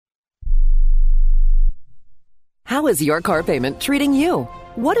How is your car payment treating you?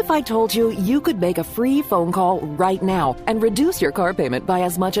 What if I told you you could make a free phone call right now and reduce your car payment by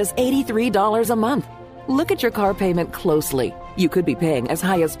as much as $83 a month? Look at your car payment closely. You could be paying as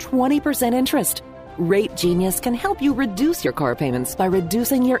high as 20% interest. Rate Genius can help you reduce your car payments by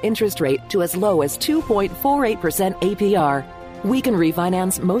reducing your interest rate to as low as 2.48% APR. We can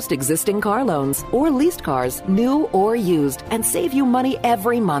refinance most existing car loans or leased cars, new or used, and save you money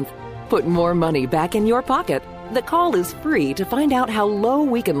every month. Put more money back in your pocket. The call is free to find out how low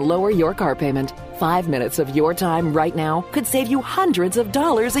we can lower your car payment. 5 minutes of your time right now could save you hundreds of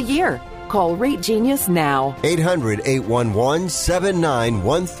dollars a year. Call Rate Genius now.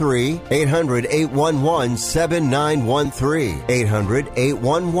 800-811-7913. 800-811-7913.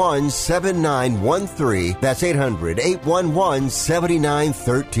 800-811-7913. That's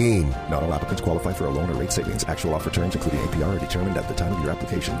 800-811-7913. Not all applicants qualify for a loan or rate savings. Actual offer terms, including APR, are determined at the time of your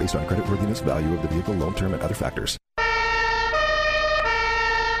application based on creditworthiness, value of the vehicle, loan term, and other factors.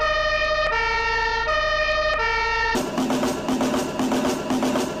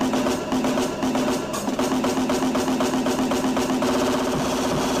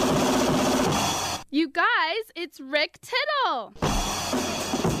 You guys, it's Rick Tittle.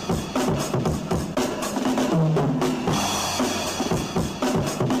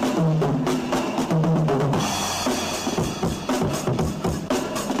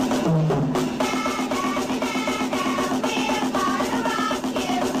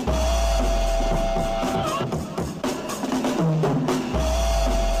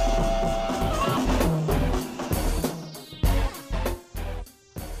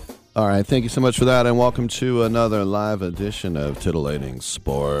 All right, thank you so much for that, and welcome to another live edition of Titillating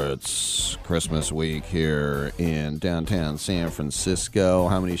Sports. Christmas week here in downtown San Francisco.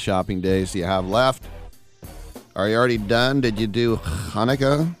 How many shopping days do you have left? Are you already done? Did you do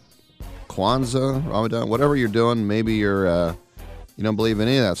Hanukkah, Kwanzaa, Ramadan, whatever you're doing? Maybe you don't believe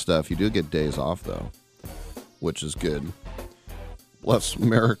any of that stuff. You do get days off, though, which is good. Bless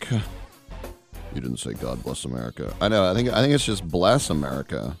America. You didn't say God bless America. I know. I think it's just bless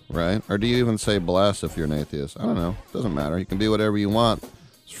America, right? Or do you even say bless if you're an atheist? I don't know. Doesn't matter. You can be whatever you want.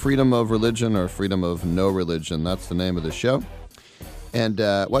 It's freedom of religion or freedom of no religion. That's the name of the show. And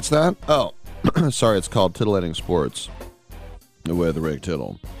what's that? Oh, sorry. It's called Titillating Sports with Rick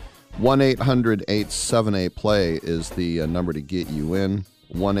Tittle. 1-800-878-PLAY is the number to get you in.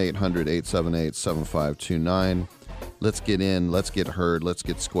 1-800-878-7529. Let's get in. Let's get heard. Let's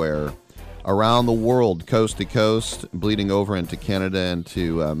get square. Around the world, coast to coast, bleeding over into Canada and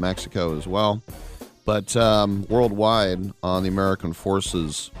to Mexico as well. But worldwide on the American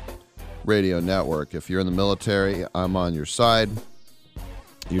Forces Radio Network. If you're in the military, I'm on your side.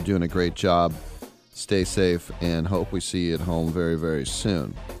 You're doing a great job. Stay safe and hope we see you at home very, very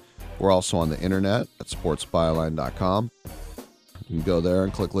soon. We're also on the internet at sportsbyline.com. You can go there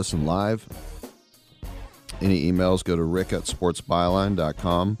and click listen live. Any emails, go to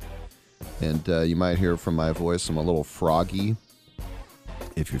rick@sportsbyline.com. And you might hear from my voice, I'm a little froggy.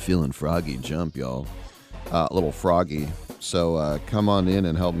 If you're feeling froggy, jump, y'all. A little froggy. So come on in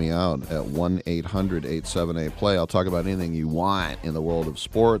and help me out at 1-800-878-PLAY. I'll talk about anything you want in the world of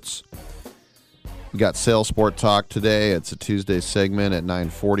sports. We got Sales Sport Talk today. It's a Tuesday segment at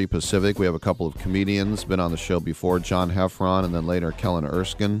 9:40 Pacific. We have a couple of comedians been on the show before, John Heffron and then later Kellen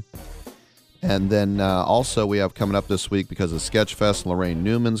Erskine. And then also we have coming up this week because of Sketchfest, Lorraine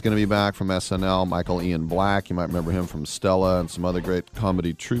Newman's going to be back from SNL. Michael Ian Black, you might remember him from Stella and some other great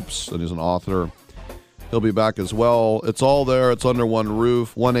comedy troupes, and he's an author. He'll be back as well. It's all there. It's under one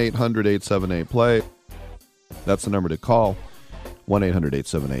roof. 1-800-878-PLAY. That's the number to call.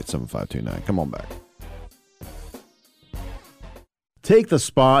 1-800-878-7529. Come on back. Take the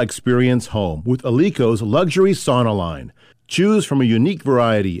spa experience home with Alico's luxury sauna line. Choose from a unique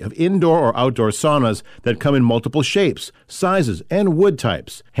variety of indoor or outdoor saunas that come in multiple shapes, sizes, and wood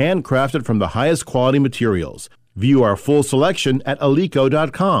types, handcrafted from the highest quality materials. View our full selection at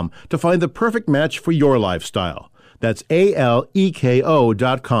Alico.com to find the perfect match for your lifestyle. That's ALEKO.com.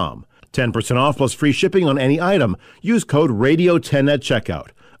 10% off plus free shipping on any item. Use code RADIO10 at checkout.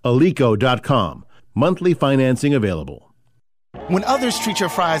 Alico.com. Monthly financing available. When others treat your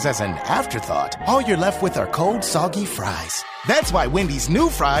fries as an afterthought, all you're left with are cold, soggy fries. That's why Wendy's new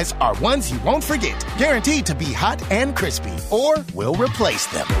fries are ones you won't forget, guaranteed to be hot and crispy, or we'll replace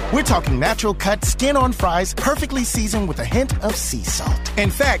them. We're talking natural cut, skin-on fries, perfectly seasoned with a hint of sea salt.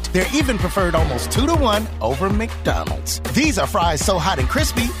 In fact, they're even preferred almost 2-to-1 over McDonald's. These are fries so hot and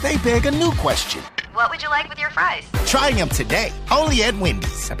crispy, they beg a new question. What would you like with your fries? Try them today, only at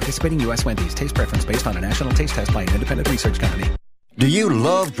Wendy's. At participating U.S. Wendy's, taste preference based on a national taste test by an independent research company. Do you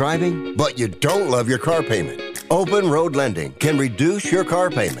love driving, but you don't love your car payment? Open Road Lending can reduce your car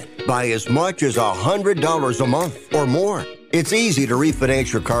payment by as much as $100 a month or more. It's easy to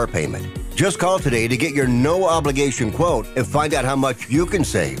refinance your car payment. Just call today to get your no-obligation quote and find out how much you can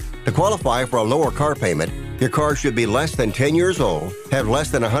save. To qualify for a lower car payment, your car should be less than 10 years old, have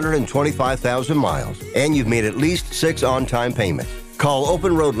less than 125,000 miles, and you've made at least 6 on-time payments. Call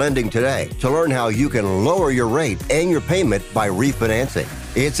Open Road Lending today to learn how you can lower your rate and your payment by refinancing.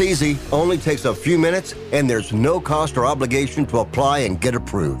 It's easy, only takes a few minutes, and there's no cost or obligation to apply and get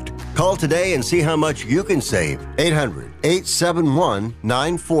approved. Call today and see how much you can save.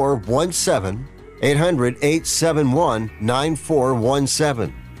 800-871-9417.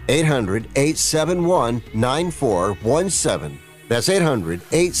 800-871-9417. 800-871-9417. That's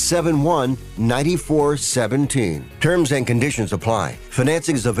 800-871-9417. Terms and conditions apply.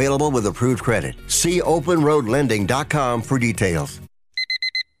 Financing is available with approved credit. See openroadlending.com for details.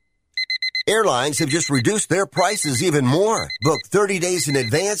 Airlines have just reduced their prices even more. Book 30 days in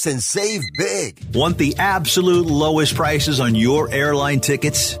advance and save big. Want the absolute lowest prices on your airline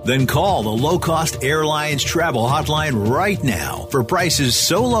tickets? Then call the Low Cost Airlines Travel Hotline right now for prices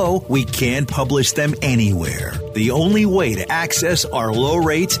so low we can't publish them anywhere. The only way to access our low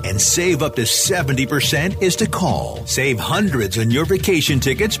rates and save up to 70% is to call. Save hundreds on your vacation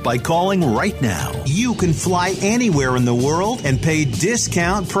tickets by calling right now. You can fly anywhere in the world and pay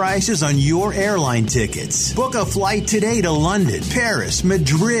discount prices on your airline tickets. Book a flight today to London, Paris,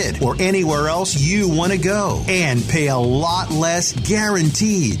 Madrid, or anywhere else you want to go. And pay a lot less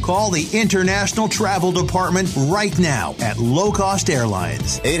guaranteed. Call the International Travel Department right now at Low Cost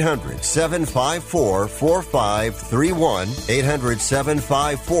Airlines. 800-754-4531.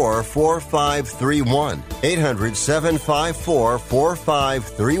 800-754-4531.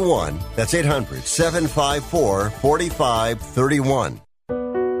 800-754-4531. That's 800-754-4531.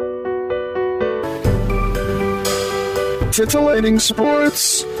 Titillating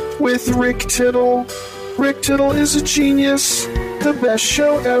Sports with Rick Tittle. Rick Tittle is a genius, the best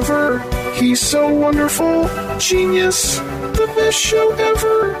show ever. He's so wonderful, genius, the best show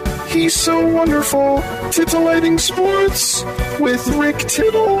ever. He's so wonderful. Titillating Sports with Rick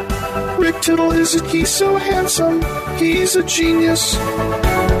Tittle. Rick Tittle he's so handsome, he's a genius.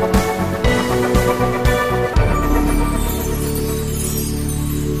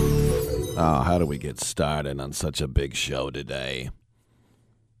 Oh, how do we get started on such a big show today?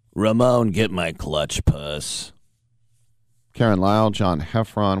 Ramon, get my clutch puss. Karen Lyle, John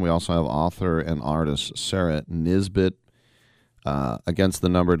Heffron. We also have author and artist Sarah Nisbet.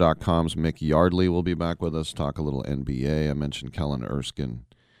 AgainstTheNumber.com's Mick Yardley will be back with us, talk a little NBA. I mentioned Kellen Erskine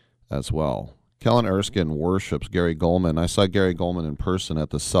as well. Kellen Erskine worships Gary Goldman. I saw Gary Goldman in person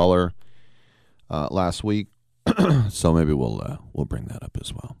at the Cellar last week, so maybe we'll bring that up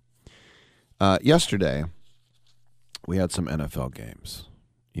as well. Yesterday, we had some NFL games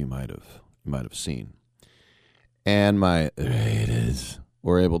you might have seen, and my Raiders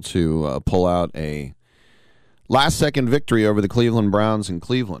were able to pull out a last-second victory over the Cleveland Browns in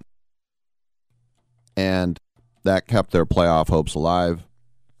Cleveland, and that kept their playoff hopes alive,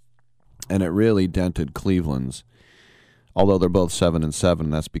 and it really dented Cleveland's. Although they're both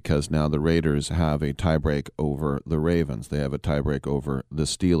 7-7, that's because now the Raiders have a tiebreak over the Ravens. They have a tiebreak over the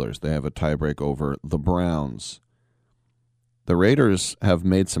Steelers. They have a tiebreak over the Browns. The Raiders have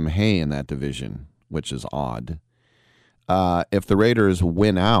made some hay in that division, which is odd. If the Raiders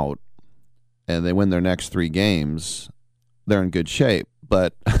win out and they win their next 3 games, they're in good shape.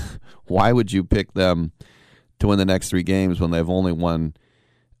 But why would you pick them to win the next 3 games when they've only won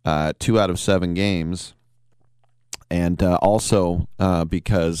 2 out of 7 games? And also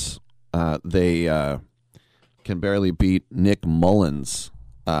because they can barely beat Nick Mullins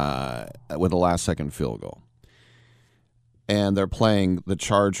with a last-second field goal. And they're playing the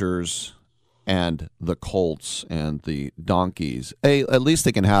Chargers and the Colts and the Donkeys. Hey, at least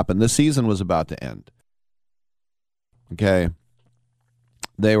it can happen. The season was about to end. Okay?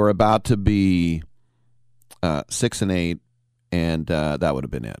 They were about to be 6-8, and that would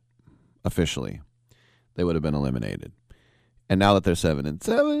have been it, officially. They would have been eliminated. And now that they're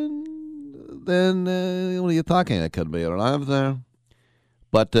 7-7, then what are you talking? It could be alive there.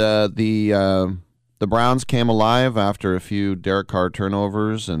 But the Browns came alive after a few Derek Carr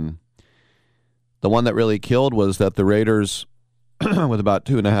turnovers, and the one that really killed was that the Raiders, with about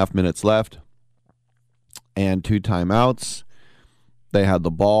 2.5 minutes left and 2 timeouts, they had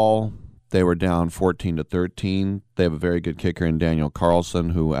the ball. They were down 14-13. They have a very good kicker in Daniel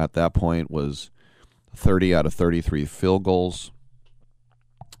Carlson, who at that point was 30 out of 33 field goals,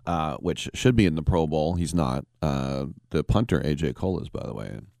 which should be in the Pro Bowl. He's not. The punter, A.J. Cole, is, by the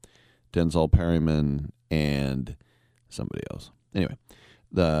way. Denzel Perryman and somebody else. Anyway,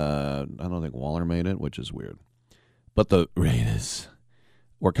 I don't think Waller made it, which is weird. But the Raiders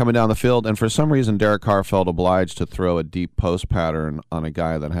were coming down the field, and for some reason, Derek Carr felt obliged to throw a deep post pattern on a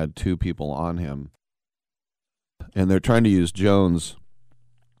guy that had two people on him. And they're trying to use Jones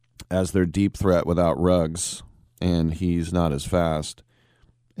as their deep threat without Ruggs, and he's not as fast.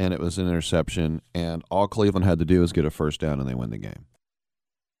 And it was an interception, and all Cleveland had to do was get a first down, and they win the game.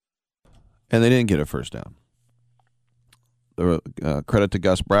 And they didn't get a first down. Credit to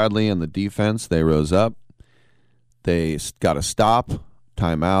Gus Bradley and the defense. They rose up. They got to stop,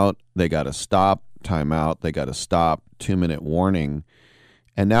 timeout. They got to stop, timeout. They got to stop, 2-minute warning.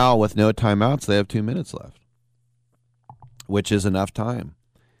 And now with no timeouts, they have 2 minutes left, which is enough time.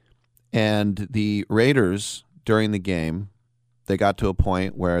 And the Raiders, during the game, they got to a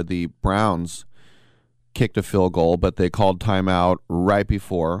point where the Browns kicked a field goal, but they called timeout right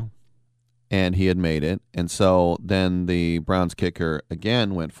before, and he had made it. And so then the Browns kicker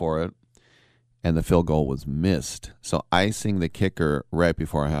again went for it, and the field goal was missed. So icing the kicker right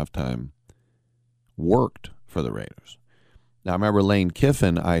before halftime worked for the Raiders. Now, I remember Lane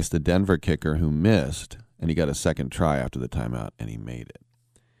Kiffin iced the Denver kicker who missed, and he got a second try after the timeout, and he made it.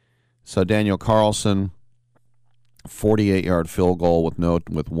 So Daniel Carlson, 48-yard field goal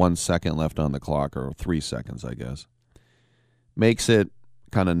with 1 second left on the clock, or 3 seconds, I guess. Makes it,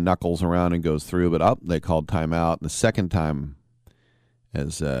 kind of knuckles around and goes through, but they called timeout. The second time,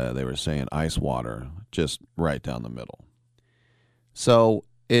 as they were saying, ice water, just right down the middle. So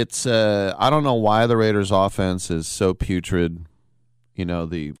it's, I don't know why the Raiders' offense is so putrid. You know,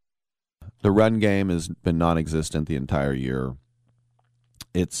 the run game has been non-existent the entire year.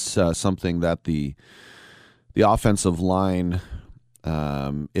 It's something that the offensive line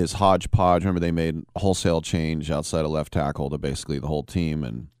is hodgepodge. Remember, they made a wholesale change outside of left tackle to basically the whole team,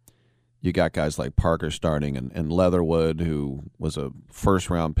 and you got guys like Parker starting and Leatherwood, who was a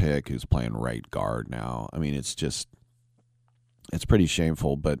first-round pick, who's playing right guard now. I mean, it's pretty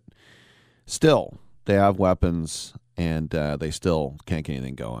shameful, but still, they have weapons, and they still can't get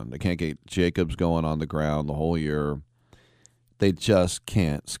anything going. They can't get Jacobs going on the ground the whole year. They just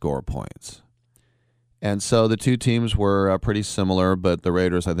can't score points. And so the two teams were pretty similar, but the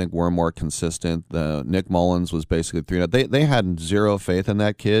Raiders, I think, were more consistent. Nick Mullins was basically 3-0. They had zero faith in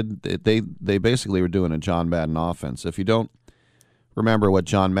that kid. They basically were doing a John Madden offense. If you don't remember what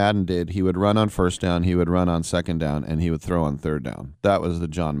John Madden did, he would run on first down, he would run on second down, and he would throw on third down. That was the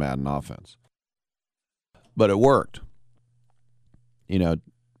John Madden offense. But it worked. You know,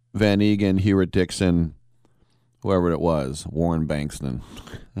 Van Egan, Hewlett Dixon, whoever it was, Warren Bankston.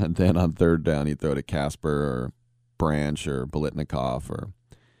 And then on third down, he'd throw to Casper or Branch or Bolitnikoff or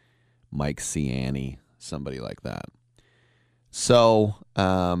Mike Ciani, somebody like that. So,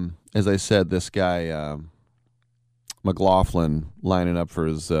 as I said, this guy, McLaughlin, lining up for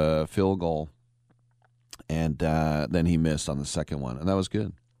his field goal, and then he missed on the second one, and that was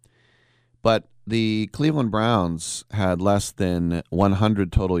good. But the Cleveland Browns had less than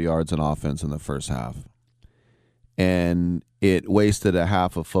 100 total yards in offense in the first half. And it wasted a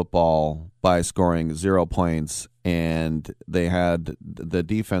half of football by scoring 0 points, and the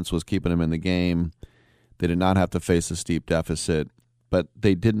defense was keeping them in the game. They did not have to face a steep deficit, but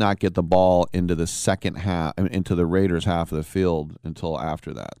they did not get the ball into the second half, into the Raiders' half of the field until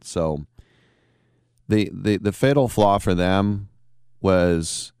after that. So the fatal flaw for them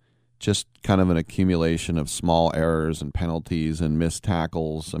was just kind of an accumulation of small errors and penalties and missed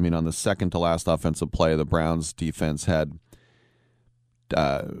tackles. I mean, on the second to last offensive play, the Browns defense had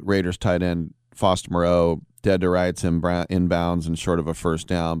Raiders tight end Foster Moreau dead to rights inbounds and short of a first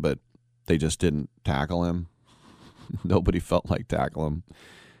down, but they just didn't tackle him. Nobody felt like tackle him.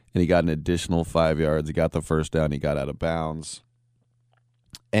 And he got an additional 5 yards. He got the first down. He got out of bounds.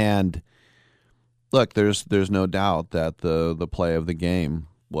 And look, there's no doubt that the play of the game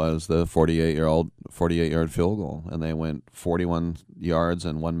was the 48-yard field goal, and they went 41 yards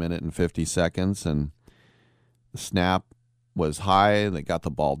in 1 minute and 50 seconds, and the snap was high. They got the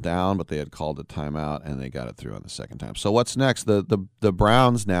ball down, but they had called a timeout, and they got it through on the second time. So what's next? The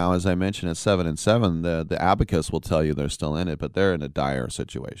Browns now, as I mentioned, at 7-7. The abacus will tell you they're still in it, but they're in a dire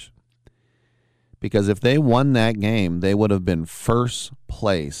situation. Because if they won that game, they would have been first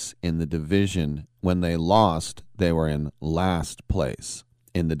place in the division. When they lost, they were in last place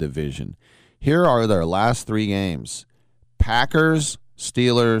in the division. Here are their last 3 games: Packers,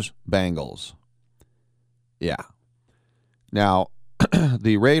 Steelers, Bengals. Yeah. Now,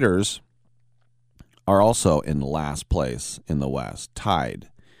 the Raiders are also in last place in the West, tied.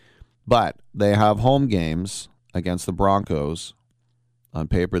 But they have home games against the Broncos. On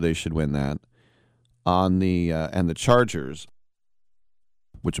paper, they should win that. on the and the Chargers,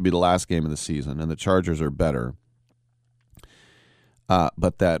 which will be the last game of the season, and the Chargers are better.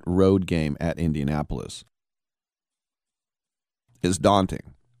 But that road game at Indianapolis is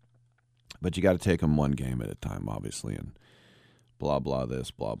daunting. But you got to take them one game at a time, obviously, and blah, blah,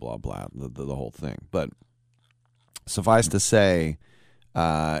 this, blah, blah, blah, the whole thing. But suffice to say,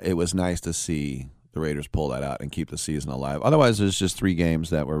 it was nice to see the Raiders pull that out and keep the season alive. Otherwise, there's just 3 games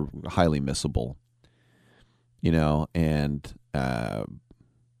that were highly missable, and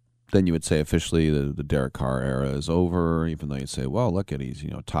then you would say officially the Derek Carr era is over, even though you'd say, well, look at he's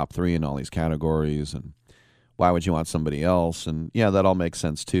top 3 in all these categories, and why would you want somebody else? And yeah, that all makes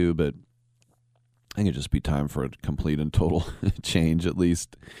sense too, but I think it'd just be time for a complete and total change, at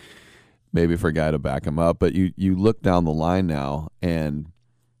least maybe for a guy to back him up. But you look down the line now, and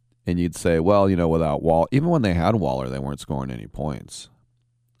you'd say, well, without Waller, even when they had Waller, they weren't scoring any points.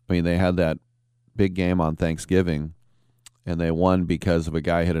 I mean, they had that big game on Thanksgiving, and they won because of a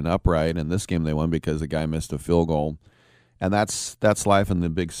guy hit an upright. And this game they won because the guy missed a field goal. And that's life in the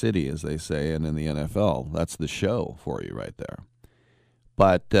big city, as they say, and in the NFL. That's the show for you right there.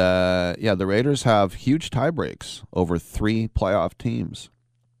 But, the Raiders have huge tie breaks over 3 playoff teams,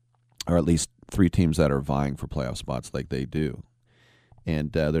 or at least 3 teams that are vying for playoff spots like they do.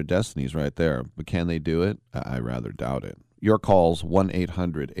 And their destiny's right there. But can they do it? I rather doubt it. Your calls,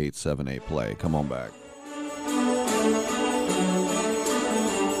 1-800-878-PLAY. Come on back.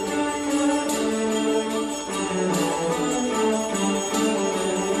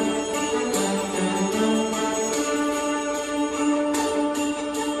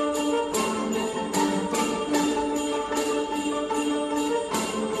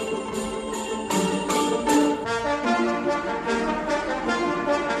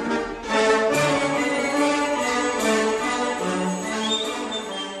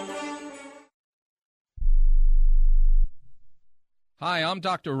 Hi, I'm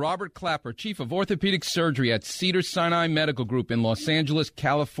Dr. Robert Clapper, Chief of Orthopedic Surgery at Cedars-Sinai Medical Group in Los Angeles,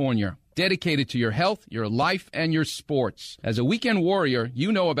 California. Dedicated to your health, your life, and your sports. As a weekend warrior,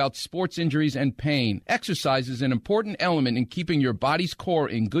 you know about sports injuries and pain. Exercise is an important element in keeping your body's core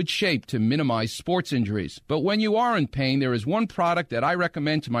in good shape to minimize sports injuries. But when you are in pain, there is one product that I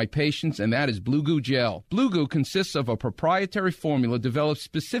recommend to my patients, and that is Blue Goo Gel. Blue Goo consists of a proprietary formula developed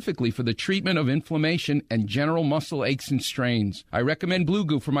specifically for the treatment of inflammation and general muscle aches and strains. I recommend Blue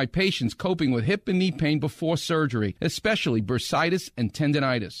Goo for my patients coping with hip and knee pain before surgery, especially bursitis and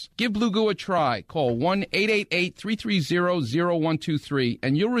tendinitis. Give Blue Goo a try. Call 1-888-330-0123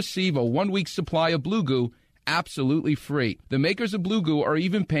 and you'll receive a 1-week supply of Blue Goo absolutely free. The makers of Blue Goo are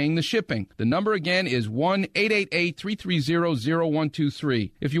even paying the shipping. The number again is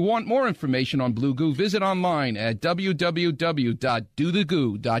 1-888-330-0123. If you want more information on Blue Goo, visit online at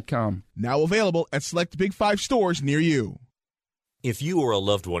www.dothegoo.com. Now available at select Big 5 stores near you. If you or a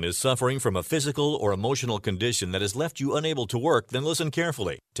loved one is suffering from a physical or emotional condition that has left you unable to work, then listen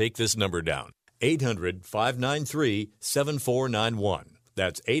carefully. Take this number down, 800-593-7491.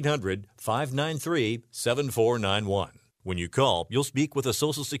 That's 800-593-7491. When you call, you'll speak with a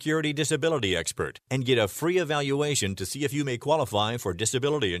Social Security disability expert and get a free evaluation to see if you may qualify for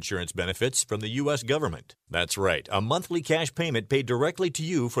disability insurance benefits from the U.S. government. That's right, a monthly cash payment paid directly to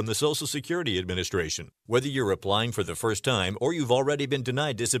you from the Social Security Administration. Whether you're applying for the first time or you've already been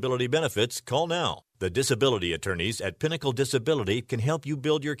denied disability benefits, call now. The disability attorneys at Pinnacle Disability can help you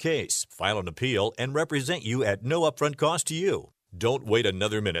build your case, file an appeal, and represent you at no upfront cost to you. Don't wait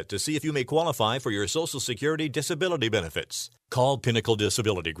another minute to see if you may qualify for your Social Security disability benefits. Call Pinnacle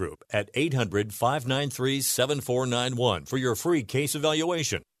Disability Group at 800-593-7491 for your free case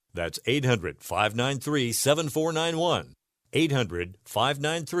evaluation. That's 800-593-7491.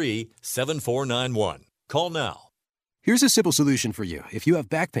 800-593-7491. Call now. Here's a simple solution for you if you have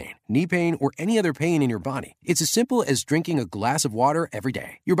back pain, knee pain, or any other pain in your body. It's as simple as drinking a glass of water every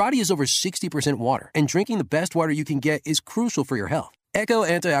day. Your body is over 60% water, and drinking the best water you can get is crucial for your health. Echo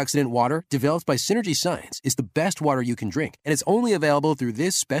Antioxidant Water, developed by Synergy Science, is the best water you can drink, and it's only available through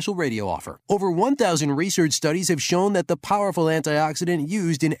this special radio offer. Over 1,000 research studies have shown that the powerful antioxidant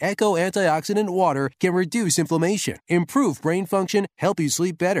used in Echo Antioxidant Water can reduce inflammation, improve brain function, help you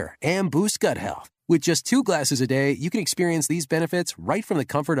sleep better, and boost gut health. With just 2 glasses a day, you can experience these benefits right from the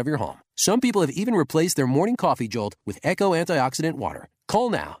comfort of your home. Some people have even replaced their morning coffee jolt with Echo Antioxidant Water. Call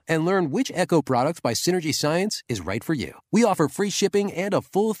now and learn which Echo product by Synergy Science is right for you. We offer free shipping and a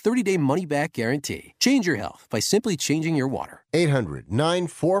full 30-day money-back guarantee. Change your health by simply changing your water.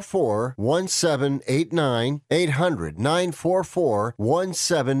 800-944-1789.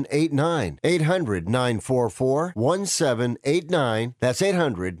 800-944-1789. 800-944-1789. That's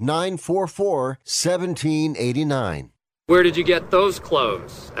 800-944-1789. Where did you get those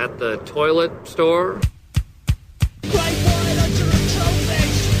clothes? At the toilet store?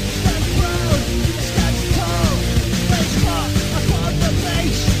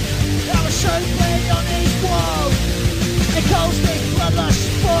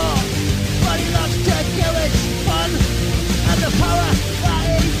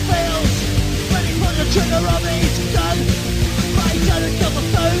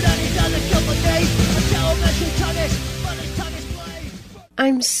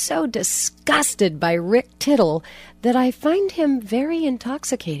 I'm so disgusted by Rick Tittle that I find him very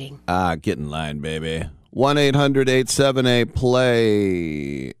intoxicating. Get in line, baby.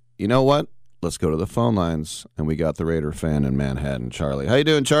 1-800-878-PLAY. You know what? Let's go to the phone lines, and we got the Raider fan in Manhattan, Charlie. How you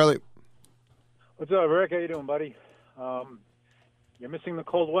doing, Charlie? What's up, Rick? How you doing, buddy? You're missing the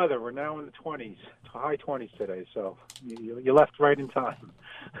cold weather. We're now in the 20s, high 20s today, so you left right in time.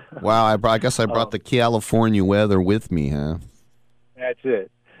 Wow, I guess I brought the California weather with me, huh? That's it.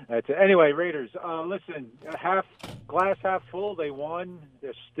 Anyway, Raiders, listen, glass half full, they won.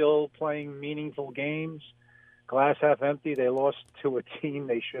 They're still playing meaningful games. Glass half empty, they lost to a team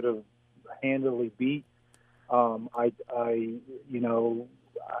they should have handily beat. I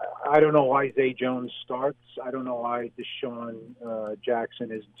don't know why Zay Jones starts. I don't know why Deshaun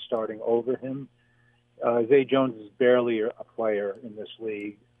Jackson isn't starting over him. Zay Jones is barely a player in this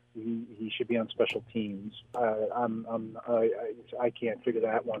league. He should be on special teams. I can't figure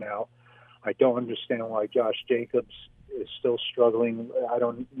that one out. I don't understand why Josh Jacobs is still struggling.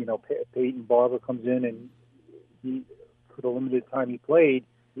 Peyton Barber comes in and for the limited time he played,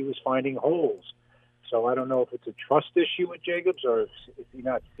 he was finding holes. So I don't know if it's a trust issue with Jacobs or if he's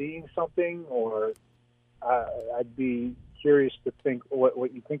not seeing something, or I'd be curious to think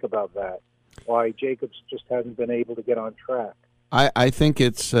what you think about that, why Jacobs just hasn't been able to get on track. I think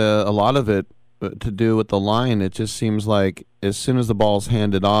it's a lot of it to do with the line. It just seems like as soon as the ball's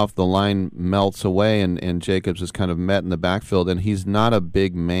handed off, the line melts away, and Jacobs is kind of met in the backfield, and he's not a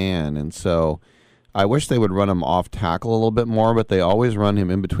big man. And so I wish they would run him off tackle a little bit more, but they always run him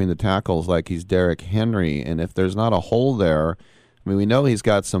in between the tackles like he's Derrick Henry. And if there's not a hole there, I mean, we know he's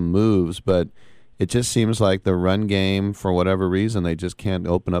got some moves, but it just seems like the run game, for whatever reason, they just can't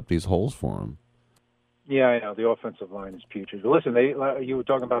open up these holes for him. Yeah, I know. The offensive line is putrid. Listen, you were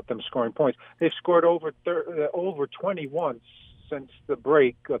talking about them scoring points. They've scored over 20 once since the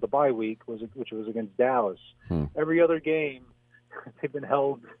break, the bye week, which was against Dallas. Every other game, they've been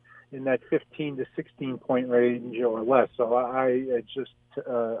held in that 15 to 16 point range or less. So it's just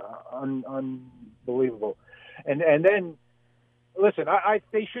unbelievable. And then, listen,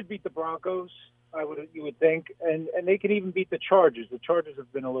 they should beat the Broncos. You would think, and they can even beat the Chargers. The Chargers have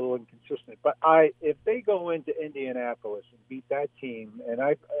been a little inconsistent, but if they go into Indianapolis and beat that team, and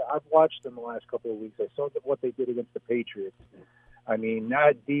I've watched them the last couple of weeks. I saw what they did against the Patriots. I mean,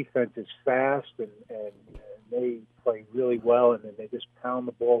 that defense is fast and they play really well, and then they just pound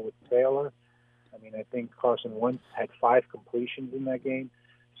the ball with Taylor. I mean, I think Carson Wentz had 5 completions in that game.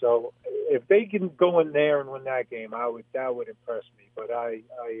 So if they can go in there and win that game, that would impress me. But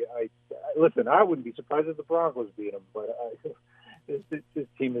listen, I wouldn't be surprised if the Broncos beat them. But this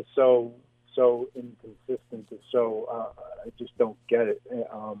team is so inconsistent, I just don't get it.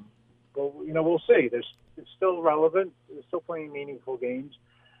 But we'll see. It's still relevant. They're still playing meaningful games.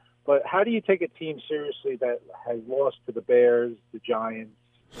 But how do you take a team seriously that has lost to the Bears, the Giants,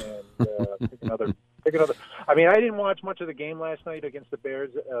 and pick another? I mean, I didn't watch much of the game last night against the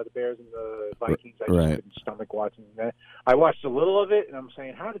Bears and the Vikings. I just couldn't stomach watching that. I watched a little of it, and I'm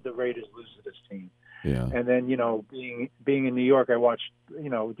saying, how did the Raiders lose to this team? Yeah. And then, being in New York, I watched,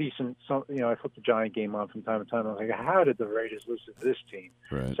 decent. I flipped the Giant game on from time to time. I was like, how did the Raiders lose to this team?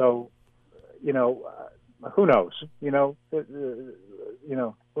 Right. So, who knows?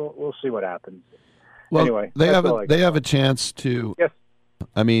 We'll see what happens. Well, anyway, they have a chance to. Yes.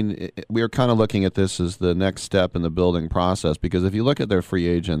 I mean, we are kind of looking at this as the next step in the building process, because if you look at their free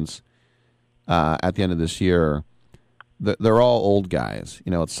agents at the end of this year, they're all old guys.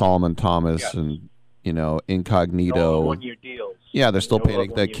 It's Solomon Thomas and Incognito. 1-year deals. Yeah, they're still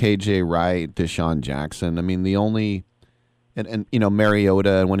paying the KJ Wright, Deshaun Jackson. I mean, the only And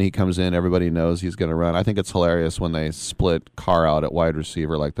Mariota, when he comes in, everybody knows he's going to run. I think it's hilarious when they split Carr out at wide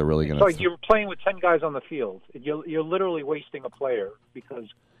receiver, like they're really going to. It's like you're playing with 10 guys on the field. You're literally wasting a player because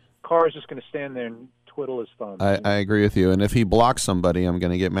Carr is just going to stand there and twiddle his thumbs. I agree with you. And if he blocks somebody, I'm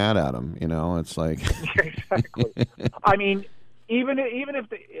going to get mad at him. It's like exactly. I mean, even if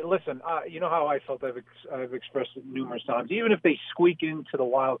they listen, you know how I felt. I've expressed it numerous times. Even if they squeak into the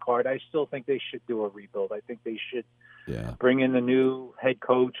wild card, I still think they should do a rebuild. I think they should. Yeah. Bring in the new head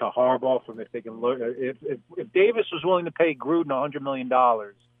coach, a Harbaugh, from if they can learn. If Davis was willing to pay Gruden $100 million,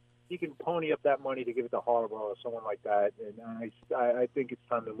 he can pony up that money to give it to Harbaugh or someone like that. And I think it's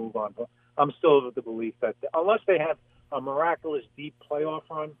time to move on. But I'm still of the belief that unless they have a miraculous deep playoff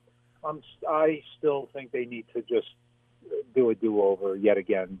run, I still think they need to just do a do-over yet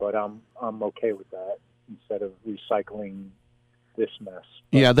again. But I'm okay with that instead of recycling this mess.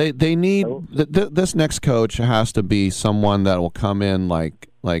 Yeah, they need this next coach has to be someone that will come in like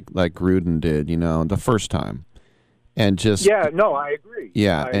Gruden did, the first time, and just I agree.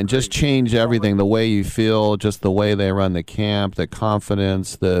 Yeah, and just change everything, the way you feel, just the way they run the camp, the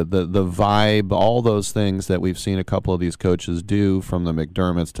confidence, the vibe, all those things that we've seen a couple of these coaches do, from the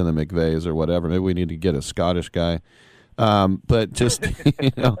McDermotts to the McVays or whatever. Maybe we need to get a Scottish guy. But just we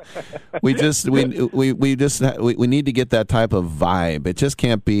need to get that type of vibe. It just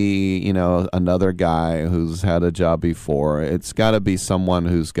can't be another guy who's had a job before. It's got to be someone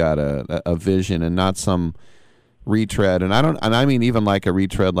who's got a vision and not some retread. And I mean even like a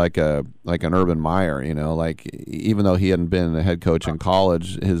retread like an Urban Meyer. Like even though he hadn't been a head coach in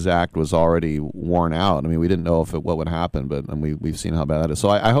college, his act was already worn out. I mean, we didn't know what would happen, but we've seen how bad that is. So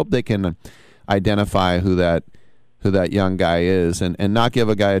I hope they can identify who that young guy is, and not give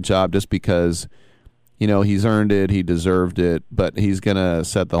a guy a job just because, he's earned it, he deserved it, but he's going to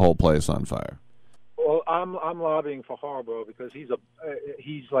set the whole place on fire. Well, I'm lobbying for Harbaugh because he's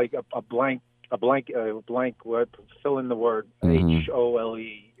like a blank. What? Fill in the word HOLE.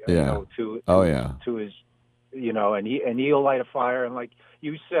 To his, and he'll light a fire, and like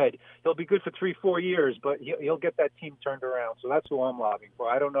you said, he'll be good for 3-4 years, but he'll get that team turned around. So that's who I'm lobbying for.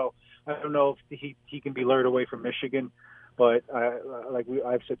 I don't know if he can be lured away from Michigan, but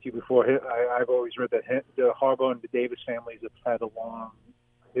I've said to you before, I've always read that the Harbaugh and the Davis families have had a long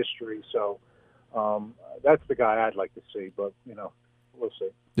history. So that's the guy I'd like to see, but we'll see.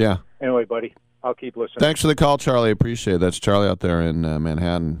 Yeah. Anyway, buddy, I'll keep listening. Thanks for the call, Charlie. Appreciate it. That's Charlie out there in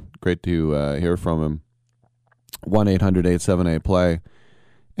Manhattan. Great to hear from him. 1-800-878-PLAY.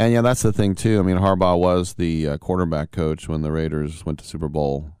 And yeah, that's the thing too. I mean, Harbaugh was the quarterback coach when the Raiders went to Super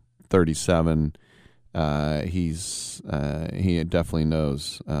Bowl 37. He definitely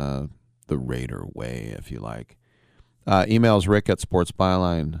knows the Raider way, if you like. Emails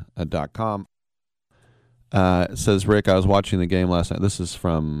rick@sportsbyline.com. It says, Rick, I was watching the game last night. Who's this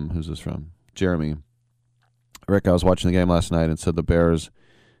from? Jeremy. Rick, I was watching the game last night and said the Bears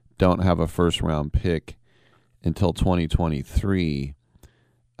don't have a first-round pick until 2023.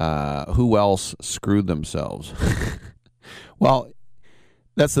 Who else screwed themselves? Well,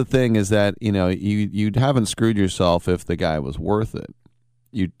 that's the thing, is that you haven't screwed yourself if the guy was worth it.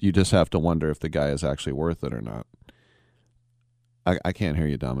 You just have to wonder if the guy is actually worth it or not. I can't hear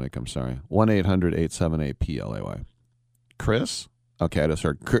you, Dominic. I'm sorry. 1-800-878-PLAY. Chris? Okay, I just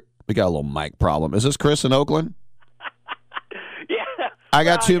heard. We got a little mic problem. Is this Chris in Oakland? Yeah. I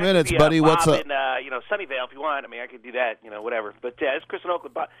got 2 minutes, buddy. Bob What's up? in, Sunnyvale, if you want. I mean, I could do that. Whatever. But it's Chris in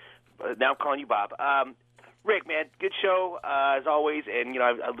Oakland. Bob. Now I'm calling you Bob. Rick, man, good show as always, and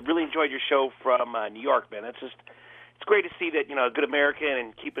I really enjoyed your show from New York, man. It's great to see that a good American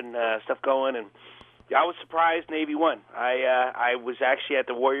and keeping stuff going. And I was surprised Navy won. I was actually at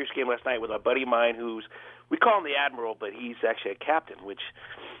the Warriors game last night with a buddy of mine we call him the Admiral, but he's actually a captain, which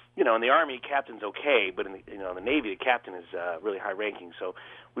in the Army, captain's okay, but in the Navy, the captain is really high ranking. So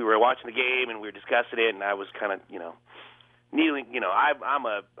we were watching the game and we were discussing it, and I was kind of kneeling. I'm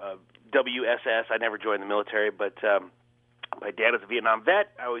a WSS. I never joined the military, but my dad is a Vietnam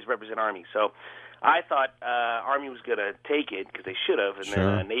vet. I always represent Army. So I thought Army was going to take it because they should have, and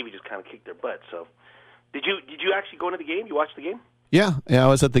then Navy just kind of kicked their butt. So did you actually go into the game? You watched the game? Yeah, I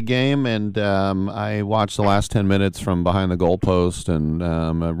was at the game, and I watched the last 10 minutes from behind the goalpost, and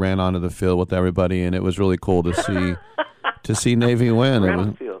I ran onto the field with everybody, and it was really cool to see Navy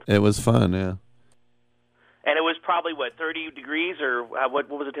win. It was fun, yeah. And it was probably, 30 degrees, or what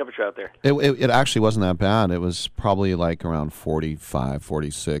was the temperature out there? It actually wasn't that bad. It was probably like around 45,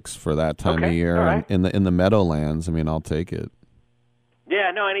 46 for that time of year. Right. In the Meadowlands, I mean, I'll take it.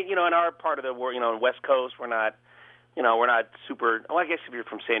 Yeah, no, and in our part of the world, in West Coast, we're not super. Well, I guess if you're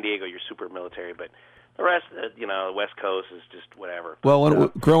from San Diego, you're super military, but The rest of the West Coast is just whatever. Well,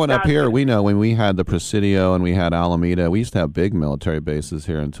 growing up here, we know when we had the Presidio and we had Alameda, we used to have big military bases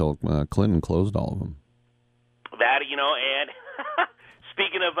here until Clinton closed all of them. That, and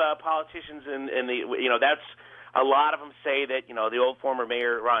speaking of politicians and that's a lot of them say that, the old former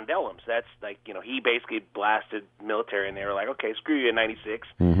mayor, Ron Dellums, that's like, he basically blasted military and they were like, okay, screw you in 96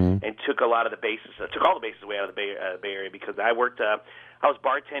 and took all the bases away out of the Bay Area because I was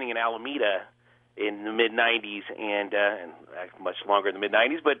bartending in Alameda in the mid-'90s and much longer in the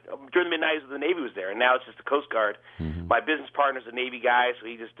mid-'90s, but during the mid-'90s the Navy was there, and now it's just the Coast Guard. My business partner's a Navy guy, so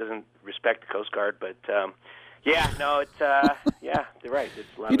he just doesn't respect the Coast Guard, but they're right.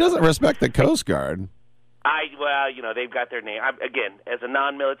 He doesn't respect the Coast Guard. They've got their name. Again, as a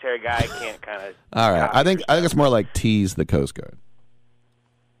non-military guy, I can't kind of... All right, I think it's more like tease the Coast Guard.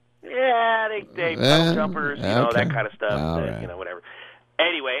 Yeah, they jumpers, that kind of stuff, right. Whatever.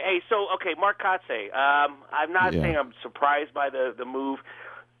 Anyway, Mark Kotsay. I'm not saying I'm surprised by the move.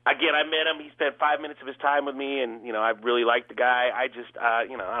 Again, I met him. He spent 5 minutes of his time with me, and, I really like the guy. I just, I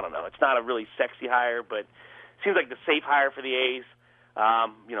don't know. It's not a really sexy hire, but it seems like the safe hire for the A's.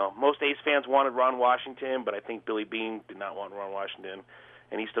 Most A's fans wanted Ron Washington, but I think Billy Beane did not want Ron Washington,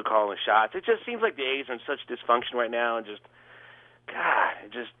 and he's still calling the shots. It just seems like the A's are in such dysfunction right now, and just...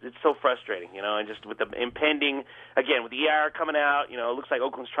 God, it's so frustrating, and just with the impending, again, with the EIR coming out, it looks like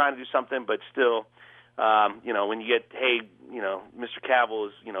Oakland's trying to do something, but still, when you get, Mr. Cavill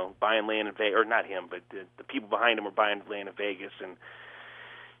is, buying land in Vegas, or not him, but the people behind him are buying land in Vegas, and it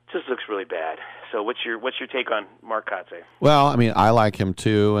just looks really bad. So what's your take on Mark Kotsay? Well, I mean, I like him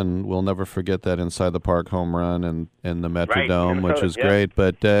too, and we'll never forget that inside the park home run and in the Metrodome, which is great,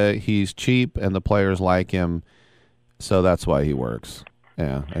 but he's cheap, and the players like him. So that's why he works.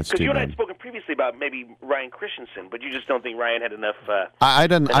 Yeah, that's too bad. Because you and I had spoken previously about maybe Ryan Christensen, but you just don't think Ryan had enough. I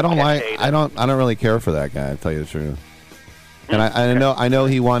don't really care for that guy, to tell you the truth. And I know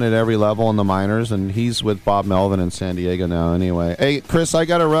he won at every level in the minors, and he's with Bob Melvin in San Diego now. Anyway, hey Chris, I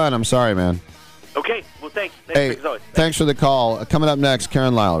got to run. I'm sorry, man. Okay, well thanks. Hey, thanks for the call. Coming up next,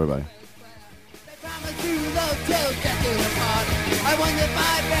 Karen Lyle, everybody. I wonder if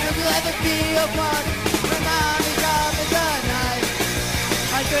my parents will ever be apart. My mommy's job is a knife.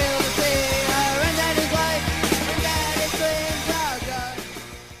 I thrill to see her and daddy's life. And daddy screams out gun.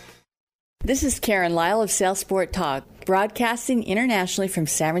 This is Karen Lyle of Sales Sport Talk, broadcasting internationally from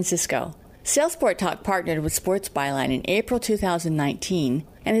San Francisco. Sales Sport Talk partnered with Sports Byline in April 2019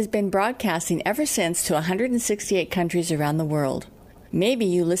 and has been broadcasting ever since to 168 countries around the world. Maybe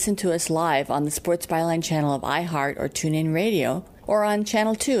you listen to us live on the Sports Byline channel of iHeart or TuneIn Radio, or on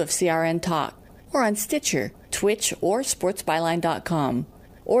Channel 2 of CRN Talk, or on Stitcher, Twitch, or SportsByline.com.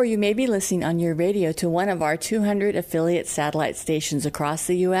 Or you may be listening on your radio to one of our 200 affiliate satellite stations across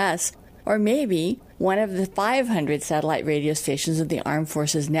the U.S., or maybe one of the 500 satellite radio stations of the Armed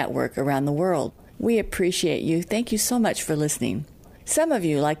Forces Network around the world. We appreciate you. Thank you so much for listening. Some of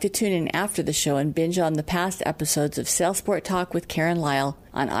you like to tune in after the show and binge on the past episodes of Sales Sport Talk with Karen Lyle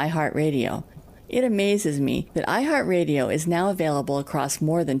on iHeartRadio. It amazes me that iHeartRadio is now available across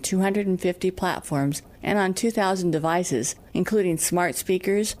more than 250 platforms and on 2,000 devices, including smart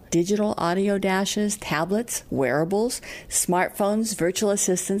speakers, digital audio dashes, tablets, wearables, smartphones, virtual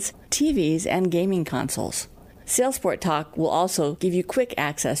assistants, TVs, and gaming consoles. Sales Sport Talk will also give you quick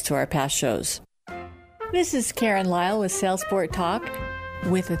access to our past shows. This is Karen Lyle with Sales Sport Talk.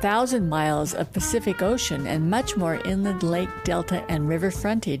 With 1,000 miles of Pacific Ocean and much more inland lake, delta, and river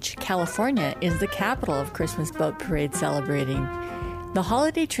frontage, California is the capital of Christmas Boat Parade celebrating. The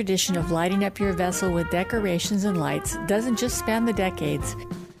holiday tradition of lighting up your vessel with decorations and lights doesn't just span the decades,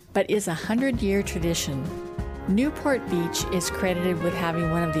 but is a 100-year tradition. Newport Beach is credited with having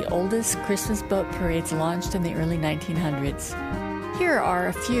one of the oldest Christmas boat parades launched in the early 1900s. Here are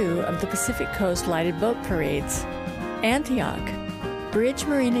a few of the Pacific Coast lighted boat parades. Antioch, Bridge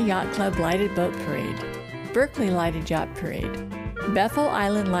Marina Yacht Club Lighted Boat Parade, Berkeley Lighted Yacht Parade, Bethel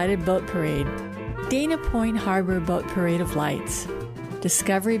Island Lighted Boat Parade, Dana Point Harbor Boat Parade of Lights,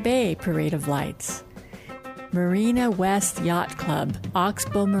 Discovery Bay Parade of Lights, Marina West Yacht Club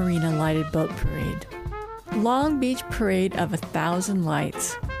Oxbow Marina Lighted Boat Parade, Long Beach Parade of 1,000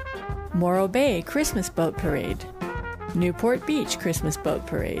 Lights, Morro Bay Christmas Boat Parade, Newport Beach Christmas Boat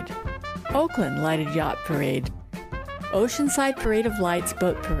Parade, Oakland Lighted Yacht Parade, Oceanside Parade of Lights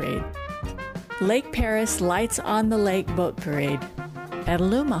Boat Parade, Lake Paris Lights on the Lake Boat Parade,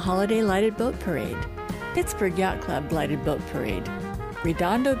 Petaluma Holiday Lighted Boat Parade, Pittsburgh Yacht Club Lighted Boat Parade,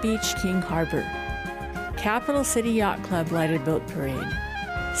 Redondo Beach King Harbor, Capital City Yacht Club Lighted Boat Parade,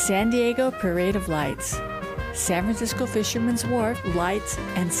 San Diego Parade of Lights, San Francisco Fisherman's Wharf Lights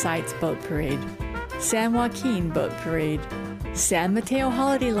and Sights Boat Parade, San Joaquin Boat Parade, San Mateo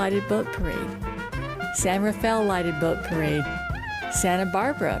Holiday Lighted Boat Parade, San Rafael Lighted Boat Parade, Santa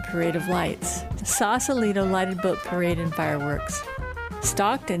Barbara Parade of Lights, Sausalito Lighted Boat Parade and Fireworks,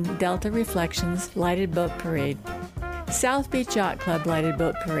 Stockton Delta Reflections Lighted Boat Parade, South Beach Yacht Club Lighted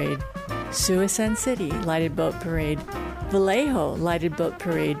Boat Parade, Suisun City Lighted Boat Parade, Vallejo Lighted Boat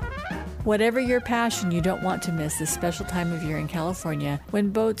Parade. Whatever your passion, you don't want to miss this special time of year in California when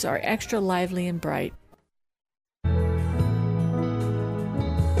boats are extra lively and bright.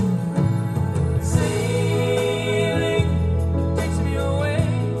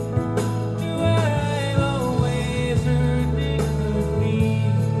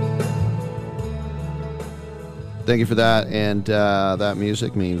 Thank you for that. And that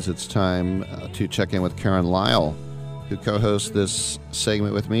music means it's time to check in with Karen Lyle, who co-hosts this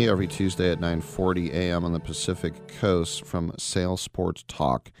segment with me every Tuesday at 9:40 a.m. on the Pacific Coast from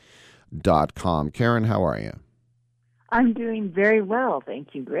SailSportsTalk.com. Karen, how are you? I'm doing very well,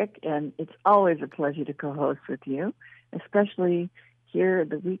 thank you, Rick. And it's always a pleasure to co-host with you, especially here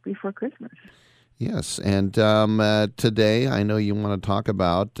the week before Christmas. Yes, and today I know you want to talk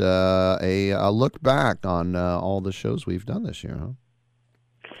about a look back on all the shows we've done this year, huh?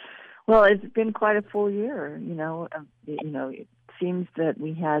 Well, it's been quite a full year. It seems that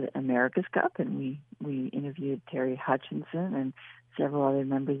we had America's Cup, and we interviewed Terry Hutchinson and several other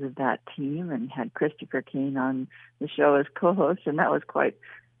members of that team, and had Christopher Kane on the show as co-host, and that was quite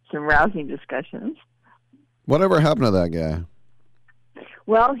some rousing discussions. Whatever happened to that guy?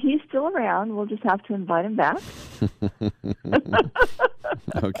 Well, he's still around. We'll just have to invite him back.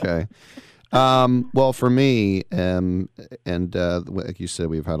 Okay. Well, for me, and like you said,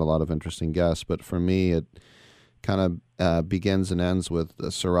 we've had a lot of interesting guests, but for me, it kind of begins and ends with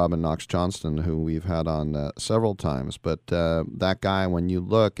Sir Robin Knox Johnston, who we've had on several times. But that guy, when you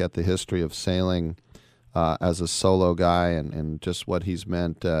look at the history of sailing as a solo guy and just what he's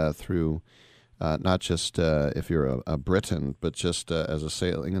meant through not just if you're a Briton, but just as a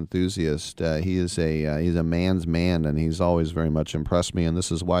sailing enthusiast, he's a man's man, and he's always very much impressed me, and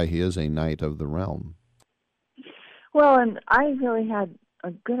this is why he is a knight of the realm. Well, and I really had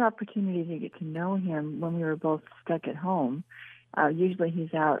a good opportunity to get to know him when we were both stuck at home. Usually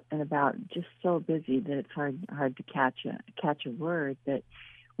he's out and about, just so busy that it's hard to catch a word. But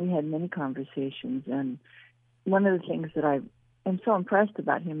we had many conversations, and one of the things that I'm so impressed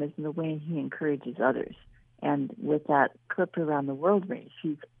about him is in the way he encourages others. And with that Clipper Around the World race,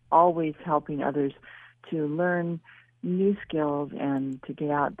 he's always helping others to learn new skills and to get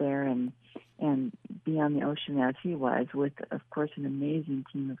out there and be on the ocean as he was, with, of course, an amazing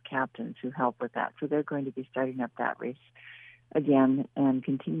team of captains who help with that. So they're going to be starting up that race again and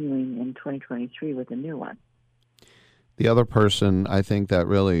continuing in 2023 with a new one. The other person I think that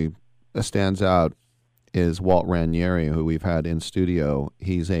really stands out is Walt Ranieri, who we've had in studio.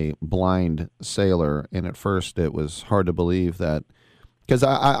 He's a blind sailor, and at first it was hard to believe that, because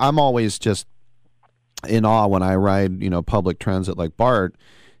I'm always just in awe when I ride, public transit like BART,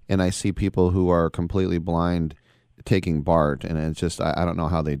 and I see people who are completely blind taking BART, and it's just, I don't know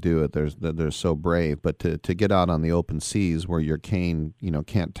how they do it. They're so brave, but to get out on the open seas where your cane,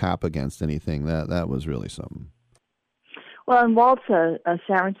 can't tap against anything, that was really something. Well, and Walt's a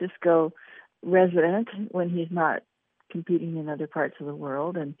San Francisco resident when he's not competing in other parts of the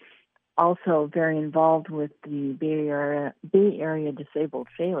world, and also very involved with the Bay Area disabled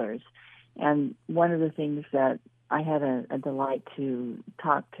sailors. And one of the things that I had a delight to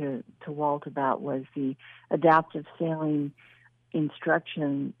talk to Walt about was the adaptive sailing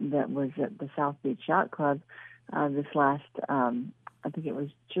instruction that was at the South Beach Yacht Club this last, I think it was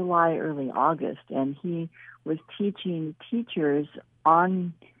July, early August, and he was teaching teachers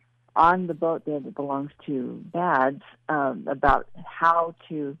on the boat there that belongs to BADS about how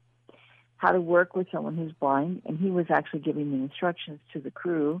to work with someone who's blind, and he was actually giving the instructions to the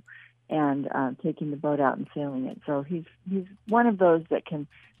crew and taking the boat out and sailing it. So he's one of those that can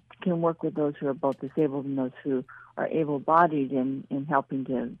work with those who are both disabled and those who are able-bodied in helping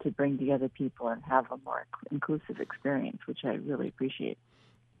to bring together people and have a more inclusive experience, which I really appreciate.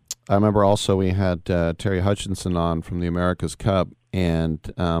 I remember also we had Terry Hutchinson on from the America's Cup, and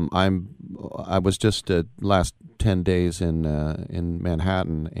I was just last 10 days in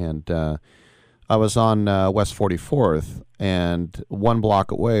Manhattan, and I was on West 44th, and one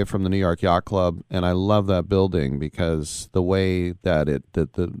block away from the New York Yacht Club, and I love that building because the way that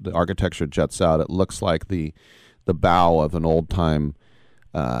the architecture juts out, it looks like the bow of an old time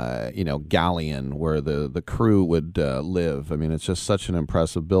galleon where the crew would live. I mean, it's just such an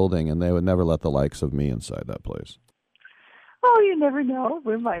impressive building, and they would never let the likes of me inside that place. Oh, you never know.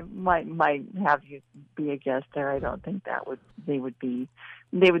 We might have you be a guest there. I don't think they would be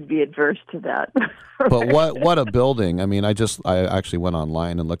adverse to that. But what a building! I mean, I actually went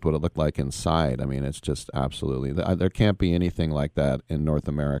online and looked what it looked like inside. I mean, it's just absolutely, there can't be anything like that in North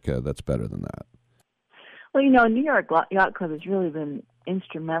America that's better than that. Well, New York Yacht Club has really been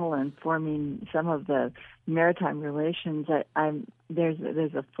instrumental in forming some of the maritime relations.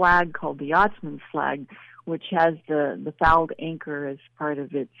 There's a flag called the Yachtsman's flag, which has the fouled anchor as part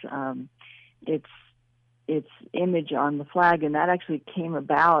of its image on the flag, and that actually came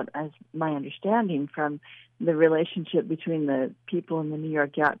about, as my understanding, from the relationship between the people in the New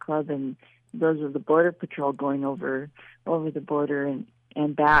York Yacht Club and those of the Border Patrol going over the border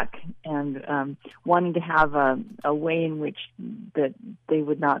and back, and wanting to have a way in which that they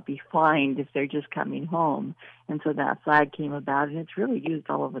would not be fined if they're just coming home. And so that flag came about, and it's really used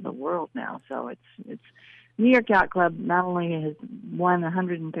all over the world now. So it's New York Yacht Club not only has won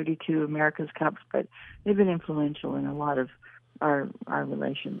 132 America's Cups, but they've been influential in a lot of our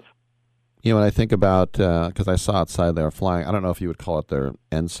relations. When I think about, because I saw outside they were flying, I don't know if you would call it their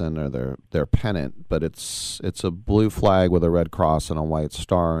ensign or their pennant, but it's a blue flag with a red cross and a white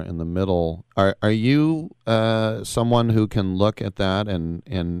star in the middle. Are you someone who can look at that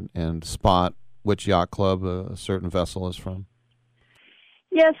and spot which yacht club a certain vessel is from?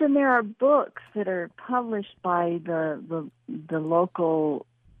 Yes, and there are books that are published by the local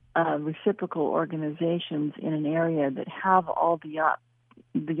reciprocal organizations in an area that have all the yacht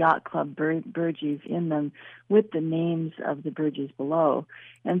club burgees in them with the names of the burgees below.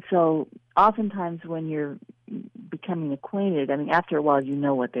 And so oftentimes when you're becoming acquainted, I mean, after a while you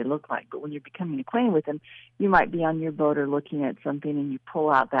know what they look like, but when you're becoming acquainted with them, you might be on your boat or looking at something and you pull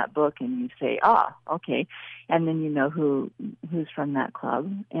out that book and you say, okay, and then you know who's from that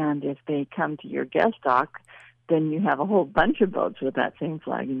club. And if they come to your guest dock, then you have a whole bunch of boats with that same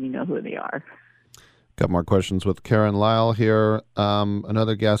flag and you know who they are. Got more questions with Karen Lyle here.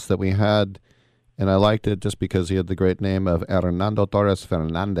 Another guest that we had, and I liked it just because he had the great name of Hernando Torres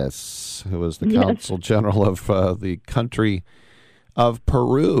Fernandez, who was the Consul General of the country of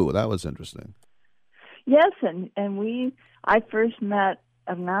Peru. That was interesting. Yes, and I first met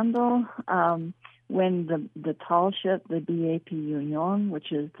Hernando when the tall ship, the BAP Union,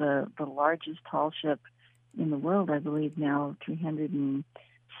 which is the largest tall ship in the world, I believe now,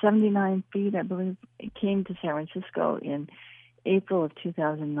 379 feet, I believe, it came to San Francisco in April of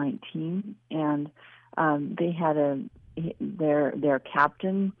 2019, and they had their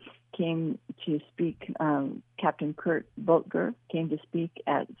captain came to speak. Captain Kurt Boetger came to speak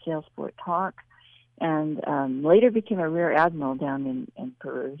at Sailsport Talk, and later became a rear admiral down in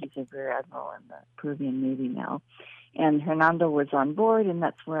Peru. He's a rear admiral in the Peruvian Navy now, and Hernando was on board, and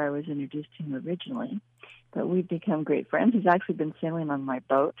that's where I was introduced to him originally. But we've become great friends. He's actually been sailing on my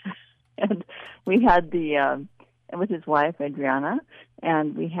boat, and we had with his wife Adriana,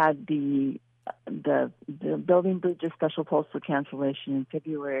 and we had the Building Bridges Special Postal Cancellation in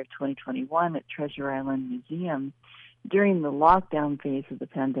February of 2021 at Treasure Island Museum during the lockdown phase of the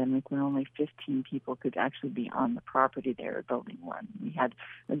pandemic, when only 15 people could actually be on the property there at Building 1. We had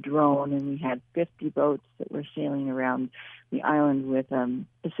a drone, and we had 50 boats that were sailing around the island with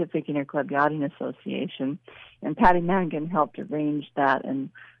Pacific Interclub Yachting Association. And Patty Mangan helped arrange that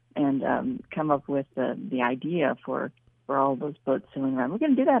and come up with the idea for all those boats sailing around. We're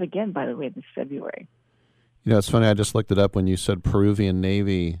going to do that again, by the way, this February. It's funny. I just looked it up when you said Peruvian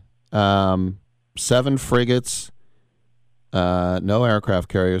Navy. 7 frigates, no aircraft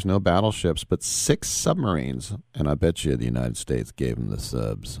carriers, no battleships, but 6 submarines. And I bet you the United States gave them the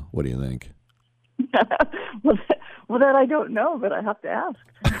subs. What do you think? Well, that I don't know, but I have to ask.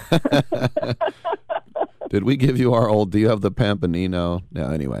 Did we give you our old? Do you have the Pampanino? No,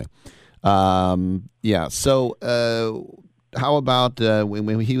 anyway. So how about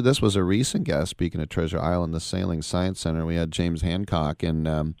when this was a recent guest, speaking of Treasure Island, the Sailing Science Center, we had James Hancock,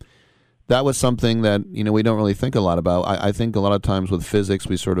 and that was something that, we don't really think a lot about. I think a lot of times with physics,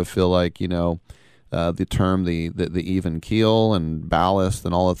 we sort of feel like, the term, the even keel and ballast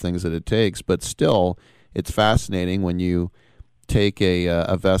and all the things that it takes, but still, it's fascinating when you take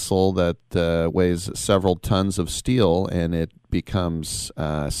a vessel that weighs several tons of steel and it becomes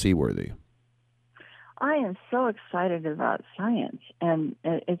seaworthy. I am so excited about science, and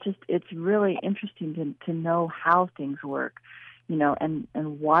it's really interesting to know how things work, and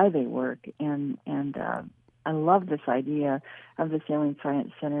why they work, and I love this idea of the Sailing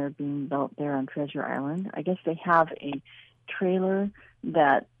Science Center being built there on Treasure Island. I guess they have a trailer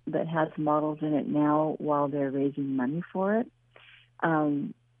that has models in it now while they're raising money for it.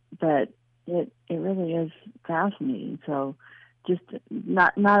 But it really is fascinating. So just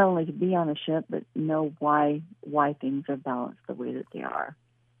not only to be on a ship, but know why things are balanced the way that they are.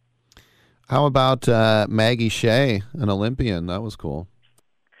 How about Maggie Shea, an Olympian? That was cool.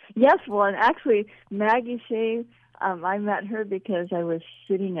 Yes, well, and actually, Maggie Shea, I met her because I was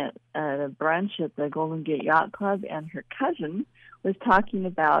sitting at a brunch at the Golden Gate Yacht Club, and her cousin was talking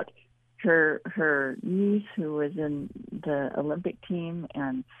about her niece who was in the Olympic team,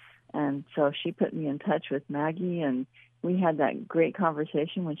 and so she put me in touch with Maggie, and we had that great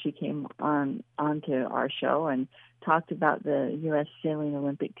conversation when she came onto our show and talked about the U.S. Sailing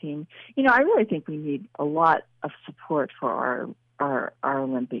Olympic team. You know, I really think we need a lot of support for our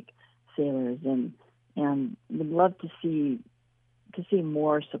Olympic sailors, and would love to see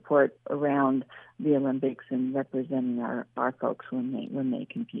more support around the Olympics and representing our folks when they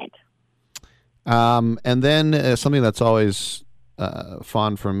compete. And then something that's always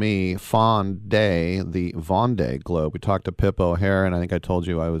fond for me, Fond Day, the Vendée Globe. We talked to Pip O'Hare, and I think I told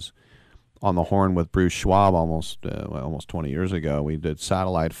you I was on the horn with Bruce Schwab almost 20 years ago. We did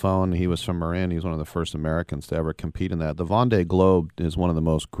satellite phone. He was from Marin. He was one of the first Americans to ever compete in that. The Vendée Globe is one of the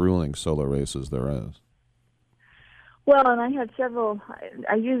most grueling solar races there is. Well, and I had several.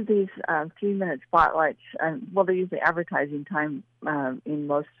 I use these 3-minute spotlights. They use the advertising time in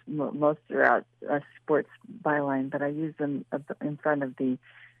most throughout Sports Byline, but I use them in front of the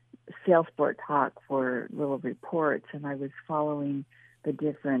Sail Sport Talk for little reports, and I was following the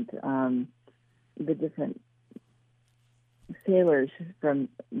different sailors from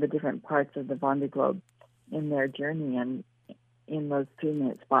the different parts of the Vendée Globe in their journey, and in those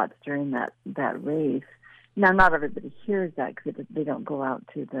 3-minute spots during that race. Now, not everybody hears that because they don't go out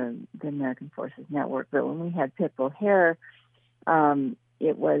to the American Forces Network. But when we had Pip O'Hare,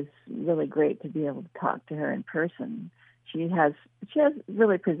 it was really great to be able to talk to her in person. She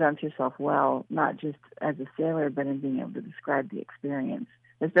really presents herself well, not just as a sailor, but in being able to describe the experience,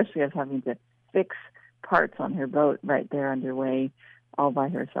 especially of having to fix parts on her boat right there underway all by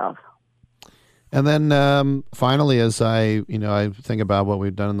herself. And then finally, as I think about what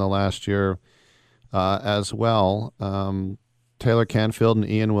we've done in the last year, as well, Taylor Canfield and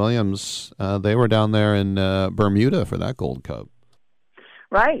Ian Williams, they were down there in Bermuda for that Gold Cup.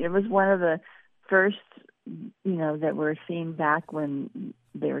 Right. It was one of the first, that were seen back when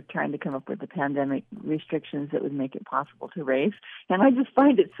they were trying to come up with the pandemic restrictions that would make it possible to race. And I just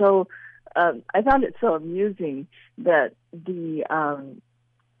find it so, I found it so amusing that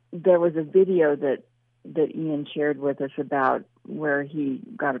there was a video that Ian shared with us about where he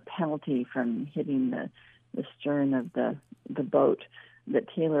got a penalty from hitting the stern of the boat that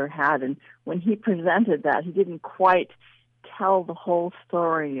Taylor had. And when he presented that, he didn't quite tell the whole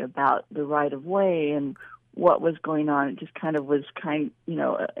story about the right-of-way and what was going on. It just kind of was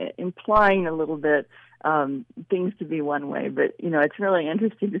implying a little bit things to be one way. But, it's really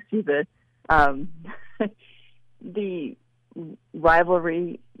interesting to see the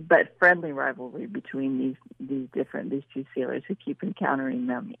rivalry, but friendly rivalry between these two sailors who keep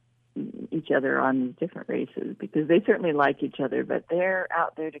encountering each other on these different races, because they certainly like each other, but they're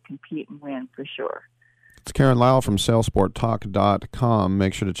out there to compete and win for sure. It's Karen Lyle from SailSportTalk.com.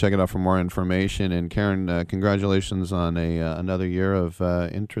 Make sure to check it out for more information. And Karen, congratulations on another year of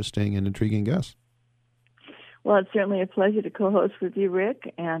interesting and intriguing guests. Well, it's certainly a pleasure to co-host with you,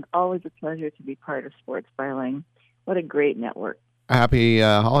 Rick, and always a pleasure to be part of Sports Byline. What a great network. Happy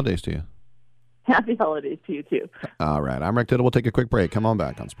holidays to you. Happy holidays to you, too. All right. I'm Rick Tittle. We'll take a quick break. Come on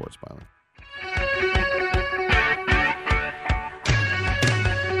back on Sports Byline.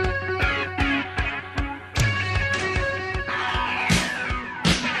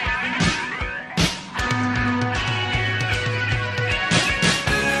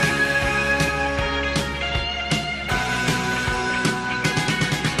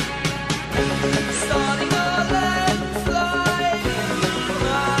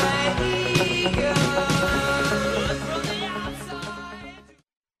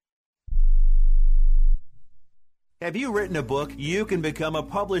 Have you written a book? You can become a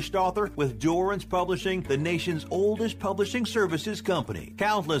published author with Dorrance Publishing, the nation's oldest publishing services company.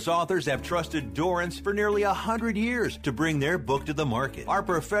 Countless authors have trusted Dorrance for nearly 100 years to bring their book to the market. Our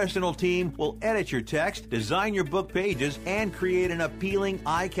professional team will edit your text, design your book pages, and create an appealing,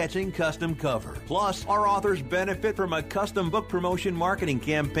 eye-catching custom cover. Plus, our authors benefit from a custom book promotion marketing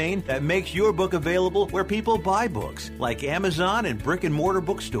campaign that makes your book available where people buy books, like Amazon and brick-and-mortar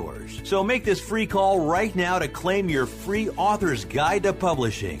bookstores. So make this free call right now to claim your your free author's guide to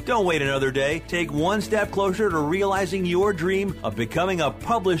publishing. Don't wait another day. Take one step closer to realizing your dream of becoming a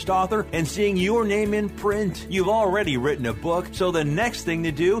published author and seeing your name in print. You've already written a book, so the next thing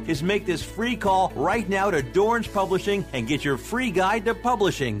to do is make this free call right now to Dorrance Publishing and get your free guide to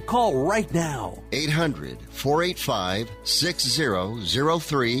publishing. Call right now.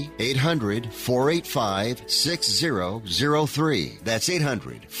 800-485-6003. 800-485-6003. That's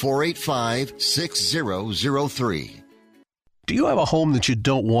 800-485-6003. Do you have a home that you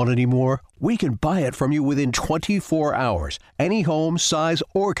don't want anymore? We can buy it from you within 24 hours. Any home, size,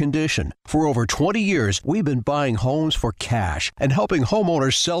 or condition. For over 20 years, we've been buying homes for cash and helping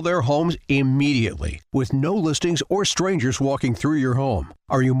homeowners sell their homes immediately, with no listings or strangers walking through your home.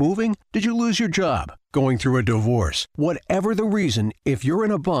 Are you moving? Did you lose your job? Going through a divorce? Whatever the reason, if you're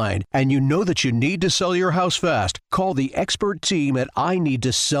in a bind and you know that you need to sell your house fast, call the expert team at I Need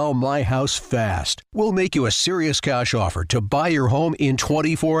to Sell My House Fast. We'll make you a serious cash offer to buy your home in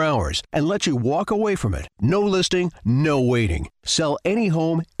 24 hours and let you walk away from it. No listing, no waiting. Sell any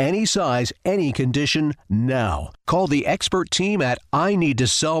home, any size, any condition, now. Call the expert team at I Need to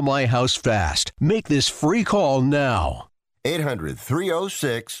Sell My House Fast. Make this free call now.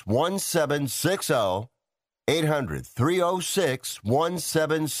 800-306-1760.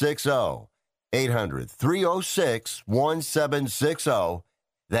 800-306-1760. 800-306-1760.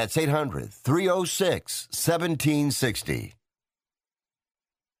 That's 800-306-1760.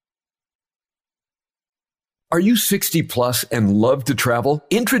 Are you 60 plus and love to travel?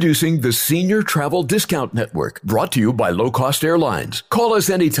 Introducing the Senior Travel Discount Network, brought to you by Low Cost Airlines. Call us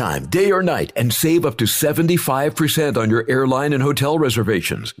anytime, day or night, and save up to 75% on your airline and hotel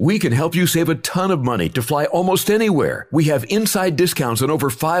reservations. We can help you save a ton of money to fly almost anywhere. We have inside discounts on over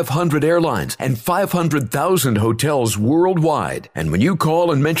 500 airlines and 500,000 hotels worldwide. And when you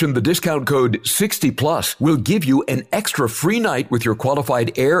call and mention the discount code 60 plus, we'll give you an extra free night with your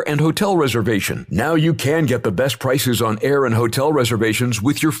qualified air and hotel reservation. Now you can get the best prices on air and hotel reservations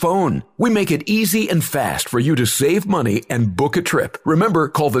with your phone. We make it easy and fast for you to save money and book a trip. Remember,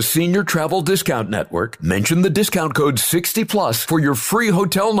 call the Senior Travel Discount Network, mention the discount code 60 plus for your free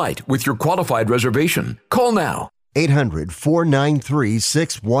hotel night with your qualified reservation. Call now.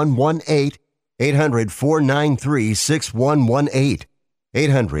 800-493-6118. 800-493-6118.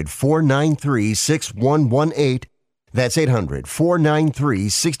 800-493-6118. That's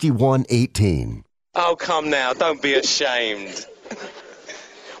 800-493-6118. Oh, come now, don't be ashamed.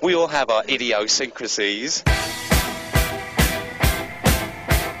 We all have our idiosyncrasies.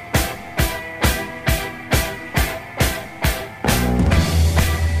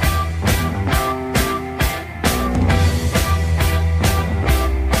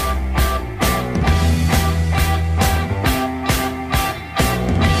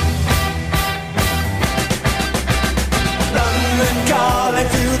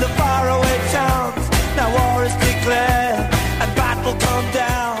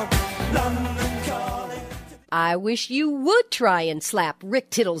 I wish you would try and slap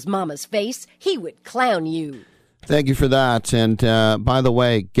Rick Tittle's mama's face. He would clown you. Thank you for that. And by the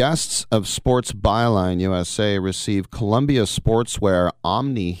way, guests of Sports Byline USA receive Columbia Sportswear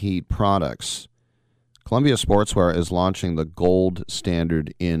Omni Heat products. Columbia Sportswear is launching the gold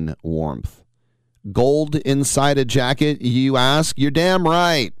standard in warmth. Gold inside a jacket, you ask? You're damn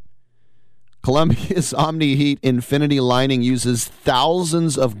right. Columbia's Omni Heat Infinity lining uses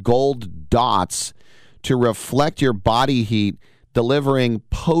thousands of gold dots to reflect your body heat, delivering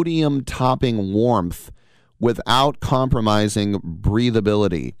podium-topping warmth without compromising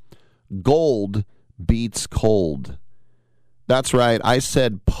breathability. Gold beats cold. That's right, I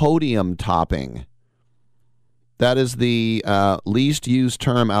said podium-topping. That is the least used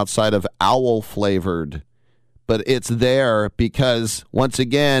term outside of owl-flavored. But it's there because, once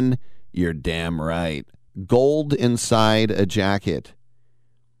again, you're damn right. Gold inside a jacket.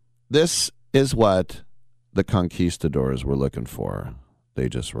 This is what the conquistadors were looking for. They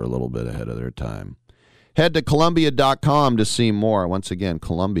just were a little bit ahead of their time. Head to Columbia.com to see more. Once again,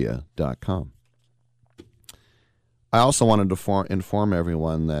 Columbia.com. I also wanted to inform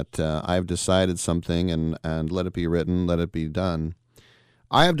everyone that I've decided something, and let it be written, let it be done.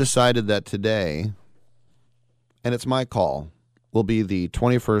 I have decided that today, and it's my call, will be the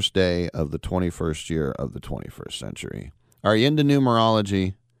 21st day of the 21st year of the 21st century. Are you into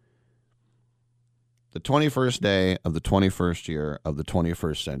numerology? The 21st day of the 21st year of the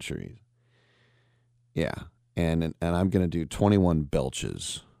 21st century. Yeah, and I'm going to do 21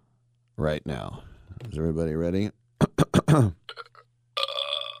 belches right now. Is everybody ready?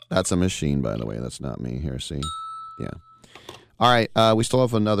 That's a machine, by the way. That's not me here, see? Yeah. All right, we still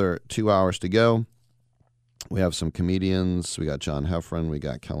have another 2 hours to go. We have some comedians. We got John Heffron. We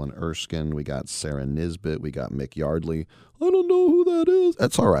got Kellen Erskine. We got Sarah Nisbet. We got Mick Yardley. I don't know who that is.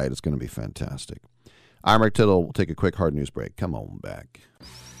 That's all right. It's going to be fantastic. I'm Rick Tittle. We'll take a quick hard news break. Come on back.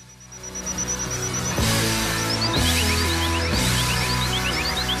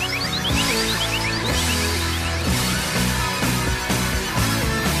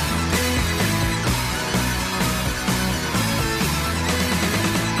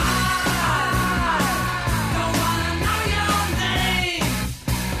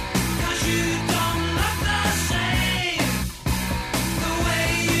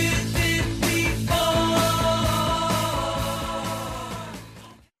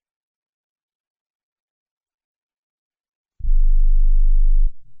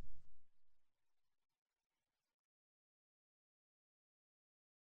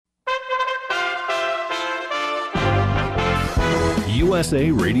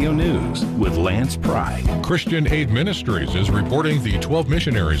 USA Radio News with Lance Pry. Christian Aid Ministries is reporting the 12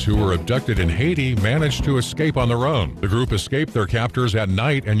 missionaries who were abducted in Haiti managed to escape on their own. The group escaped their captors at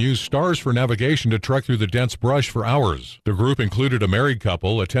night and used stars for navigation to trek through the dense brush for hours. The group included a married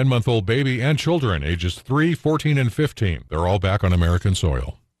couple, a 10-month-old baby, and children ages 3, 14, and 15. They're all back on American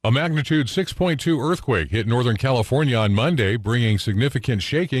soil. A magnitude 6.2 earthquake hit Northern California on Monday, bringing significant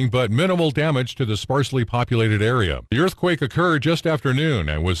shaking but minimal damage to the sparsely populated area. The earthquake occurred just after noon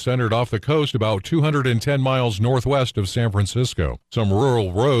and was centered off the coast about 210 miles northwest of San Francisco. Some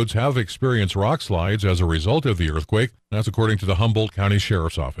rural roads have experienced rock slides as a result of the earthquake. That's according to the Humboldt County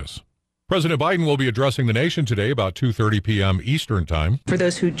Sheriff's Office. President Biden will be addressing the nation today about 2:30 p.m. Eastern Time. For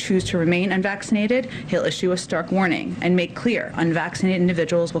those who choose to remain unvaccinated, he'll issue a stark warning and make clear unvaccinated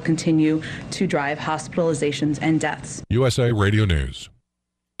individuals will continue to drive hospitalizations and deaths. USA Radio News.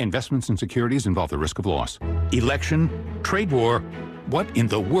 Investments in securities involve the risk of loss. Election, trade war. What in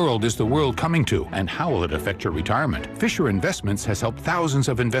the world is the world coming to, and how will it affect your retirement? Fisher Investments has helped thousands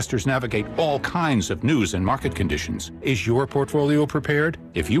of investors navigate all kinds of news and market conditions. Is your portfolio prepared?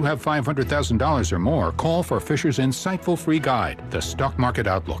 If you have $500,000 or more, call for Fisher's insightful free guide, The Stock Market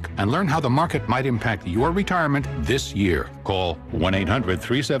Outlook, and learn how the market might impact your retirement this year. Call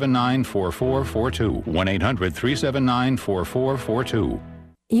 1-800-379-4442. 1-800-379-4442.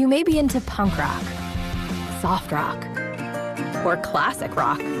 You may be into punk rock, soft rock, or classic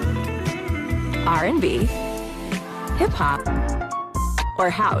rock, R&B, hip-hop,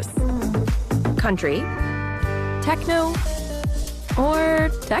 or house, country, techno, or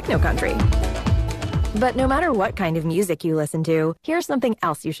techno-country. But no matter what kind of music you listen to, here's something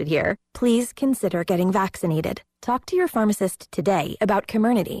else you should hear. Please consider getting vaccinated. Talk to your pharmacist today about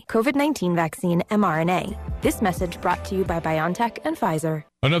Comirnaty, COVID-19 vaccine mRNA. This message brought to you by BioNTech and Pfizer.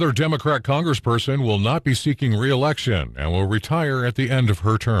 Another Democrat congressperson will not be seeking re-election and will retire at the end of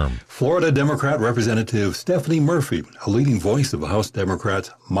her term. Florida Democrat Representative Stephanie Murphy, a leading voice of the House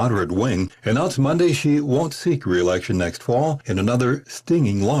Democrats' moderate wing, announced Monday she won't seek re-election next fall in another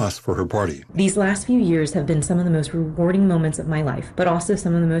stinging loss for her party. These last few years have been some of the most rewarding moments of my life, but also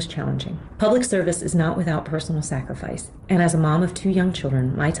some of the most challenging. Public service is not without personal sacrifice, and as a mom of 2 young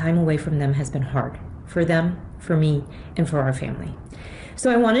children, my time away from them has been hard. For them, for me, and for our family. So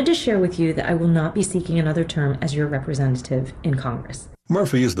I wanted to share with you that I will not be seeking another term as your representative in Congress.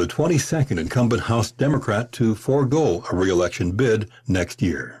 Murphy is the 22nd incumbent House Democrat to forego a re-election bid next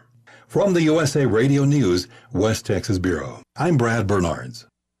year. From the USA Radio News, West Texas Bureau, I'm Brad Bernards.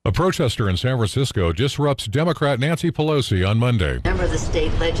 A protester in San Francisco disrupts Democrat Nancy Pelosi on Monday. Member of the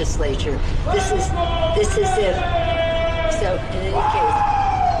state legislature. This is if. So in any case,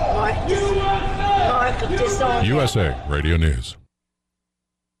 mark of disown. USA Radio News.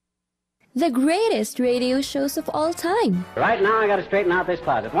 The greatest radio shows of all time. Right now, I got to straighten out this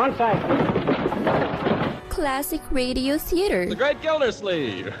closet. One side. Classic Radio Theater. The Great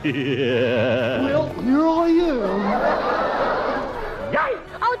Gildersleeve. Yeah. Well, here I am.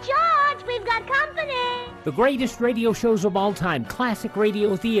 Oh, George, we've got company. The greatest radio shows of all time, Classic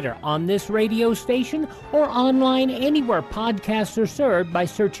Radio Theater, on this radio station or online anywhere podcasts are served by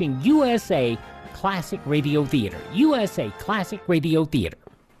searching USA Classic Radio Theater. USA Classic Radio Theater.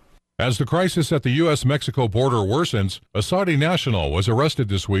 As the crisis at the U.S.-Mexico border worsens, a Saudi national was arrested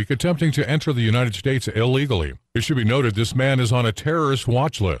this week attempting to enter the United States illegally. It should be noted this man is on a terrorist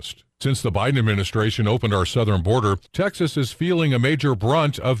watch list. Since the Biden administration opened our southern border, Texas is feeling a major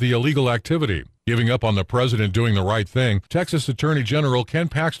brunt of the illegal activity. Giving up on the president doing the right thing, Texas Attorney General Ken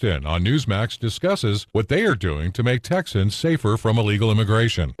Paxton on Newsmax discusses what they are doing to make Texans safer from illegal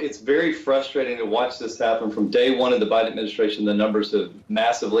immigration. It's very frustrating to watch this happen. From day one of the Biden administration, the numbers have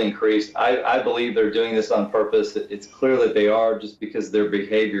massively increased. I believe they're doing this on purpose. It's clear that they are, just because their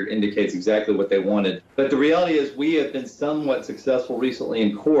behavior indicates exactly what they wanted. But the reality is we have been somewhat successful recently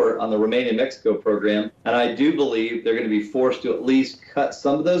in court on the Remain in Mexico program, and I do believe they're going to be forced to at least cut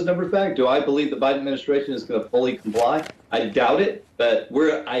some of those numbers back. Do I believe the Biden administration is going to fully comply? I doubt it, but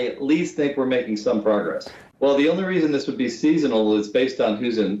I at least think we're making some progress. Well, the only reason this would be seasonal is based on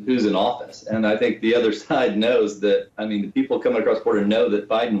who's in office. And I think the other side knows that, the people coming across the border know that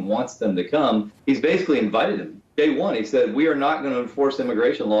Biden wants them to come. He's basically invited them. Day one, he said, we are not going to enforce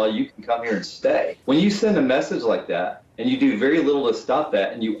immigration law. You can come here and stay. When you send a message like that, and you do very little to stop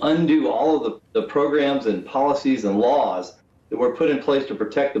that, and you undo all of the programs and policies and laws that were put in place to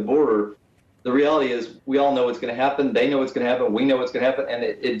protect the border, the reality is we all know what's going to happen. They know what's going to happen. We know what's going to happen. And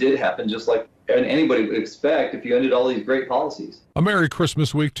it did happen, just like anybody would expect if you undid all these great policies. A Merry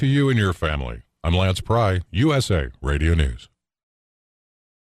Christmas week to you and your family. I'm Lance Pry, USA Radio News.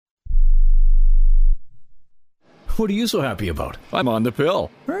 What are you so happy about? I'm on the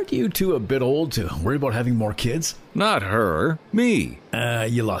pill. Aren't you two a bit old to worry about having more kids? Not her, me.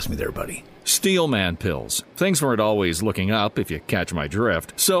 You lost me there, buddy. Steelman pills. Things weren't always looking up, if you catch my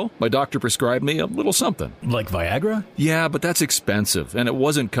drift. So, my doctor prescribed me a little something. Like Viagra? Yeah, but that's expensive, and it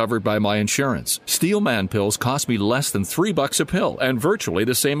wasn't covered by my insurance. Steelman pills cost me less than $3 a pill, and virtually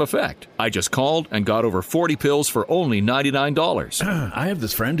the same effect. I just called and got over 40 pills for only $99. I have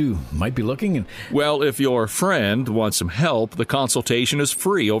this friend who might be looking and... Well, if your friend wants some help, the consultation is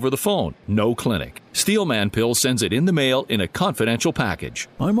free over the phone. No clinic. Steelman Pill sends it in the mail in a confidential package.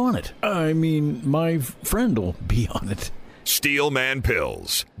 I'm on it. My friend will be on it. Steelman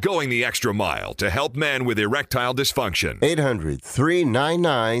Pills. Going the extra mile to help men with erectile dysfunction.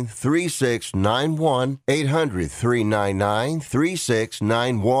 800-399-3691.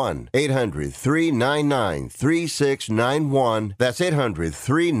 800-399-3691. 800-399-3691. That's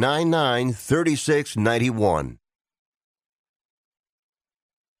 800-399-3691.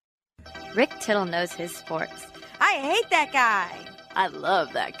 Rick Tittle knows his sports. I hate that guy. I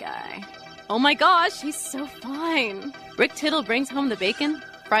love that guy. Oh my gosh, he's so fine. Rick Tittle brings home the bacon,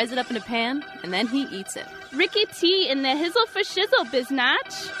 fries it up in a pan, and then he eats it. Ricky T in the hizzle for shizzle,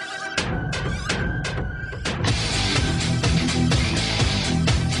 biznatch.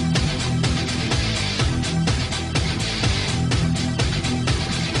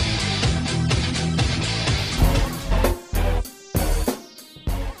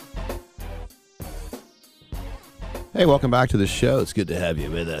 Hey, welcome back to the show. It's good to have you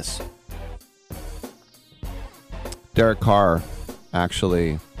with us. Derek Carr,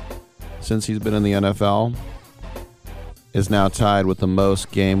 actually, since he's been in the NFL, is now tied with the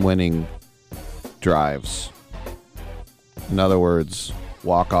most game-winning drives. In other words,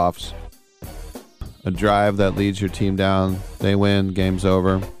 walk-offs. A drive that leads your team down, they win, game's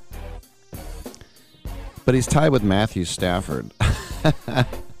over. But he's tied with Matthew Stafford.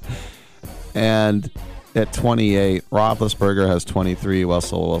 And at 28, Roethlisberger has 23,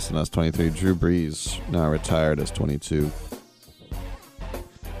 Russell Wilson has 23, Drew Brees, now retired, has 22.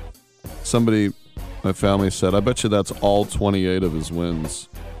 Somebody, my family said, I bet you that's all 28 of his wins.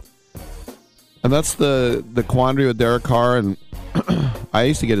 And that's the quandary with Derek Carr, and I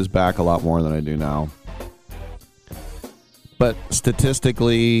used to get his back a lot more than I do now. But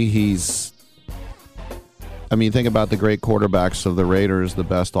statistically, think about the great quarterbacks of the Raiders. The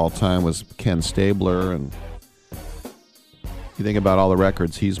best all-time was Ken Stabler, and you think about all the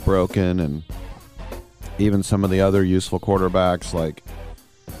records he's broken, and even some of the other useful quarterbacks, like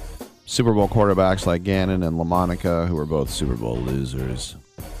Super Bowl quarterbacks like Gannon and LaMonica, who were both Super Bowl losers.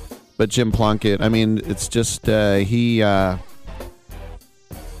 But Jim Plunkett, it's just he's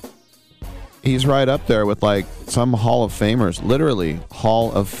right up there with like some Hall of Famers, literally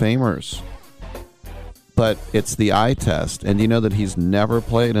Hall of Famers. But it's the eye test, and you know that he's never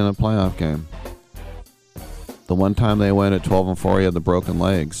played in a playoff game. The one time they went at 12-4, he had the broken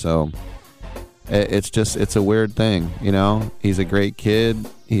leg. So it's a weird thing, you know. He's a great kid,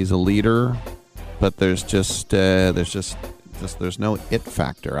 he's a leader, but there's no it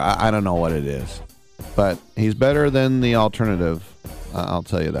factor. I don't know what it is, but he's better than the alternative. I'll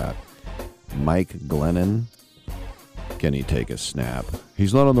tell you that. Mike Glennon, can he take a snap?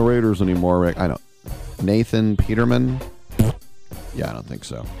 He's not on the Raiders anymore, Rick. I know. Nathan Peterman? Yeah, I don't think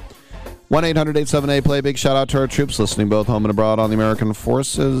so. 1-800-878-PLAY. Big shout out to our troops listening both home and abroad on the American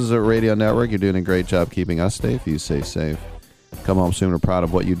Forces Radio Network. You're doing a great job keeping us safe. You stay safe. Come home soon. We're proud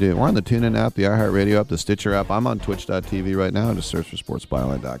of what you do. We're on the TuneIn app, the iHeartRadio app, the Stitcher app. I'm on Twitch.tv right now. Just search for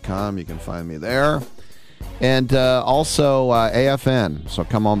sportsbyline.com. You can find me there. And also AFN. So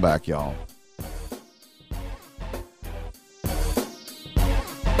come on back, y'all.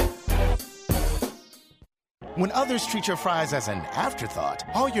 When others treat your fries as an afterthought,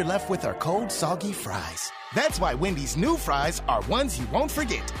 all you're left with are cold, soggy fries. That's why Wendy's new fries are ones you won't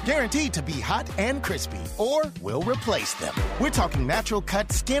forget, guaranteed to be hot and crispy, or we'll replace them. We're talking natural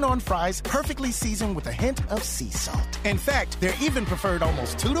cut, skin-on fries, perfectly seasoned with a hint of sea salt. In fact, they're even preferred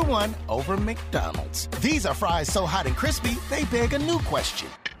almost 2-to-1 over McDonald's. These are fries so hot and crispy, they beg a new question.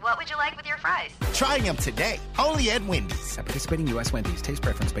 What would you like with your fries? Try them today, only at Wendy's. At participating U.S. Wendy's, taste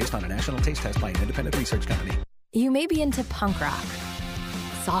preference based on a national taste test by an independent research company. You may be into punk rock,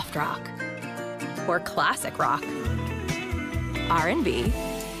 soft rock, or classic rock, R&B,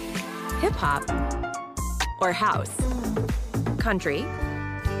 hip-hop, or house, country,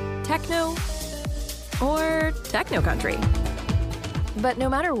 techno, or techno-country. But no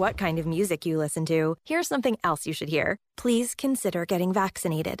matter what kind of music you listen to, here's something else you should hear. Please consider getting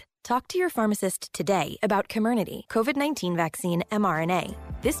vaccinated. Talk to your pharmacist today about Comirnaty, COVID-19 vaccine mRNA.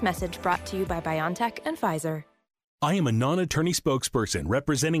 This message brought to you by BioNTech and Pfizer. I am a non-attorney spokesperson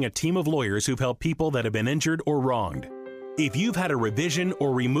representing a team of lawyers who've helped people that have been injured or wronged. If you've had a revision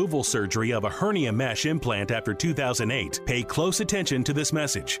or removal surgery of a hernia mesh implant after 2008, pay close attention to this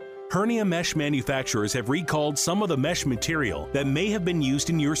message. Hernia mesh manufacturers have recalled some of the mesh material that may have been used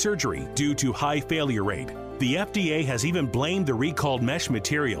in your surgery due to high failure rate. The FDA has even blamed the recalled mesh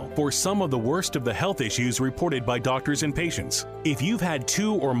material for some of the worst of the health issues reported by doctors and patients. If you've had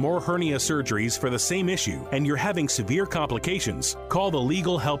 2 or more hernia surgeries for the same issue and you're having severe complications, call the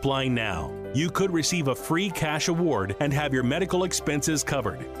legal helpline now. You could receive a free cash award and have your medical expenses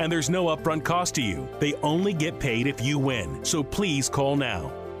covered. And there's no upfront cost to you. They only get paid if you win. So please call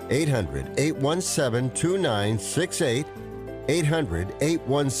now. 800-817-2968.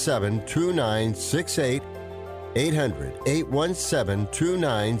 800-817-2968.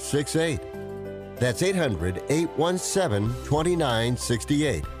 800-817-2968. That's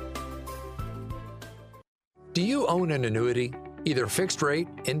 800-817-2968. Do you own an annuity, either fixed rate,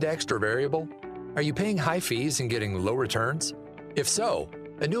 indexed, or variable? Are you paying high fees and getting low returns? If so,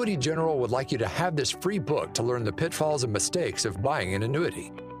 Annuity General would like you to have this free book to learn the pitfalls and mistakes of buying an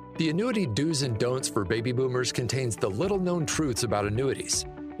annuity. The Annuity Do's and Don'ts for Baby Boomers contains the little-known truths about annuities,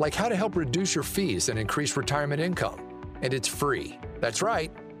 like how to help reduce your fees and increase retirement income. And it's free. That's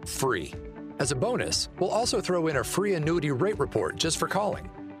right, free. As a bonus, we'll also throw in a free annuity rate report just for calling.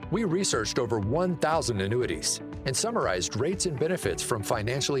 We researched over 1,000 annuities and summarized rates and benefits from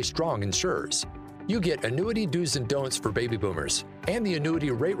financially strong insurers. You get Annuity Do's and Don'ts for Baby Boomers and the Annuity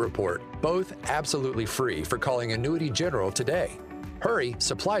Rate Report, both absolutely free for calling Annuity General today. Hurry,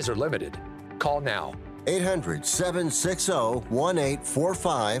 supplies are limited. Call now.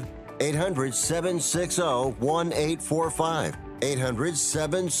 800-760-1845. 800-760-1845.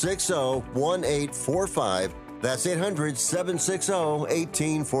 800-760-1845. That's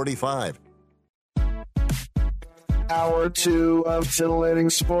 800-760-1845. Hour 2 of titillating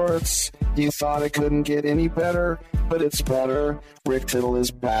sports. You thought it couldn't get any better, but it's better. Rick Tittle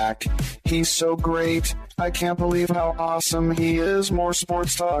is back. He's so great. I can't believe how awesome he is. More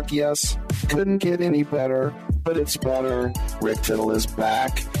sports talk, yes. Couldn't get any better, but it's better. Rick Tittle is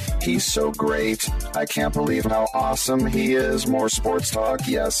back. He's so great. I can't believe how awesome he is. More sports talk,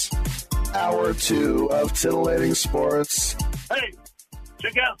 yes. Hour 2 of titillating sports. Hey,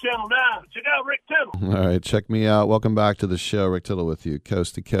 check out Channel 9. Check out Rick Tittle. All right, check me out. Welcome back to the show. Rick Tittle with you,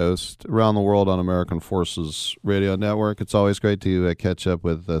 coast to coast, around the world on American Forces Radio Network. It's always great to catch up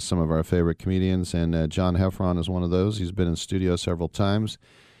with some of our favorite comedians, and John Heffron is one of those. He's been in studio several times,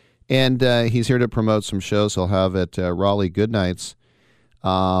 and he's here to promote some shows he'll have at Raleigh Goodnights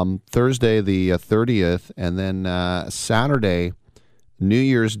Thursday the 30th, and then Saturday, New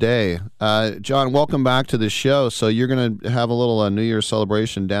Year's Day. John, welcome back to the show. So you're going to have a little New Year's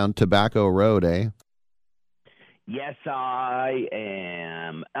celebration down Tobacco Road, eh? Yes, I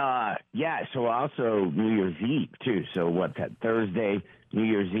am. So also New Year's Eve, too. So what's that, Thursday, New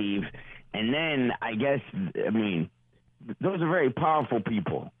Year's Eve? And then those are very powerful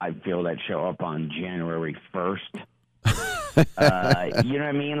people, I feel, that show up on January 1st. You know what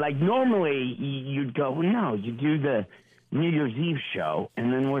I mean? Like normally you'd go, no, you do the New Year's Eve show,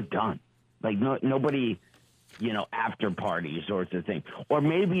 and then we're done. Like nobody, after parties sorts of thing. Or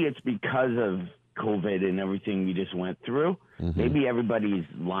maybe it's because of COVID and everything we just went through. Mm-hmm. Maybe everybody's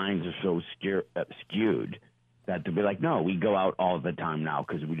lines are so skewed that they'll be like, no, we go out all the time now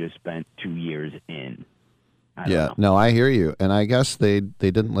because we just spent 2 years in. No, I hear you. And I guess they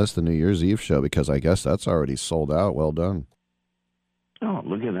didn't list the New Year's Eve show because I guess that's already sold out. Well done. Oh,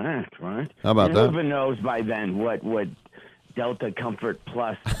 look at that, right? How about and that? Who even knows by then what Delta Comfort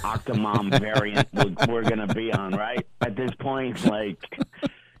Plus Octomom variant we're going to be on, right? At this point, like,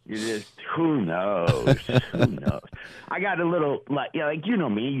 you just, who knows? Who knows? I got a little, like you know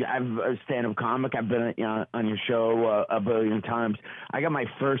me, I'm a stand-up comic. I've been on your show a billion times. I got my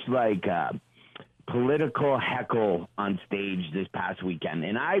first, political heckle on stage this past weekend,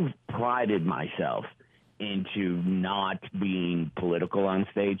 and I've prided myself into not being political on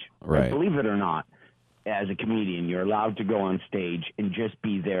stage. Right. But believe it or not, as a comedian, you're allowed to go on stage and just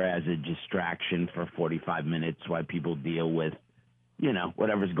be there as a distraction for 45 minutes while people deal with,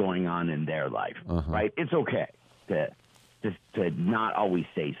 whatever's going on in their life, right? It's okay to not always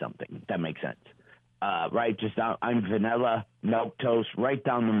say something. That makes sense, right? I'm vanilla, milk toast, right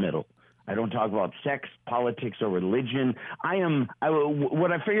down the middle. I don't talk about sex, politics, or religion.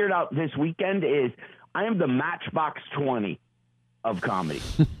 What I figured out this weekend is I am the Matchbox 20 of comedy.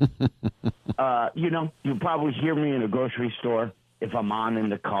 You probably hear me in a grocery store if I'm on in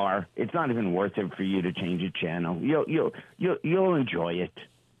the car. It's not even worth it for you to change a channel. You'll enjoy it.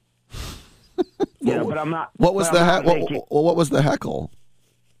 But I'm not. What was the heckle?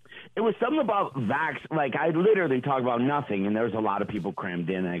 It was something about vax. Like, I literally talk about nothing, and there was a lot of people crammed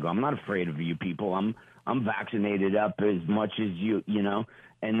in. And I go, I'm not afraid of you people. I'm vaccinated up as much as you know.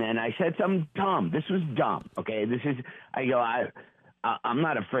 And then I said something dumb. This was dumb. Okay, I'm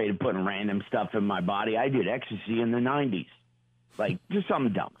not afraid of putting random stuff in my body. I did ecstasy in the 90s. Like, just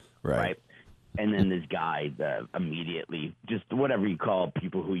something dumb. Right? And then this guy immediately, just whatever you call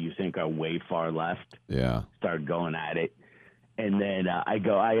people who you think are way far left, started going at it. And then I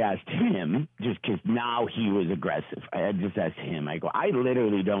asked him, just because now he was aggressive. I just asked him, I go, I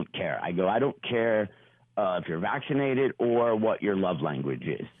literally don't care. I go, I don't care if you're vaccinated or what your love language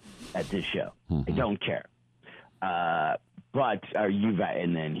is at this show. I don't care. But are you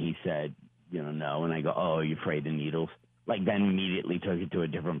and then he said, no. And I go, oh, are you afraid of needles? Like, then immediately took it to a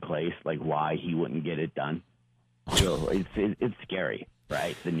different place, like why he wouldn't get it done. So it's scary,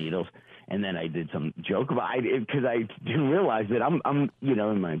 right? The needles. And then I did some joke about it because I didn't realize that I'm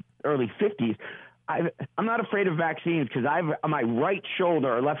in my early 50s. I'm not afraid of vaccines because on my right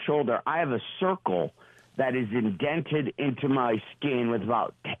shoulder or left shoulder, I have a circle that is indented into my skin with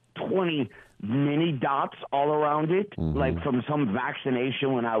about 20 mini dots all around it, like from some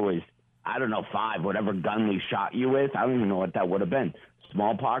vaccination when I was, 5, whatever gun they shot you with. I don't even know what that would have been.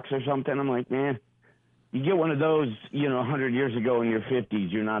 Smallpox or something. I'm like, man. You get one of those, 100 years ago in your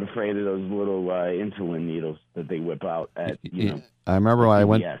 50s, you're not afraid of those little insulin needles that they whip out at, I remember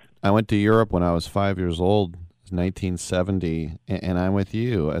when I went to Europe when I was 5 years old, 1970, and I'm with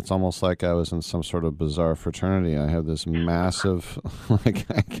you. It's almost like I was in some sort of bizarre fraternity. I have this massive, I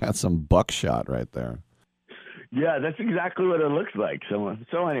got some buckshot right there. Yeah, that's exactly what it looks like. So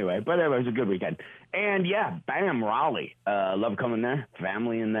anyway, but it was a good weekend. And yeah, bam, Raleigh. Love coming there.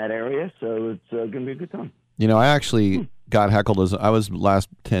 Family in that area, so it's going to be a good time. I actually got heckled I was last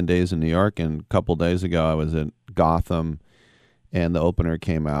 10 days in New York, and a couple days ago I was at Gotham, and the opener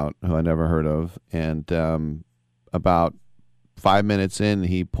came out, who I never heard of, and about 5 minutes in,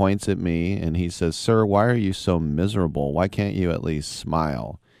 he points at me and he says, "Sir, why are you so miserable? Why can't you at least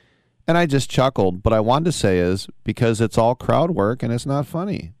smile?" And I just chuckled. But I wanted to say is because it's all crowd work and it's not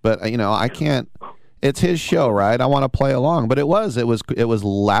funny. But I can't. It's his show, right? I want to play along. But it was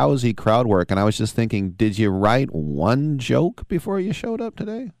lousy crowd work. And I was just thinking, did you write one joke before you showed up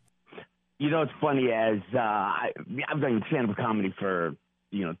today? It's funny as I've done stand-up comedy for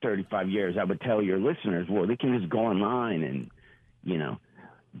 35 years. I would tell your listeners, well, they can just go online and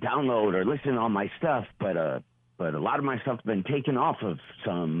download or listen to all my stuff, but a lot of my stuff has been taken off of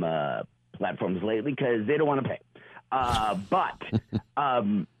some platforms lately because they don't want to pay. But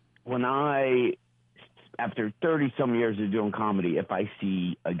when after 30-some years of doing comedy, if I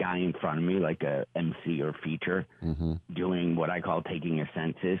see a guy in front of me, like a MC or feature, doing what I call taking a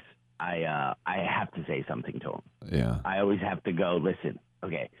census, I have to say something to him. Yeah. I always have to go, listen,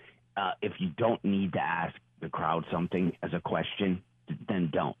 okay, if you don't need to ask the crowd something as a question, then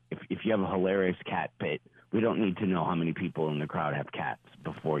don't. If you have a hilarious cat bit, we don't need to know how many people in the crowd have cats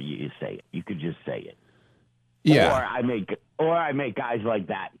before you say it. You could just say it. Yeah. Or I make guys like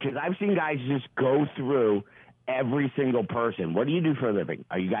that because I've seen guys just go through every single person. What do you do for a living?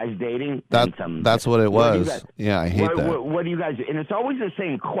 Are you guys dating? That's what it was. I hate that. What do you guys? And it's always the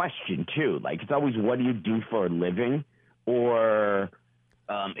same question too. Like it's always, what do you do for a living? Or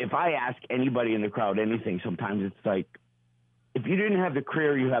if I ask anybody in the crowd anything, sometimes it's like, if you didn't have the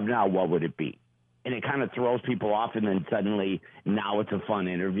career you have now, what would it be? and it kind of throws people off, and then suddenly now it's a fun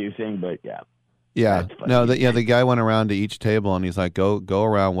interview thing. But yeah. Yeah, no, the guy went around to each table and he's like, go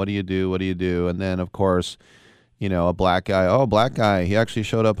around. What do you do? What do you do? And then of course, a black guy. He actually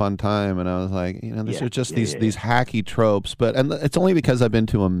showed up on time, and I was like, these are just these hacky tropes. And it's only because I've been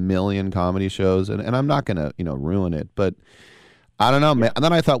to a million comedy shows, and I'm not gonna ruin it. But I don't know, man. And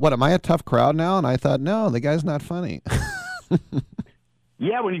then I thought, what? Am I a tough crowd now? And I thought, no, the guy's not funny.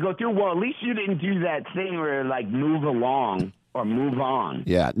 Yeah, when you go through, well, at least you didn't do that thing where like move along or move on.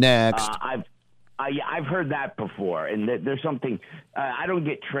 Yeah, next. I've heard that before, and there's something I don't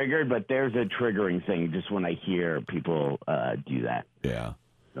get triggered, but there's a triggering thing just when I hear people do that. Yeah.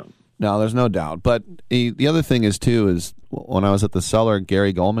 No, there's no doubt. But the other thing is when I was at the Cellar,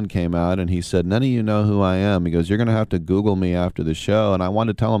 Gary Goldman came out and he said, "None of you know who I am." He goes, "You're going to have to Google me after the show." And I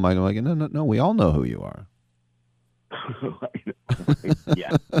wanted to tell him, no, we all know who you are.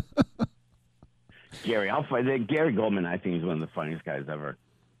 Yeah. Gary Goldman, I think, is one of the funniest guys ever.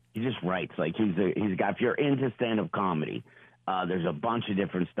 He just writes like he's got. If you're into stand-up comedy, there's a bunch of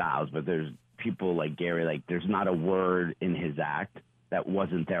different styles, but there's people like Gary. Like there's not a word in his act that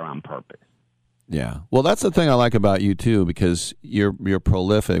wasn't there on purpose. Yeah, well, that's the thing I like about you too, because you're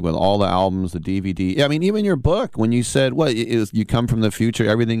prolific with all the albums, the DVD. I mean, even your book. When you said you come from the future,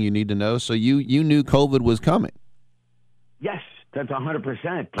 everything you need to know. So you knew COVID was coming. Yes, that's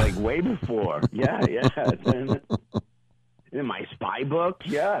 100%. Like way before. Yeah. In my spy book,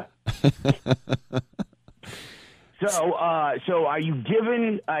 yeah. So are you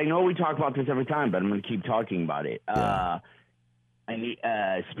given? I know we talk about this every time, but I'm going to keep talking about it.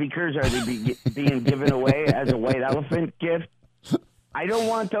 Speakers, are they being given away as a white elephant gift? I don't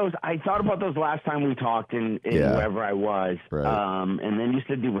want those. I thought about those last time we talked in wherever I was, right. And then you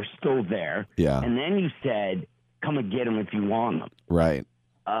said they were still there. Yeah. And then you said, "Come and get them if you want them." Right.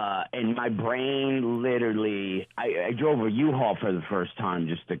 And my brain literally, I drove a U-Haul for the first time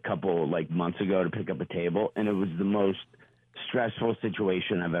just a couple months ago to pick up a table, and it was the most stressful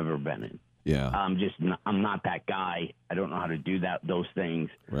situation I've ever been in. Yeah. I'm not that guy. I don't know how to do those things.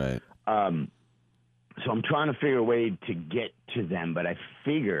 Right. So I'm trying to figure a way to get to them, but I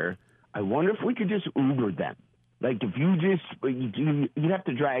wonder if we could just Uber them. Like if you have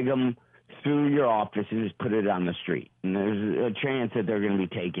to drag them through your office and just put it on the street, and there's a chance that they're going to be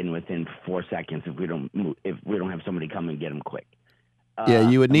taken within 4 seconds if we don't have somebody come and get them quick. Yeah,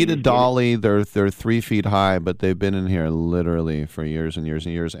 you would need a dolly. They're 3 feet high, but they've been in here literally for years and years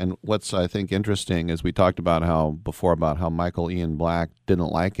and years. And what's I think interesting is we talked about how Michael Ian Black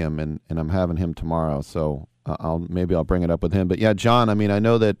didn't like him, and I'm having him tomorrow, so I'll bring it up with him. But yeah, John, I mean, I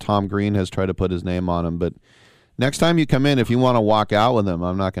know that Tom Green has tried to put his name on him, but next time you come in, if you want to walk out with him,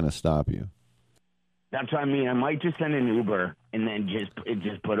 I'm not going to stop you. That's what I mean. I might just send an Uber and then just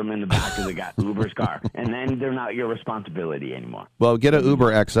put them in the back of the Uber's car, and then they're not your responsibility anymore. Well, get an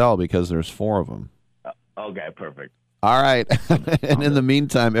Uber XL because there's 4 of them. Okay, perfect. All right. And in the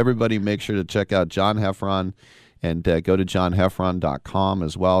meantime, everybody make sure to check out John Heffron and go to johnheffron.com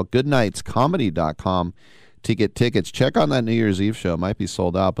as well. Goodnightscomedy.com to get tickets. Check on that New Year's Eve show. It might be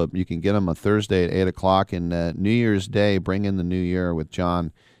sold out, but you can get them a Thursday at 8 o'clock. And New Year's Day, Bring in the New Year with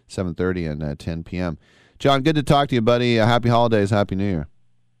John, 7:30 and 10 p.m. John, good to talk to you, buddy. Happy holidays. Happy New Year.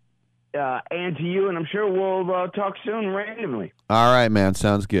 And to you, and I'm sure we'll talk soon randomly. All right, man.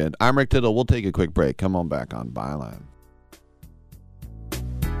 Sounds good. I'm Rick Tittle. We'll take a quick break. Come on back on Byline.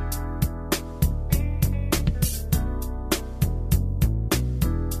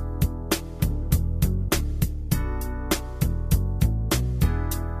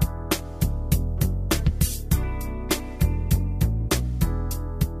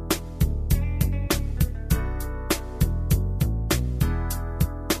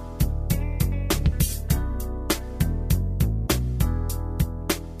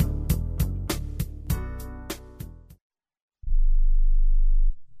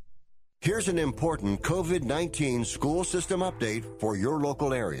 Here's an important COVID-19 school system update for your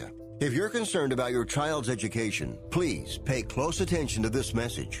local area. If you're concerned about your child's education, please pay close attention to this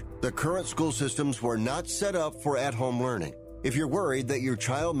message. The current school systems were not set up for at-home learning. If you're worried that your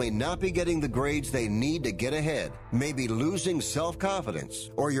child may not be getting the grades they need to get ahead, maybe losing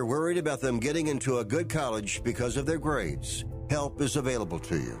self-confidence, or you're worried about them getting into a good college because of their grades, help is available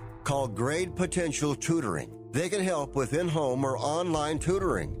to you. Call Grade Potential Tutoring. They can help with in-home or online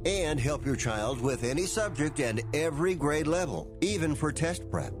tutoring and help your child with any subject and every grade level, even for test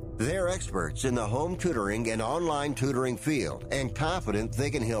prep. They're experts in the home tutoring and online tutoring field and confident they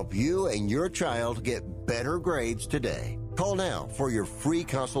can help you and your child get better grades today. Call now for your free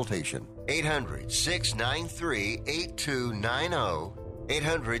consultation. 800-693-8290.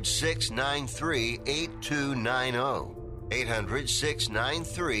 800-693-8290.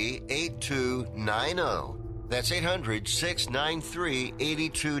 800-693-8290. That's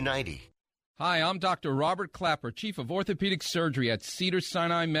 800-693-8290. Hi, I'm Dr. Robert Clapper, Chief of Orthopedic Surgery at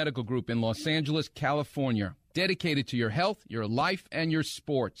Cedars-Sinai Medical Group in Los Angeles, California. Dedicated to your health, your life, and your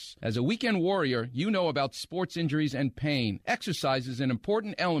sports. As a weekend warrior, you know about sports injuries and pain. Exercise is an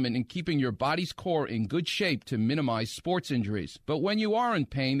important element in keeping your body's core in good shape to minimize sports injuries. But when you are in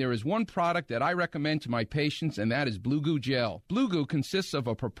pain, there is one product that I recommend to my patients, and that is Blue Goo Gel. Blue Goo consists of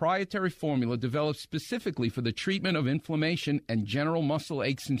a proprietary formula developed specifically for the treatment of inflammation and general muscle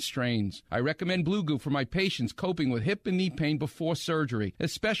aches and strains. I recommend Blue Goo for my patients coping with hip and knee pain before surgery,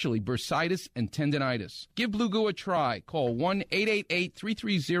 especially bursitis and tendinitis. Give Blue Goo a try. Call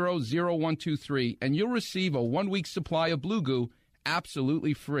 1-888-330-0123 and you'll receive a 1-week supply of Blue Goo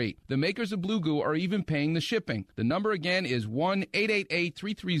absolutely free. The makers of Blue Goo are even paying the shipping. The number again is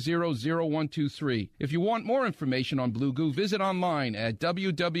 1-888-330-0123. If you want more information on Blue Goo, visit online at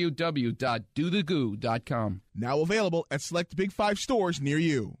www.dothegoo.com. Now available at select Big 5 stores near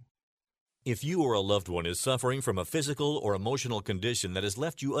you. If you or a loved one is suffering from a physical or emotional condition that has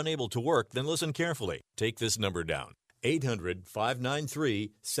left you unable to work, then listen carefully. Take this number down,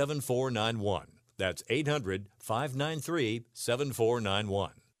 800-593-7491. That's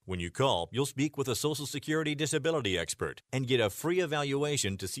 800-593-7491. When you call, you'll speak with a Social Security disability expert and get a free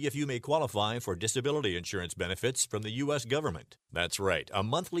evaluation to see if you may qualify for disability insurance benefits from the U.S. government. That's right, a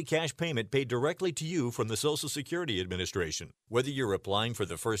monthly cash payment paid directly to you from the Social Security Administration. Whether you're applying for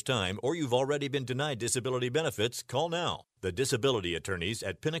the first time or you've already been denied disability benefits, call now. The disability attorneys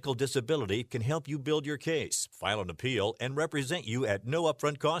at Pinnacle Disability can help you build your case, file an appeal, and represent you at no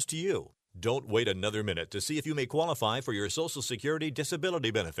upfront cost to you. Don't wait another minute to see if you may qualify for your Social Security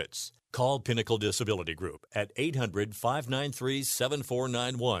disability benefits. Call Pinnacle Disability Group at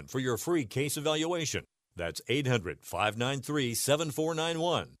 800-593-7491 for your free case evaluation. That's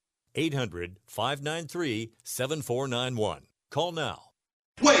 800-593-7491. 800-593-7491. Call now.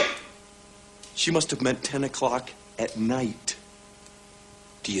 Wait! She must have meant 10 o'clock at night.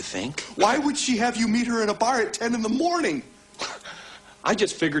 Do you think? Why would she have you meet her in a bar at 10 in the morning? I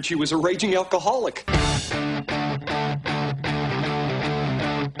just figured she was a raging alcoholic.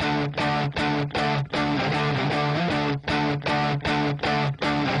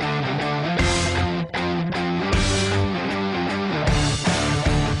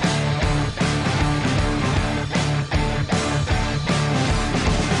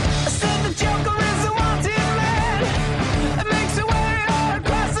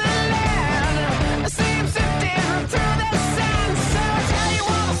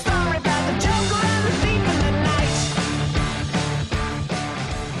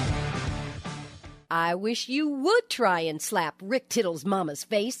 I wish you would try and slap Rick Tittle's mama's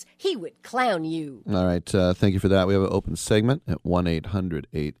face. He would clown you. All right. Thank you for that. We have an open segment at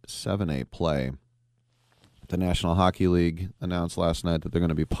 1-800-878-PLAY. The National Hockey League announced last night that they're going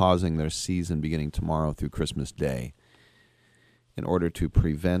to be pausing their season beginning tomorrow through Christmas Day in order to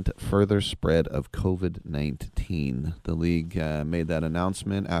prevent further spread of COVID-19. The league made that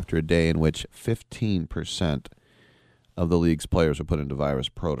announcement after a day in which 15% of the league's players were put into virus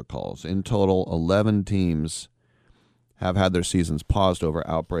protocols. In total, 11 teams have had their seasons paused over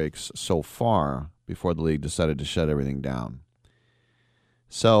outbreaks so far before the league decided to shut everything down.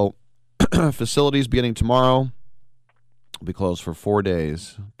 So, facilities beginning tomorrow will be closed for 4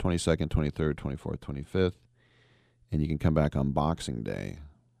 days, 22nd, 23rd, 24th, 25th, and you can come back on Boxing Day.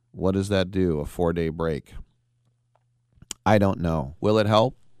 What does that do, a 4-day break? I don't know. Will it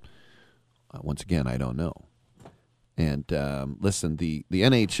help? Once again, I don't know. And listen, the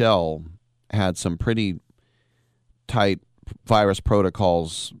NHL had some pretty tight virus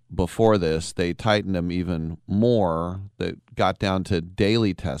protocols before this. They tightened them even more. They got down to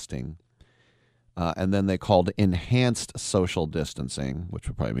daily testing. And then they called enhanced social distancing, which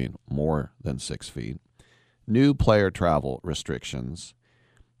would probably mean more than 6 feet. New player travel restrictions.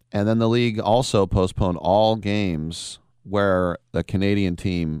 And then the league also postponed all games where the Canadian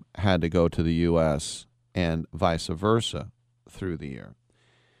team had to go to the U.S. and vice versa through the year.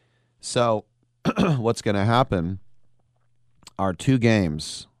 So what's going to happen are 2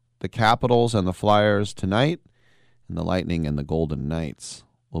 games, the Capitals and the Flyers tonight, and the Lightning and the Golden Knights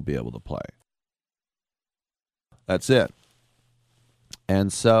will be able to play. That's it.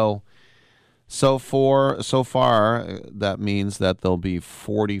 And so far, that means that there'll be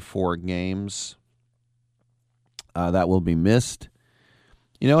 44 games that will be missed.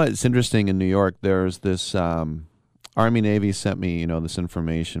 You know, it's interesting in New York, there's this Army-Navy sent me, this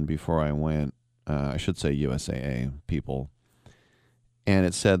information before I went. I should say USAA people. and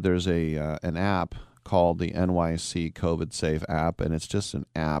it said there's an app called the NYC COVID Safe app, and it's just an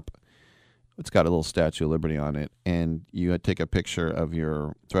app. It's got a little Statue of Liberty on it, and you take a picture of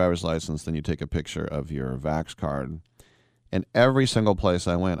your driver's license, then you take a picture of your Vax card. And every single place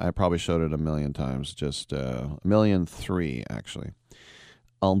I went, I probably showed it 1 million times, just 1,000,003 actually.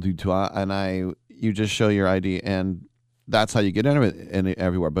 En du toi, and you just show your ID, and that's how you get into it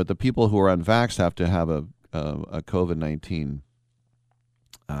everywhere. But the people who are unvaxxed have to have a COVID-19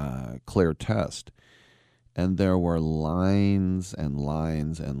 clear test. And there were lines and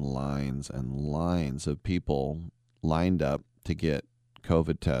lines and lines and lines of people lined up to get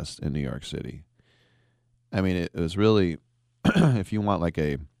COVID tests in New York City. I mean, it was really, if you want like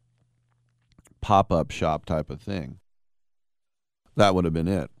a pop-up shop type of thing, that would have been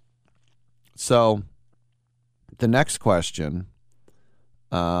it. So the next question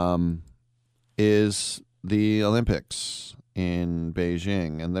is the Olympics in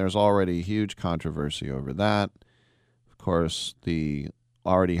Beijing, and there's already huge controversy over that. Of course,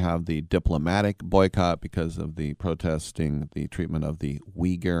 already have the diplomatic boycott because of the protesting the treatment of the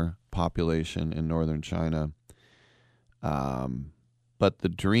Uyghur population in northern China. But the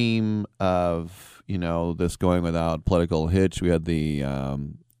dream of, this going without political hitch, we had the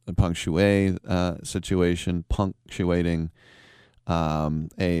Peng Shuai situation, punctuating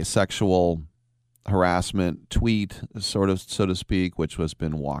a sexual harassment tweet, so to speak, which has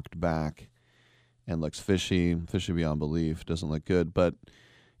been walked back and looks fishy beyond belief. Doesn't look good. But,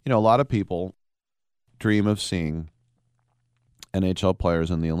 a lot of people dream of seeing NHL players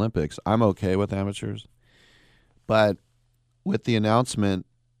in the Olympics. I'm okay with amateurs. But with the announcement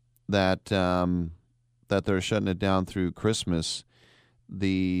that they're shutting it down through Christmas,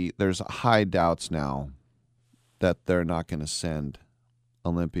 there's high doubts now that they're not going to send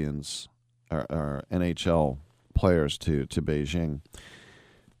Olympians or NHL players to Beijing.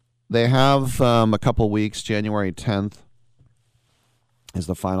 They have a couple weeks. January 10th is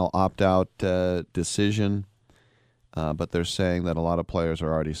the final opt-out decision, but they're saying that a lot of players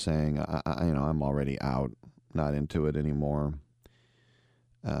are already saying, I'm already out, not into it anymore.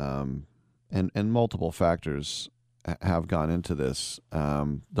 And multiple factors have gone into this.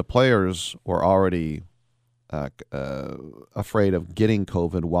 The players were already afraid of getting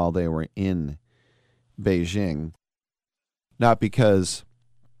COVID while they were in Beijing, not because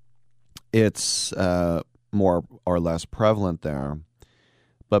it's more or less prevalent there,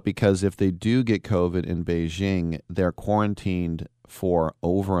 but because if they do get COVID in Beijing, they're quarantined for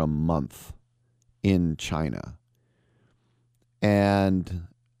over a month in China. And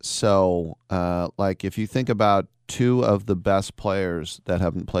so, if you think about two of the best players that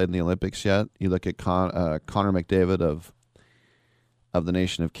haven't played in the Olympics yet, you look at Connor McDavid of the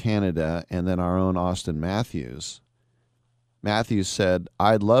nation of Canada, and then our own Austin Matthews. Matthews said,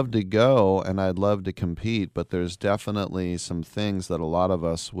 I'd love to go and I'd love to compete, but there's definitely some things that a lot of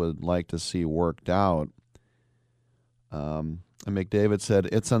us would like to see worked out. And McDavid said,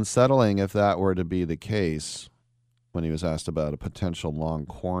 it's unsettling if that were to be the case, when he was asked about a potential long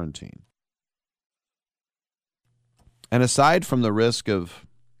quarantine. And aside from the risk of,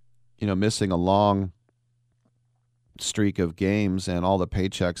 missing a long streak of games and all the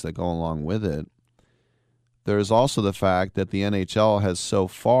paychecks that go along with it, there's also the fact that the NHL has so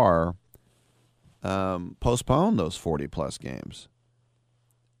far postponed those 40-plus games.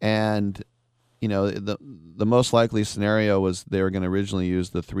 And, the most likely scenario was they were going to originally use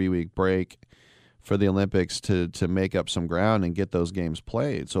the 3-week break for the Olympics to make up some ground and get those games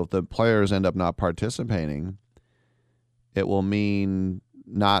played. So if the players end up not participating, it will mean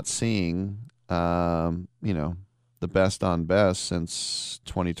not seeing, the best on best since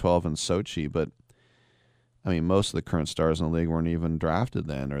 2012 in Sochi. But, most of the current stars in the league weren't even drafted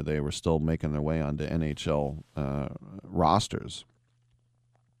then, or they were still making their way onto NHL rosters.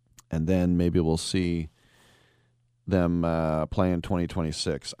 And then maybe we'll see them play in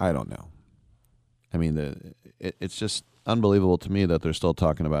 2026. I don't know. It's just unbelievable to me that they're still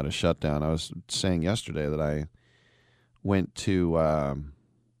talking about a shutdown. I was saying yesterday that I went to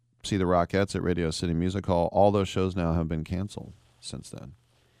see the Rockettes at Radio City Music Hall. All those shows now have been canceled since then.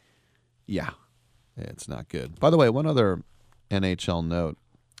 Yeah, it's not good. By the way, one other NHL note.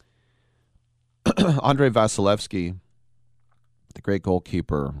 Andrei Vasilevsky, the great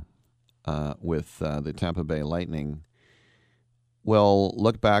goalkeeper with the Tampa Bay Lightning, will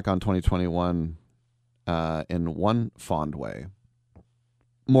look back on 2021 in one fond way,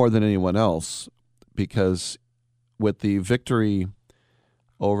 more than anyone else, because with the victory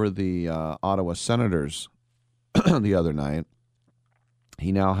over the Ottawa Senators the other night,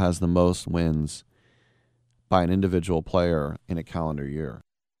 he now has the most wins by an individual player in a calendar year.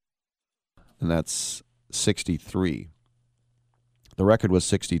 And that's 63. The record was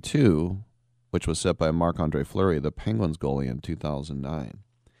 62, which was set by Marc-Andre Fleury, the Penguins goalie, in 2009.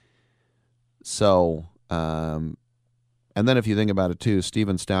 So, and then if you think about it too,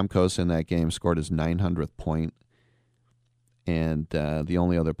 Steven Stamkos in that game scored his 900th point, and the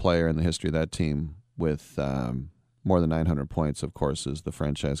only other player in the history of that team with more than 900 points, of course, is the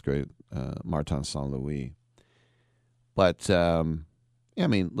franchise great Martin Saint-Louis. But, I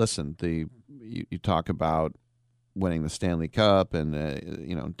mean, listen, you talk about winning the Stanley Cup,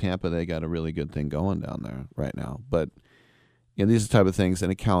 and, Tampa, they got a really good thing going down there right now. But, these are the type of things in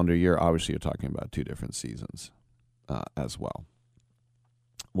a calendar year. Obviously, you're talking about two different seasons as well.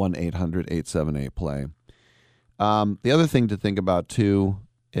 1-800-878-PLAY. The other thing to think about, too,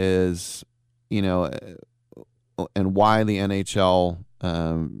 is, and why the NHL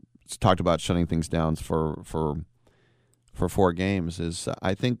talked about shutting things down for 4 games is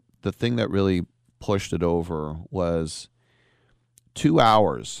I think the thing that really pushed it over was 2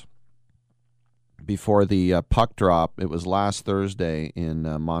 hours before the puck drop. It was last Thursday in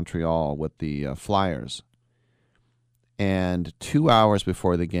Montreal with the Flyers. And 2 hours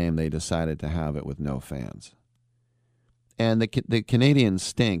before the game, they decided to have it with no fans. And the Canadians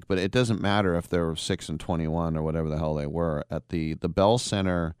stink, but it doesn't matter if they're 6-21 or whatever the hell they were. At the Bell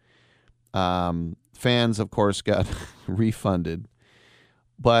Center, fans, of course, got refunded.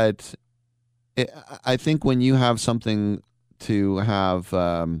 But I think when you have something to have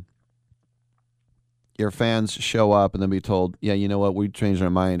your fans show up and then be told, yeah, you know what, we changed our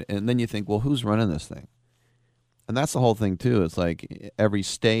mind. And then you think, well, who's running this thing? And that's the whole thing, too. It's like every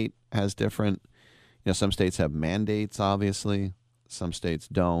state has different, some states have mandates, obviously. Some states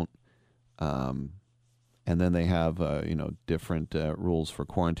don't. And then they have, different rules for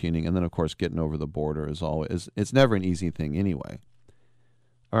quarantining. And then, of course, getting over the border is always, it's never an easy thing anyway.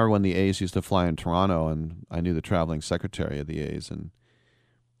 I remember when the A's used to fly in Toronto, and I knew the traveling secretary of the A's,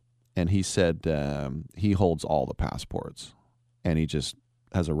 and he said he holds all the passports, and he just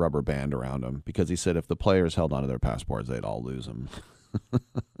has a rubber band around them, because he said if the players held onto their passports, they'd all lose them.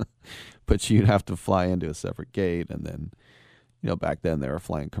 But you'd have to fly into a separate gate, and then, back then they were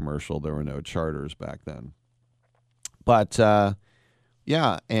flying commercial. There were no charters back then. But,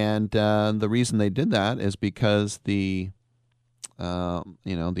 yeah, and the reason they did that is because the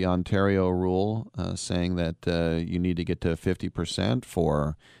Ontario rule saying that you need to get to 50%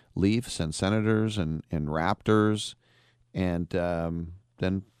 for Leafs and Senators and Raptors, and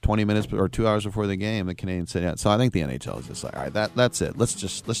then 20 minutes or 2 hours before the game, the Canadians said, yeah. So I think the NHL is just like, all right, that's it. Let's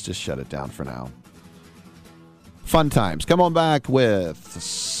just shut it down for now. Fun times. Come on back with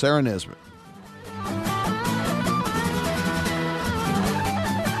Sarah Nisbet.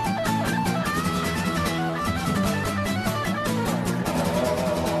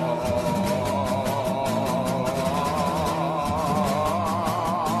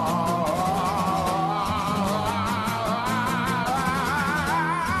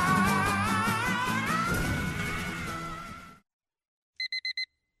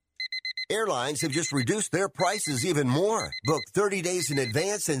 Airlines have just reduced their prices even more. Book 30 days in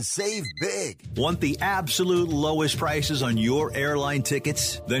advance and save big. Want the absolute lowest prices on your airline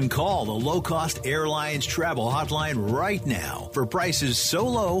tickets? Then call the Low Cost Airlines Travel Hotline right now for prices so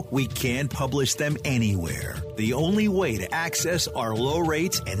low we can't publish them anywhere. The only way to access our low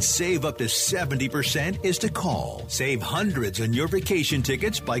rates and save up to 70% is to call. Save hundreds on your vacation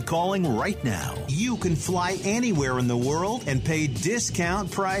tickets by calling right now. You can fly anywhere in the world and pay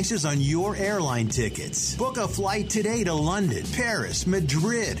discount prices on your airline tickets. Book a flight today to London, Paris,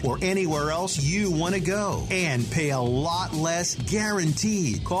 Madrid, or anywhere else you want to go. And pay a lot less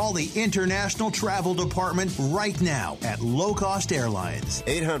guaranteed. Call the International Travel Department right now at Low Cost Airlines.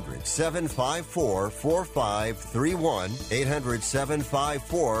 800-754-4531.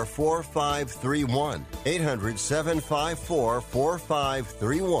 800-754-4531.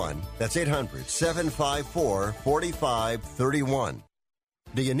 800-754-4531. That's 800-754-4531.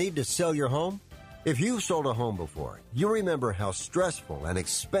 Do you need to sell your home? If you've sold a home before, you remember how stressful and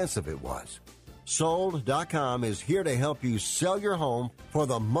expensive it was. Sold.com is here to help you sell your home for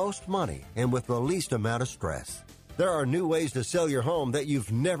the most money and with the least amount of stress. There are new ways to sell your home that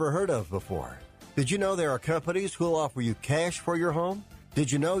you've never heard of before. Did you know there are companies who'll offer you cash for your home?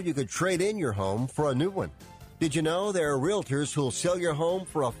 Did you know you could trade in your home for a new one? Did you know there are realtors who'll sell your home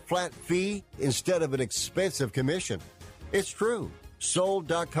for a flat fee instead of an expensive commission? It's true.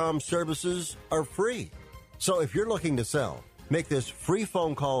 Sold.com services are free. So if you're looking to sell, make this free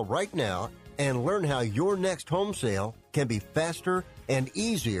phone call right now and learn how your next home sale can be faster and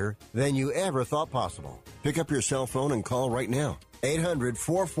easier than you ever thought possible. Pick up your cell phone and call right now.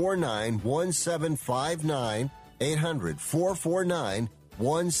 800-449-1759.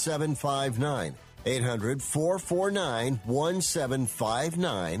 800-449-1759.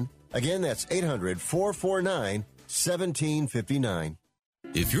 800-449-1759. Again, that's 800-449-1759.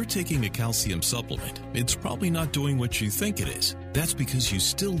 If you're taking a calcium supplement, it's probably not doing what you think it is. That's because you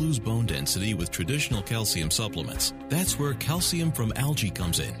still lose bone density with traditional calcium supplements. That's where calcium from algae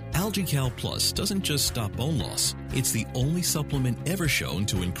comes in. AlgaeCal Plus doesn't just stop bone loss. It's the only supplement ever shown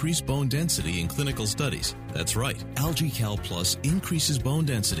to increase bone density in clinical studies. That's right. AlgaeCal Plus increases bone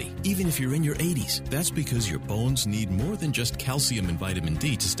density, even if you're in your 80s. That's because your bones need more than just calcium and vitamin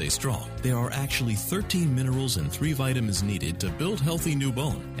D to stay strong. There are actually 13 minerals and 3 vitamins needed to build healthy new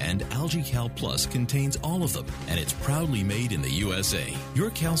bone. And AlgaeCal Plus contains all of them, and it's proudly made in the USA. Your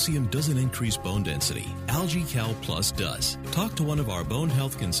calcium doesn't increase bone density. AlgaeCal Plus does. Talk to one of our bone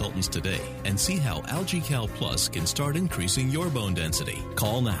health consultants today and see how AlgaeCal Plus can start increasing your bone density.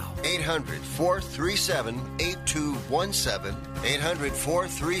 Call now. 800-437-8217.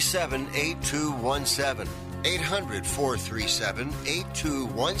 800-437-8217.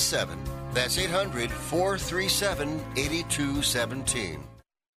 800-437-8217. That's 800-437-8217.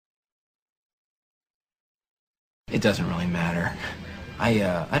 It doesn't really matter.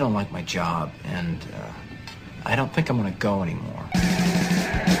 I don't like my job, and I don't think I'm going to go anymore.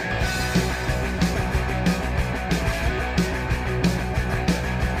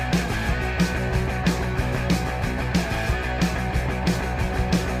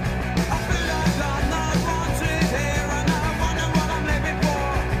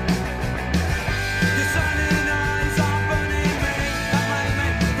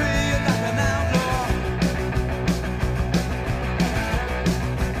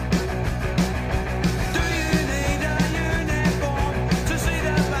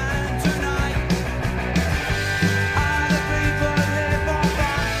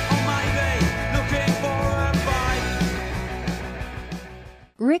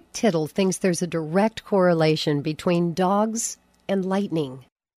 Rick Tittle thinks there's a direct correlation between dogs and lightning.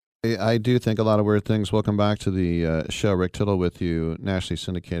 I do think a lot of weird things. Welcome back to the show. Rick Tittle with you, nationally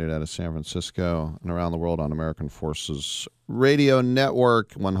syndicated out of San Francisco and around the world on American Forces Radio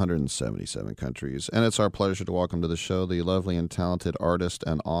Network, 177 countries. And it's our pleasure to welcome to the show the lovely and talented artist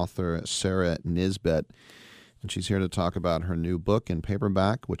and author Sarah Nisbet. And she's here to talk about her new book in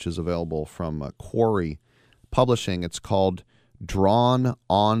paperback, which is available from Quarry Publishing. It's called Drawn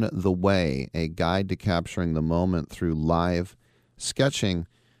on the Way, a guide to capturing the moment through live sketching.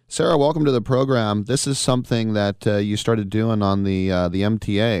 Sarah, welcome to the program. This is something that you started doing on the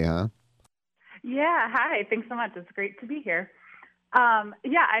MTA, huh? Yeah, hi. Thanks so much. It's great to be here.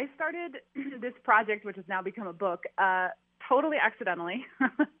 I started this project, which has now become a book, totally accidentally.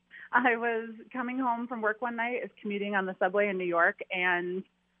 I was coming home from work one night, I was commuting on the subway in New York, and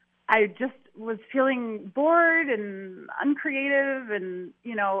I just was feeling bored and uncreative and,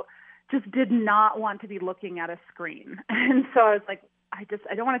 just did not want to be looking at a screen. And so I was like, I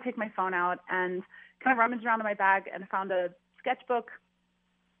don't want to take my phone out, and kind of rummaged around in my bag and found a sketchbook,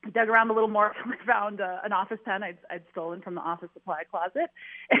 dug around a little more, and I found an office pen I'd stolen from the office supply closet,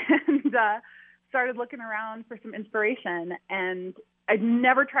 and started looking around for some inspiration. And I'd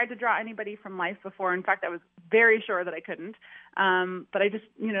never tried to draw anybody from life before. In fact, I was very sure that I couldn't. But I just,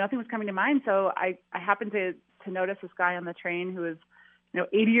 nothing was coming to mind. So I happened to notice this guy on the train who was,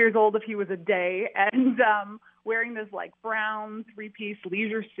 80 years old if he was a day, and wearing this brown 3-piece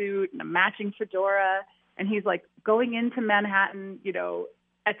leisure suit and a matching fedora. And he's going into Manhattan,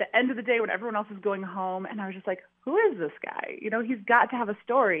 at the end of the day when everyone else is going home. And I was just like, who is this guy? He's got to have a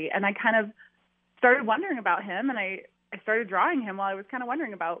story. And I kind of started wondering about him, and I started drawing him while I was kind of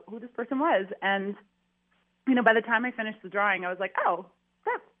wondering about who this person was. And, by the time I finished the drawing, I was like, oh,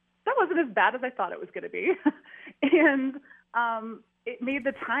 that wasn't as bad as I thought it was going to be. And it made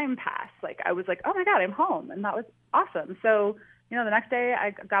the time pass. I was like, oh my God, I'm home. And that was awesome. So, the next day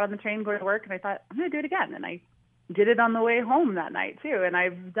I got on the train going to work, and I thought, I'm going to do it again. And I did it on the way home that night too. And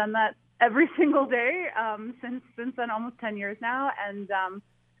I've done that every single day since then, almost 10 years now. And,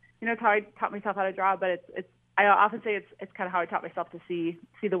 it's how I taught myself how to draw, but I often say it's kind of how I taught myself to see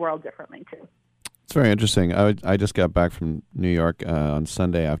the world differently too. It's very interesting. I just got back from New York on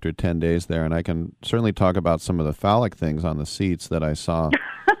Sunday after 10 days there, and I can certainly talk about some of the phallic things on the seats that I saw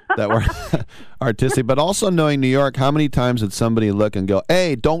that were artistic, but also knowing New York, how many times did somebody look and go,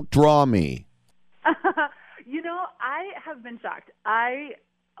 hey, don't draw me? I have been shocked.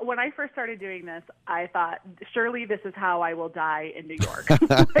 When I first started doing this, I thought, surely this is how I will die in New York.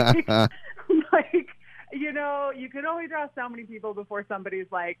 You can only draw so many people before somebody's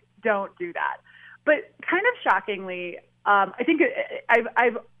like, don't do that. But kind of shockingly, I think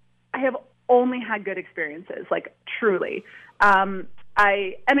I have only had good experiences, like truly.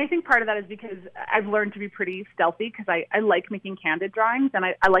 I think part of that is because I've learned to be pretty stealthy because I like making candid drawings, and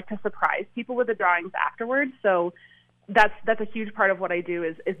I like to surprise people with the drawings afterwards. So that's a huge part of what I do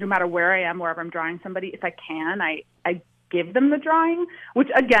is no matter where I am, wherever I'm drawing somebody, if I can, I give them the drawing, which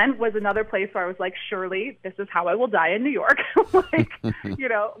again was another place where I was like, surely this is how I will die in New York. Like,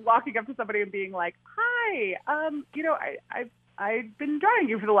 walking up to somebody and being like, hi, I've been drawing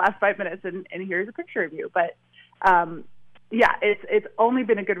you for the last 5 minutes and here's a picture of you. But, yeah, it's only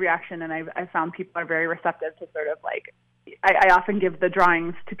been a good reaction, and I've found people are very receptive to sort of like, I often give the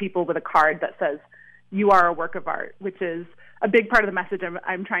drawings to people with a card that says, you are a work of art, which is a big part of the message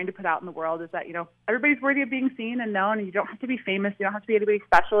I'm trying to put out in the world, is that, everybody's worthy of being seen and known, and you don't have to be famous. You don't have to be anybody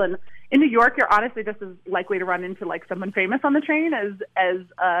special. And in New York, you're honestly just as likely to run into like someone famous on the train as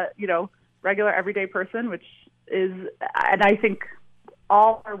regular everyday person, which is, and I think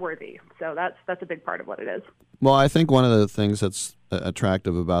all are worthy. So that's a big part of what it is. Well, I think one of the things that's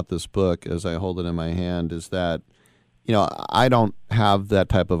attractive about this book, as I hold it in my hand, is that, I don't have that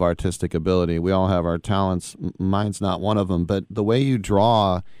type of artistic ability. We all have our talents. Mine's not one of them. But the way you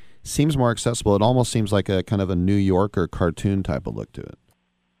draw seems more accessible. It almost seems like a kind of a New Yorker cartoon type of look to it.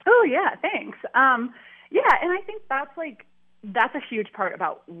 Oh, yeah, thanks. Yeah, and I think that's a huge part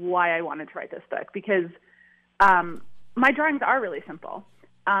about why I wanted to write this book, because my drawings are really simple.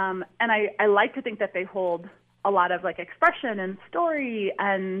 And I like to think that they hold a lot of like expression and story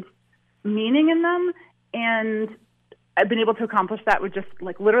and meaning in them. And I've been able to accomplish that with just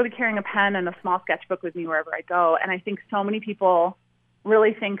like literally carrying a pen and a small sketchbook with me wherever I go. And I think so many people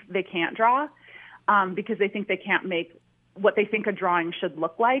really think they can't draw because they think they can't make what they think a drawing should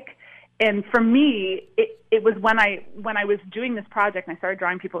look like. And for me, it was when I was doing this project and I started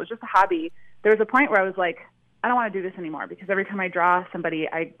drawing people, it was just a hobby. There was a point where I was like, I don't want to do this anymore, because every time I draw somebody,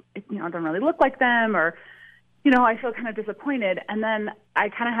 I don't really look like them, or, I feel kind of disappointed. And then I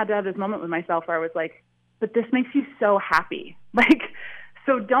kind of had to have this moment with myself where I was like, but this makes you so happy. Like,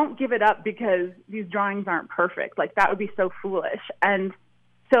 so don't give it up because these drawings aren't perfect. Like, that would be so foolish. And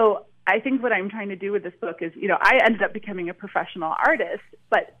so I think what I'm trying to do with this book is, I ended up becoming a professional artist,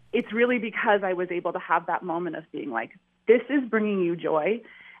 but it's really because I was able to have that moment of being like, this is bringing you joy.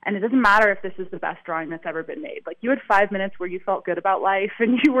 And it doesn't matter if this is the best drawing that's ever been made. Like, you had 5 minutes where you felt good about life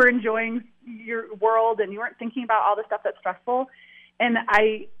and you were enjoying your world and you weren't thinking about all the stuff that's stressful. And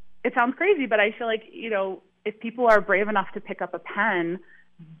it sounds crazy, but I feel like, if people are brave enough to pick up a pen,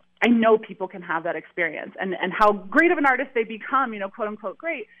 I know people can have that experience. And how great of an artist they become, quote unquote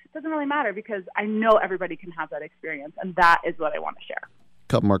great, doesn't really matter, because I know everybody can have that experience. And that is what I want to share. A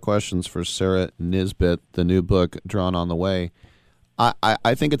couple more questions for Sarah Nisbet, the new book, Drawn on the Way.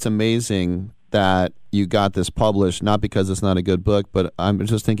 I think it's amazing that you got this published, not because it's not a good book, but I'm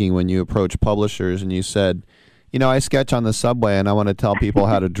just thinking when you approach publishers and you said, I sketch on the subway and I want to tell people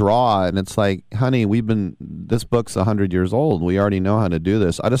how to draw. And it's like, honey, this book's 100 years old. We already know how to do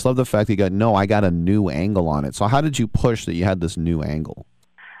this. I just love the fact that I got a new angle on it. So how did you push that you had this new angle?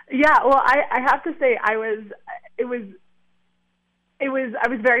 Yeah, well, I have to say I was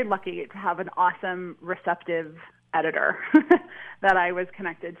very lucky to have an awesome, receptive editor that I was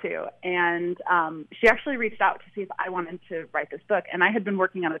connected to. And she actually reached out to see if I wanted to write this book. And I had been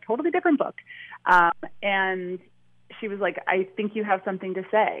working on a totally different book. And she was like, I think you have something to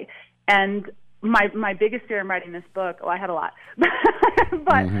say. And my biggest fear in writing this book, I had a lot,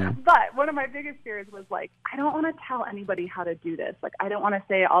 but one of my biggest fears was like, I don't want to tell anybody how to do this. Like, I don't want to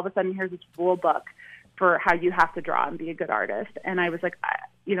say all of a sudden, here's this rule book for how you have to draw and be a good artist. And I was like,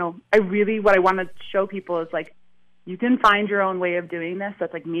 what I want to show people is like, you can find your own way of doing this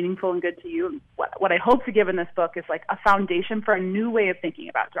that's like meaningful and good to you. And what I hope to give in this book is like a foundation for a new way of thinking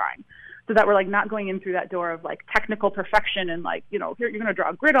about drawing, so that we're like not going in through that door of like technical perfection and like, here you're going to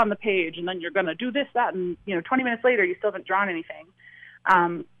draw a grid on the page and then you're going to do this, that, and 20 minutes later you still haven't drawn anything.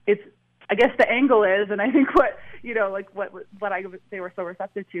 I guess the angle is, and I think they were so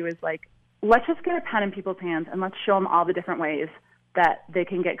receptive to is like, let's just get a pen in people's hands and let's show them all the different ways that they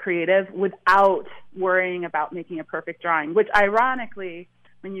can get creative without worrying about making a perfect drawing, which ironically,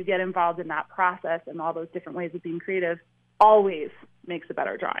 when you get involved in that process and all those different ways of being creative, always makes a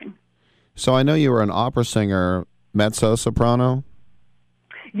better drawing. So I know you were an opera singer, mezzo-soprano?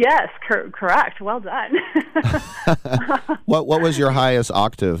 Yes, correct. Well done. What was your highest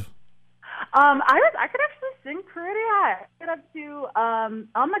octave? I could actually sing pretty high. I get up to,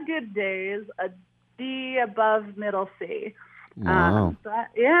 on the good days, a D above middle C. Wow. I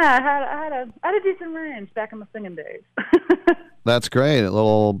had a decent range back in the singing days. That's great. A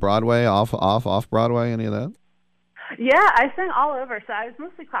little Broadway, off Broadway, any of that? Yeah, I sang all over. So I was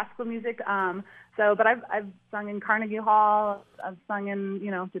mostly classical music. But I've sung in Carnegie Hall. I've sung in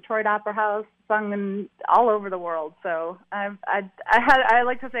Detroit Opera House. Sung in all over the world. So I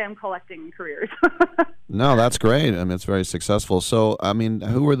like to say I'm collecting careers. No, that's great. I mean, it's very successful. So, I mean,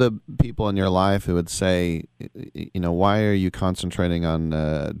 who were the people in your life who would say, why are you concentrating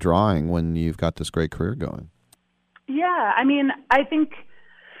on drawing when you've got this great career going? Yeah, I mean, I think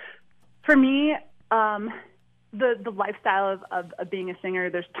for me, the lifestyle of being a singer,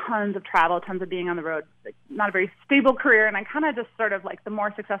 there's tons of travel, tons of being on the road, like not a very stable career. And I kind of just sort of like the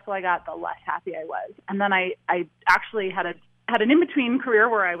more successful I got, the less happy I was. And then I actually had an in-between career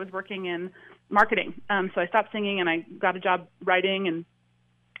where I was working in marketing. So I stopped singing and I got a job writing and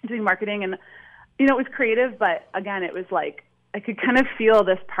doing marketing. And, it was creative, but again, it was like I could kind of feel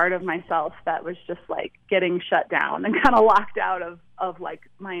this part of myself that was just like getting shut down and kind of locked out of like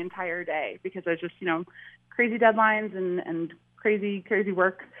my entire day because I was just, crazy deadlines and crazy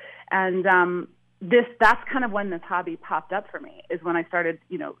work. And that's kind of when this hobby popped up for me, is when I started,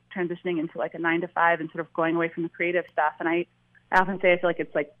 transitioning into like a 9-to-5 and sort of going away from the creative stuff. And I often say I feel like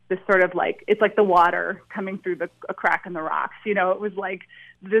it's like this sort of like, it's like the water coming through a crack in the rocks. It was like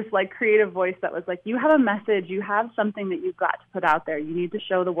this like creative voice that was like, you have a message, you have something that you've got to put out there. You need to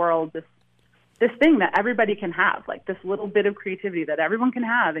show the world this thing that everybody can have, like this little bit of creativity that everyone can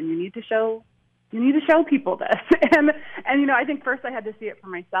have. And you need to show people this. And I think first I had to see it for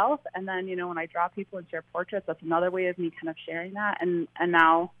myself. And then, when I draw people and share portraits, that's another way of me kind of sharing that. And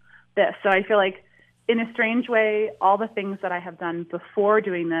now this. So I feel like in a strange way, all the things that I have done before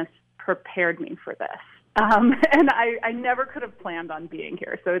doing this prepared me for this. And I never could have planned on being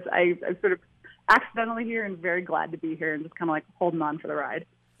here. So I'm sort of accidentally here and very glad to be here and just kind of like holding on for the ride.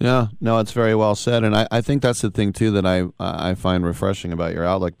 Yeah, no, it's very well said. And I think that's the thing, too, that I find refreshing about your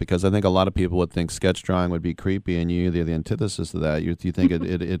outlook, because I think a lot of people would think sketch drawing would be creepy, and you're the antithesis of that. You think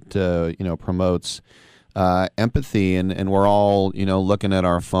it promotes empathy, and we're all, looking at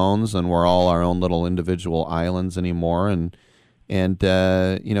our phones, and we're all our own little individual islands anymore, and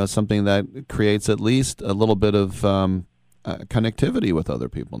something that creates at least a little bit of connectivity with other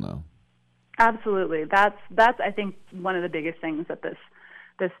people now. Absolutely. That's I think one of the biggest things that this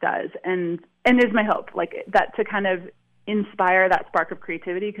does, and is my hope, like that, to kind of inspire that spark of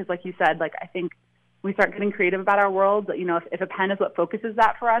creativity. Because like you said, like I think we start getting creative about our world. If a pen is what focuses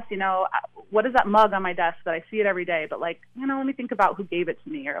that for us, what is that mug on my desk that I see it every day, but like, let me think about who gave it to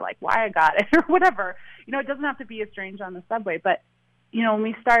me, or like why I got it, or whatever. It doesn't have to be a stranger on the subway, but when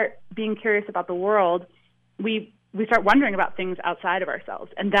we start being curious about the world, we start wondering about things outside of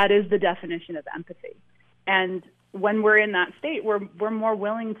ourselves, and that is the definition of empathy. And when we're in that state, we're more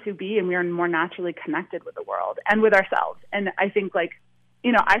willing to be, and we are more naturally connected with the world and with ourselves. And I think, like,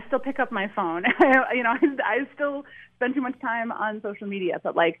 I still pick up my phone. I still spend too much time on social media,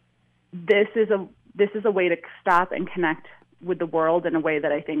 but like, this is a way to stop and connect with the world in a way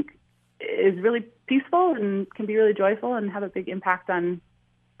that I think is really peaceful and can be really joyful and have a big impact on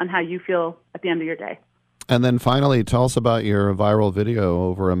how you feel at the end of your day. And then finally, tell us about your viral video,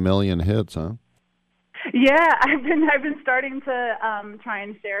 over 1 million hits, huh? Yeah, I've been starting to try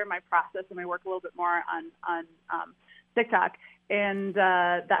and share my process and my work a little bit more on TikTok, and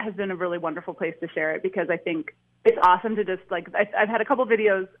that has been a really wonderful place to share it, because I think it's awesome to just like I've had a couple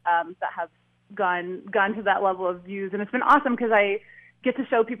videos that have gone to that level of views, and it's been awesome because I get to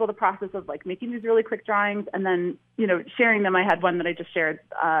show people the process of like making these really quick drawings and then sharing them. I had one that I just shared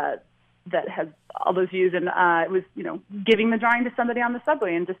that has all those views, and it was giving the drawing to somebody on the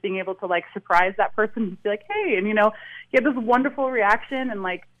subway and just being able to like surprise that person and be like, hey, and get this wonderful reaction, and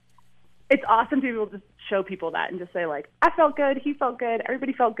like it's awesome to be able to show people that and just say like, I felt good, he felt good,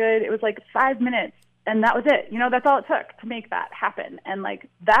 everybody felt good. It was like 5 minutes and that was it. That's all it took to make that happen, and like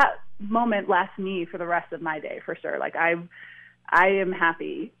that moment lasts me for the rest of my day for sure. Like I am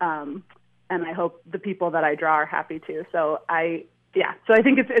happy, and I hope the people that I draw are happy too. So I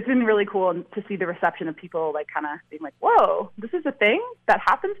think it's been really cool to see the reception of people like kind of being like, whoa, this is a thing that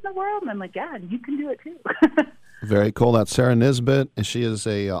happens in the world. And I'm like, yeah, and you can do it too. Very cool. That's Sarah Nisbet. She is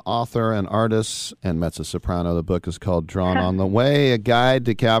a author and artist and mezzo-soprano. The book is called Drawn on the Way, a guide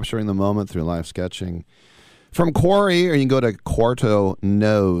to capturing the moment through live sketching. From Quarry, or you can go to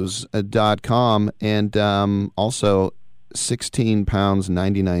quartoknows.com, and also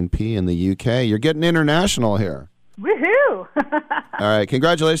 £16.99 in the UK. You're getting international here. Woohoo! All right.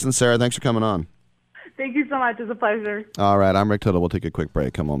 Congratulations, Sarah. Thanks for coming on. Thank you so much. It's a pleasure. All right. I'm Rick Tittle. We'll take a quick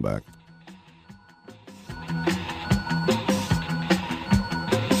break. Come on back.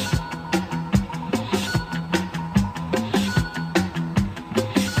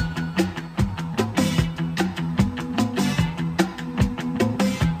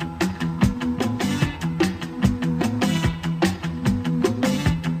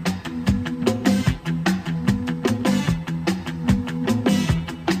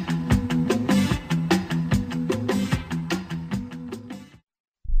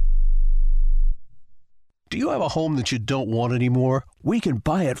 have a home that you don't want anymore? We can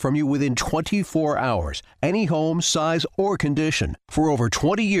buy it from you within 24 hours. Any home, size, or condition. For over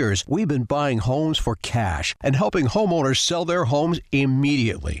 20 years, we've been buying homes for cash and helping homeowners sell their homes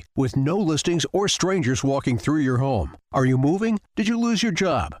immediately with no listings or strangers walking through your home. Are you moving? Did you lose your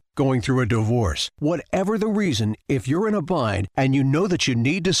job? Going through a divorce? Whatever the reason, if you're in a bind and you know that you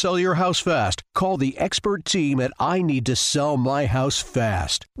need to sell your house fast, call the expert team at I Need to Sell My House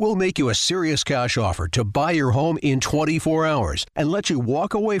Fast. We'll make you a serious cash offer to buy your home in 24 hours and let you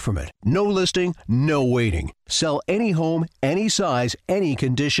walk away from it. No listing, no waiting. Sell any home, any size, any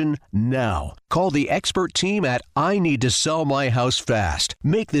condition, now. Call the expert team at I Need to Sell My House Fast.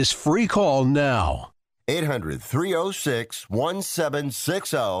 Make this free call now.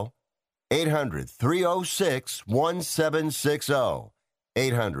 800-306-1760. 800-306-1760.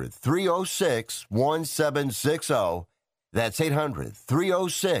 800-306-1760. That's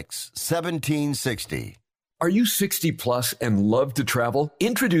 800-306-1760. Are you 60 plus and love to travel?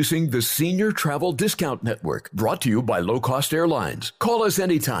 Introducing the Senior Travel Discount Network, brought to you by Low Cost Airlines. Call us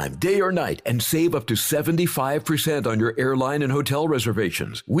anytime, day or night, and save up to 75% on your airline and hotel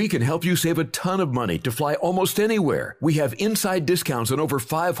reservations. We can help you save a ton of money to fly almost anywhere. We have inside discounts on over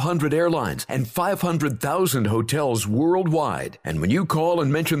 500 airlines and 500,000 hotels worldwide. And when you call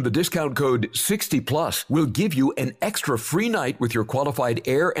and mention the discount code 60 plus, we'll give you an extra free night with your qualified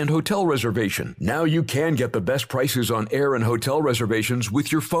air and hotel reservation. Now you can get the best prices on air and hotel reservations with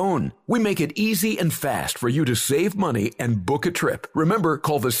your phone. We make it easy and fast for you to save money and book a trip. Remember,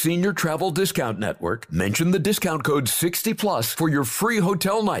 call the Senior Travel Discount Network, mention the discount code 60 plus for your free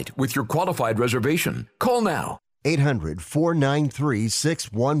hotel night with your qualified reservation. Call now.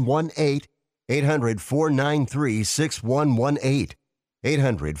 800-493-6118. 800-493-6118.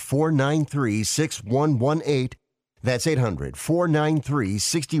 800-493-6118. That's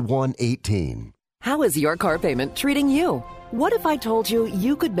 800-493-6118. How is your car payment treating you? What if I told you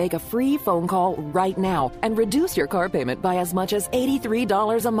you could make a free phone call right now and reduce your car payment by as much as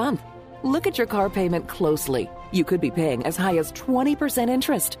 $83 a month? Look at your car payment closely. You could be paying as high as 20%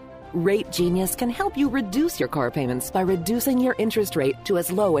 interest. Rate Genius can help you reduce your car payments by reducing your interest rate to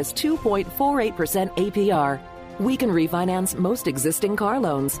as low as 2.48% APR. We can refinance most existing car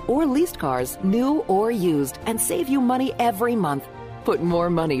loans or leased cars, new or used, and save you money every month. Put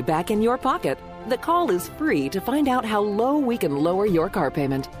more money back in your pocket. The call is free to find out how low we can lower your car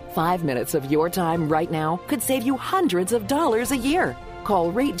payment. 5 minutes of your time right now could save you hundreds of dollars a year.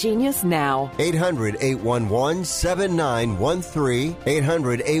 Call Rate Genius now. 800-811-7913.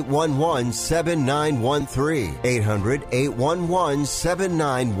 800-811-7913.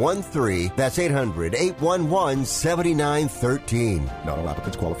 800-811-7913. That's 800-811-7913. Not all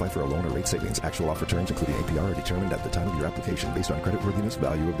applicants qualify for a loan or rate savings. Actual offer terms, including APR, are determined at the time of your application based on creditworthiness,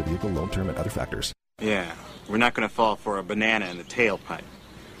 value of the vehicle, loan term, and other factors. Yeah, we're not going to fall for a banana in the tailpipe.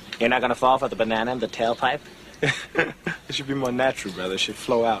 You're not going to fall for the banana in the tailpipe? It should be more natural, brother. It should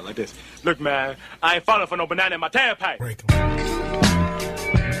flow out like this. Look, man, I ain't falling for no banana in my tailpipe. Break 'em.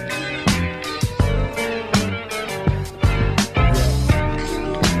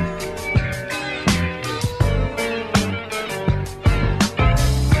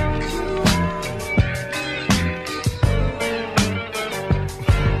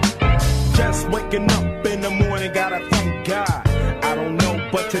 Just waking up in the morning, gotta thank God. I don't know,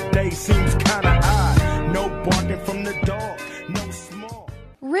 but today seems kinda odd. No barking from the dog, no small.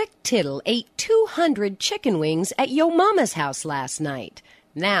 Rick Tittle ate 200 chicken wings at Yo Mama's house last night.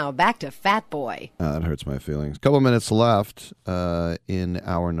 Now back to Fat Boy. That hurts my feelings. Couple minutes left in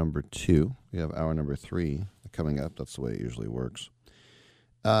hour number 2. We have hour number 3 coming up. That's the way it usually works.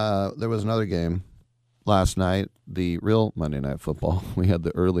 There was another game last night, the real Monday Night Football. We had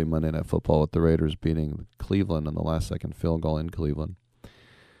the early Monday Night Football with the Raiders beating Cleveland on the last-second field goal in Cleveland.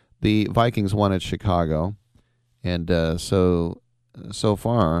 The Vikings won at Chicago, and so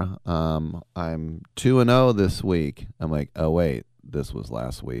far, I'm 2-0 this week. I'm like, oh wait, this was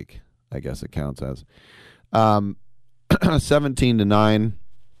last week. I guess it counts as 17-9.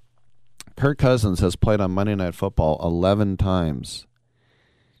 Kirk Cousins has played on Monday Night Football 11 times.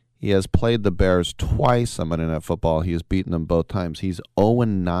 He has played the Bears twice on Monday Night Football. He has beaten them both times. He's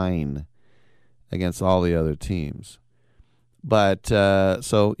 0-9 against all the other teams. But,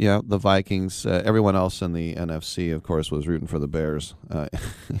 the Vikings, everyone else in the NFC, of course, was rooting for the Bears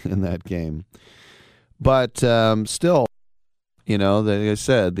in that game. But still, like I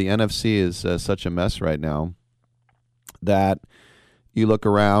said, the NFC is such a mess right now that you look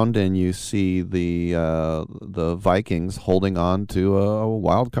around and you see the Vikings holding on to a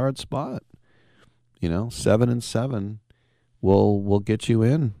wild card spot. 7-7 will get you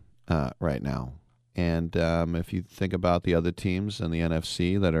in right now. And if you think about the other teams in the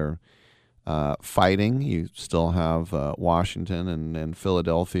NFC that are fighting, you still have Washington and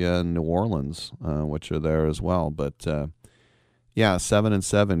Philadelphia and New Orleans, which are there as well. But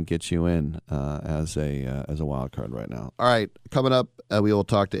 7-7 gets you in as a wild card right now. All right, coming up, we will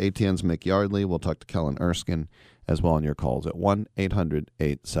talk to ATN's Mick Yardley. We'll talk to Kellen Erskine as well on your calls at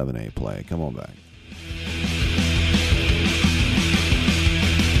 1-800-878-PLAY. Come on back.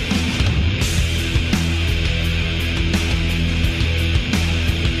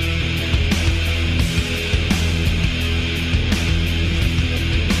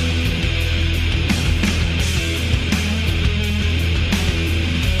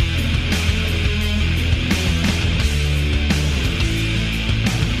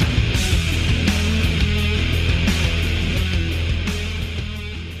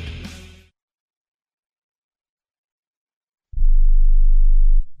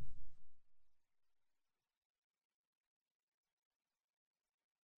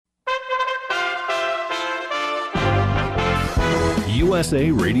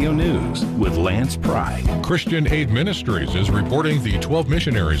 USA Radio News with Lance Pry. Christian Aid Ministries is reporting the 12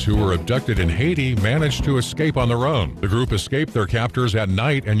 missionaries who were abducted in Haiti managed to escape on their own. The group escaped their captors at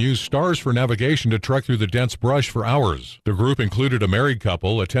night and used stars for navigation to trek through the dense brush for hours. The group included a married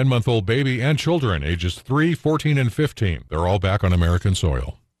couple, a 10-month-old baby, and children ages 3, 14, and 15. They're all back on American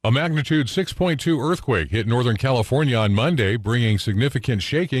soil. A magnitude 6.2 earthquake hit Northern California on Monday, bringing significant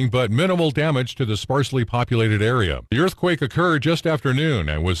shaking but minimal damage to the sparsely populated area. The earthquake occurred just after noon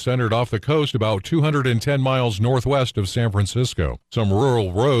and was centered off the coast about 210 miles northwest of San Francisco. Some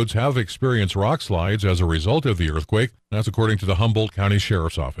rural roads have experienced rock slides as a result of the earthquake. That's according to the Humboldt County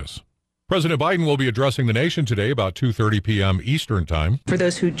Sheriff's Office. President Biden will be addressing the nation today about 2:30 p.m. Eastern Time. For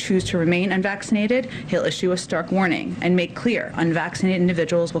those who choose to remain unvaccinated, he'll issue a stark warning and make clear unvaccinated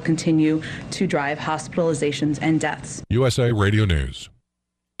individuals will continue to drive hospitalizations and deaths. USA Radio News.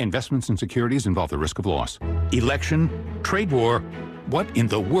 Investments in securities involve the risk of loss. Election, trade war. What in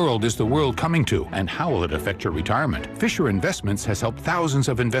the world is the world coming to, and how will it affect your retirement? Fisher Investments has helped thousands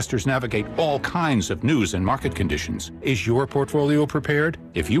of investors navigate all kinds of news and market conditions. Is your portfolio prepared?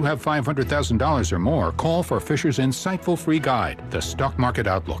 If you have $500,000 or more, call for Fisher's insightful free guide, The Stock Market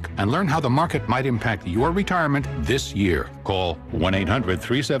Outlook, and learn how the market might impact your retirement this year. Call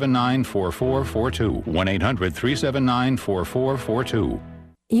 1-800-379-4442. 1-800-379-4442.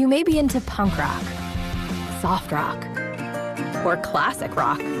 You may be into punk rock, soft rock, or classic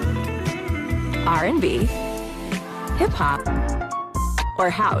rock, R&B, hip-hop,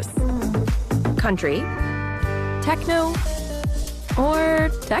 or house, country, techno, or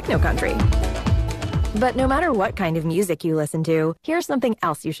techno-country. But no matter what kind of music you listen to, here's something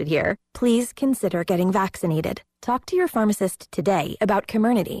else you should hear. Please consider getting vaccinated. Talk to your pharmacist today about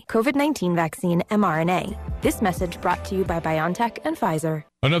Comirnaty, COVID-19 vaccine mRNA. This message brought to you by BioNTech and Pfizer.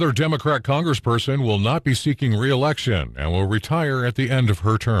 Another Democrat congressperson will not be seeking re-election and will retire at the end of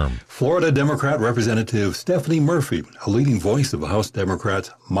her term. Florida Democrat Representative Stephanie Murphy, a leading voice of the House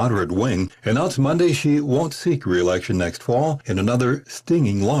Democrats' moderate wing, announced Monday she won't seek re-election next fall in another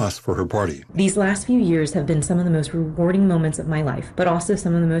stinging loss for her party. These last few years have been some of the most rewarding moments of my life, but also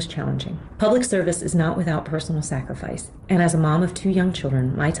some of the most challenging. Public service is not without personal sacrifice, and as a mom of 2 young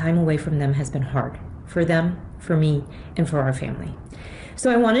children, my time away from them has been hard. For them, for me, and for our family. So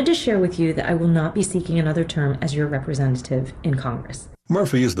I wanted to share with you that I will not be seeking another term as your representative in Congress.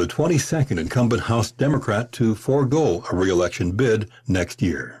 Murphy is the 22nd incumbent House Democrat to forego a re-election bid next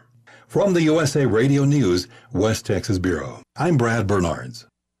year. From the USA Radio News, West Texas Bureau, I'm Brad Bernards.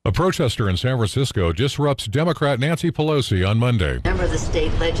 A protester in San Francisco disrupts Democrat Nancy Pelosi on Monday. Member of the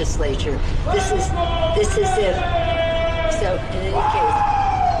state legislature. This is if. So in any case,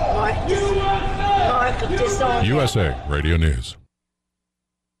 mark of disorder. USA Radio News.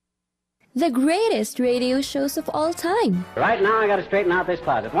 The greatest radio shows of all time. Right now, I got to straighten out this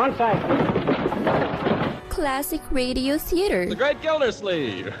closet. One side. Classic Radio Theater. The Great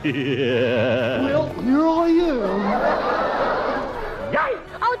Gildersleeve. Yeah. Well, here I am.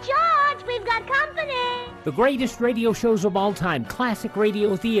 Oh, George, we've got company. The greatest radio shows of all time, Classic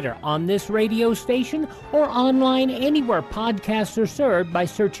Radio Theater, on this radio station or online anywhere podcasts are served by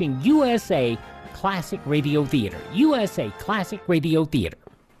searching USA Classic Radio Theater. USA Classic Radio Theater.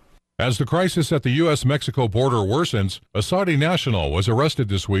 As the crisis at the U.S.-Mexico border worsens, a Saudi national was arrested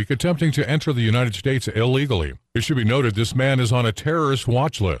this week attempting to enter the United States illegally. It should be noted this man is on a terrorist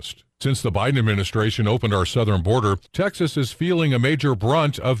watch list. Since the Biden administration opened our southern border, Texas is feeling a major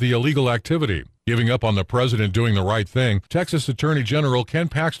brunt of the illegal activity. Giving up on the president doing the right thing, Texas Attorney General Ken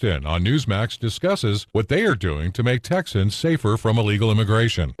Paxton on Newsmax discusses what they are doing to make Texans safer from illegal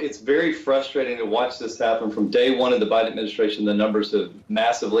immigration. It's very frustrating to watch this happen. From day one of the Biden administration, the numbers have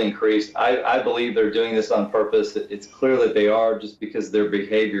massively increased. I believe they're doing this on purpose. It's clear that they are, just because their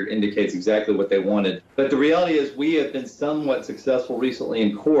behavior indicates exactly what they wanted. But the reality is we have been somewhat successful recently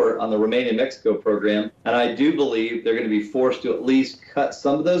in court on the Remain in Mexico program, and I do believe they're going to be forced to at least cut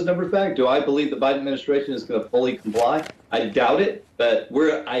some of those numbers back. Do I believe the Biden administration is going to fully comply? I doubt it, but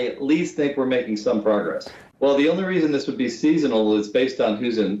I at least think we're making some progress. Well, the only reason this would be seasonal is based on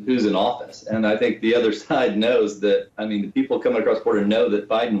who's in office. And I think the other side knows that, the people coming across the border know that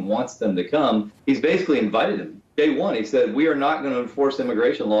Biden wants them to come. He's basically invited them. Day one, he said, we are not going to enforce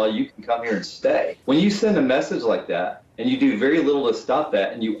immigration law. You can come here and stay. When you send a message like that, and you do very little to stop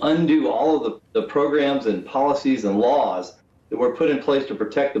that, and you undo all of the programs and policies and laws that were put in place to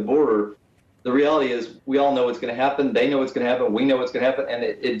protect the border, the reality is we all know what's going to happen. They know what's going to happen. We know what's going to happen. And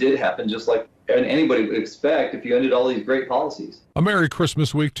it did happen, just like anybody would expect if you undid all these great policies. A Merry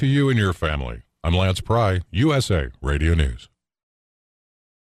Christmas week to you and your family. I'm Lance Pry, USA Radio News.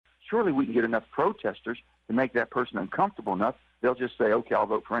 Surely we can get enough protesters to make that person uncomfortable enough. They'll just say, okay, I'll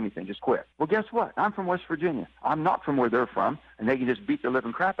vote for anything, just quit. Well, guess what? I'm from West Virginia. I'm not from where they're from, and they can just beat the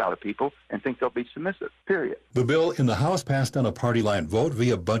living crap out of people and think they'll be submissive, period. The bill in the House passed on a party line vote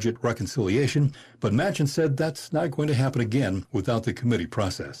via budget reconciliation, but Manchin said that's not going to happen again without the committee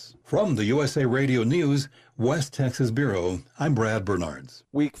process. From the USA Radio News, West Texas Bureau, I'm Brad Bernards.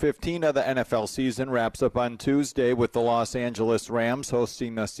 Week 15 of the NFL season wraps up on Tuesday with the Los Angeles Rams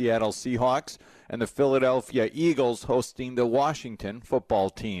hosting the Seattle Seahawks and the Philadelphia Eagles hosting the Washington football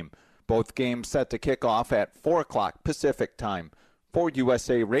team. Both games set to kick off at 4 o'clock Pacific time. For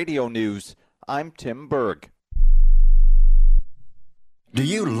USA Radio News, I'm Tim Berg. Do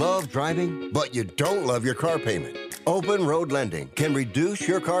you love driving, but you don't love your car payment? Open Road Lending can reduce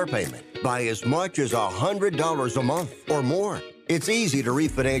your car payment by as much as $100 a month or more. It's easy to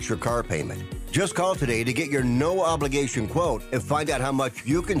refinance your car payment. Just call today to get your no-obligation quote and find out how much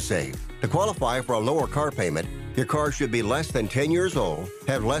you can save. To qualify for a lower car payment, your car should be less than 10 years old,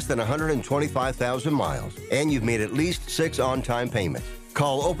 have less than 125,000 miles, and you've made at least 6 on-time payments.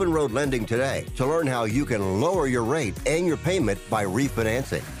 Call Open Road Lending today to learn how you can lower your rate and your payment by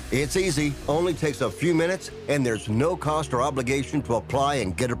refinancing. It's easy, only takes a few minutes, and there's no cost or obligation to apply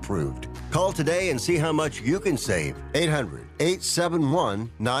and get approved. Call today and see how much you can save.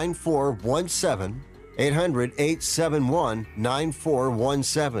 800-871-9417.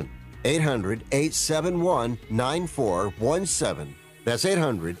 800-871-9417. 800-871-9417. That's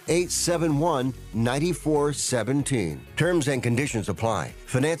 800-871-9417. Terms and conditions apply.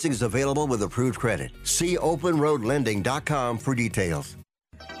 Financing is available with approved credit. See openroadlending.com for details.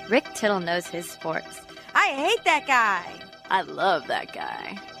 Rick Tittle knows his sports. I hate that guy. I love that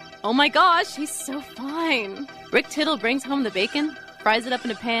guy. Oh my gosh, he's so fine. Rick Tittle brings home the bacon, fries it up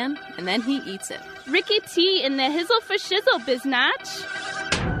in a pan, and then he eats it. Ricky T in the hizzle for shizzle, biznatch.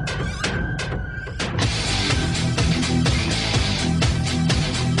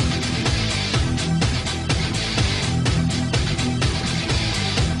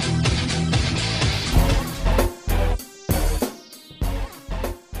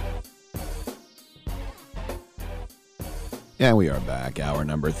 And we are back. Hour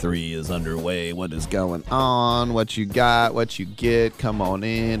number 3 is underway. What is going on? What you got? What you get? Come on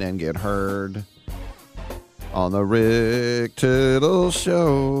in and get heard on the Rick Tittle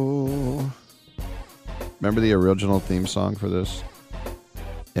Show. Remember the original theme song for this?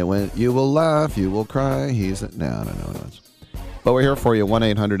 It went, you will laugh, you will cry. No. But we're here for you.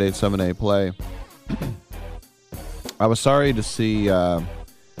 1-800-878-PLAY. I was sorry to see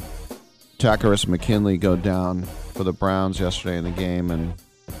Takkarist McKinley go down for the Browns yesterday in the game, and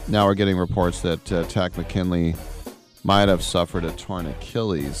now we're getting reports that Takk McKinley might have suffered a torn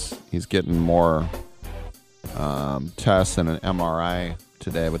Achilles. He's getting more tests and an MRI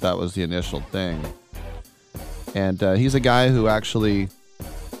today, but that was the initial thing. And he's a guy who actually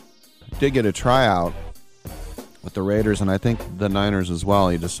did get a tryout with the Raiders, and I think the Niners as well.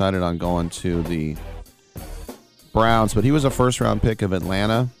 He decided on going to the Browns, but he was a first-round pick of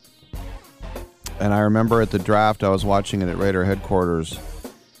Atlanta. And I remember at the draft, I was watching it at Raider headquarters,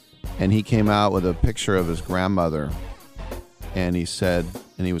 and he came out with a picture of his grandmother, and he said,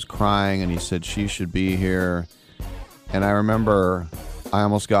 and he was crying, and he said she should be here. And I remember I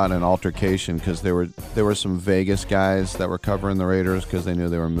almost got in an altercation because there were some Vegas guys that were covering the Raiders because they knew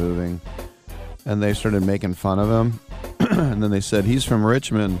they were moving, and they started making fun of him. And then they said, he's from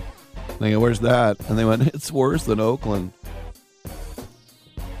Richmond. And they go, where's that? And they went, it's worse than Oakland.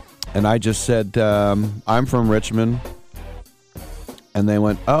 And I just said, I'm from Richmond. And they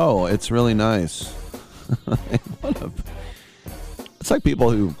went, oh, it's really nice. It's like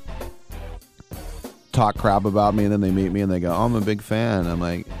people who talk crap about me and then they meet me and they go, oh, I'm a big fan. I'm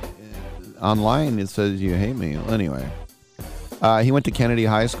like, online it says you hate me. Well, anyway, he went to Kennedy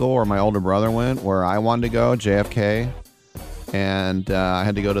High School where my older brother went, where I wanted to go, JFK. And I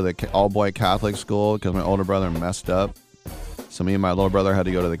had to go to the all-boy Catholic school because my older brother messed up. So me and my little brother had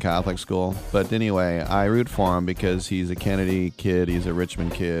to go to the Catholic school. But anyway, I root for him because he's a Kennedy kid, he's a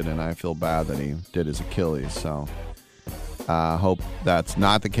Richmond kid, and I feel bad that he did his Achilles. So I hope that's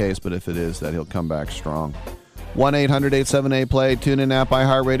not the case, but if it is, that he'll come back strong. 1-800-878-PLAY, TuneIn app,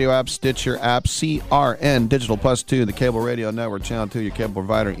 iHeartRadio app, Stitcher app, CRN, Digital Plus 2, the Cable Radio Network, Channel 2, your cable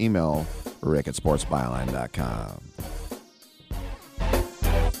provider, email rick@sportsbyline.com.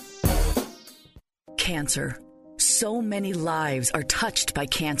 Cancer. So many lives are touched by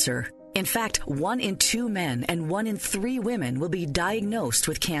cancer. In fact, 1 in 2 men and 1 in 3 women will be diagnosed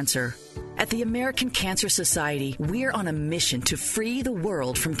with cancer. At the American Cancer Society, we're on a mission to free the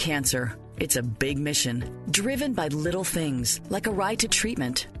world from cancer. It's a big mission, driven by little things, like a ride to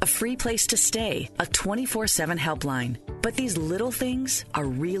treatment, a free place to stay, a 24/7 helpline. But these little things are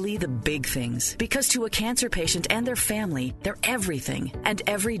really the big things, because to a cancer patient and their family, they're everything. And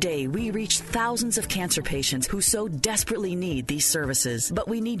every day we reach thousands of cancer patients who so desperately need these services. But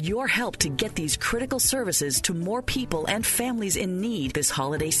we need your help to get these critical services to more people and families in need this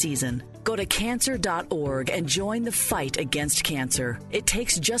holiday season. Go to cancer.org and join the fight against cancer. It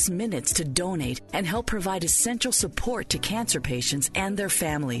takes just minutes to donate and help provide essential support to cancer patients and their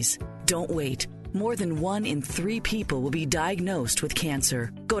families. Don't wait. More than 1 in 3 people will be diagnosed with cancer.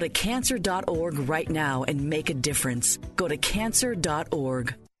 Go to cancer.org right now and make a difference. Go to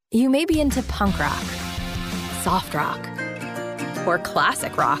cancer.org. You may be into punk rock, soft rock, or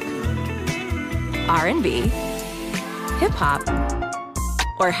classic rock, R&B, hip-hop,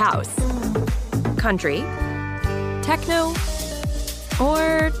 or house, country, techno,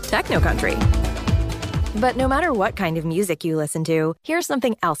 or techno-country. But no matter what kind of music you listen to, here's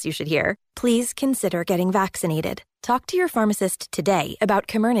something else you should hear. Please consider getting vaccinated. Talk to your pharmacist today about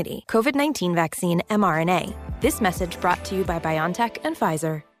Comirnaty, COVID-19 vaccine mRNA. This message brought to you by BioNTech and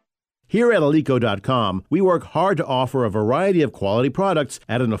Pfizer. Here at Alico.com, we work hard to offer a variety of quality products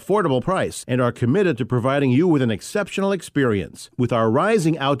at an affordable price and are committed to providing you with an exceptional experience. With our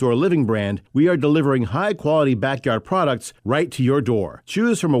rising outdoor living brand, we are delivering high-quality backyard products right to your door.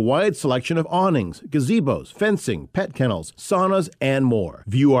 Choose from a wide selection of awnings, gazebos, fencing, pet kennels, saunas, and more.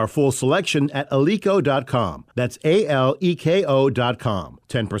 View our full selection at Alico.com. That's ALEKO.com.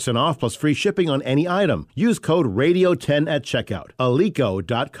 10% off plus free shipping on any item. Use code RADIO10 at checkout.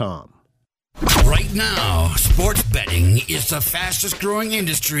 Alico.com. Right now, sports betting is the fastest growing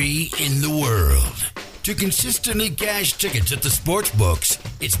industry in the world. To consistently cash tickets at the sports books,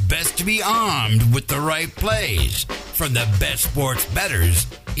 it's best to be armed with the right plays from the best sports bettors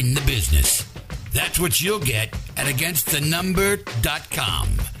in the business. That's what you'll get at AgainstTheNumber.com.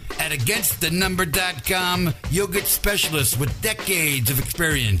 At AgainstTheNumber.com, you'll get specialists with decades of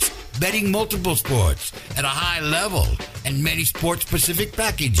experience betting multiple sports at a high level and many sport-specific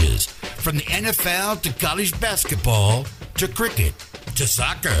packages, from the NFL to college basketball to cricket to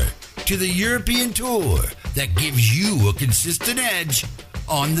soccer to the European Tour, that gives you a consistent edge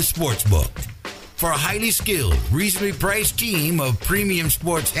on the sportsbook. For a highly skilled, reasonably priced team of premium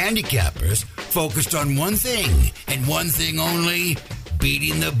sports handicappers focused on one thing and one thing only,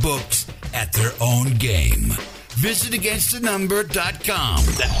 beating the books at their own game. Visit AgainstTheNumber.com.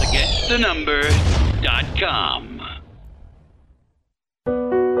 That's AgainstTheNumber.com.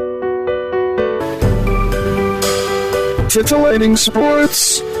 Titillating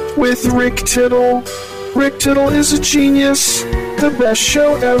Sports with Rick Tittle. Rick Tittle is a genius, the best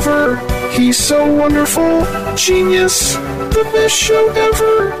show ever. He's so wonderful, genius, the best show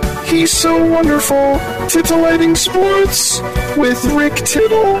ever. He's so wonderful. Titillating Sports with Rick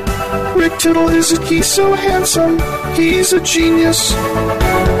Tittle. Rick Tittle he's so handsome, he's a genius.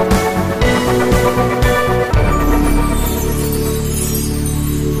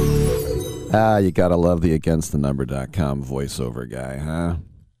 You gotta love the AgainstTheNumber.com voiceover guy, huh?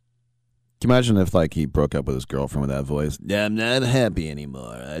 Can you imagine if, he broke up with his girlfriend with that voice? I'm not happy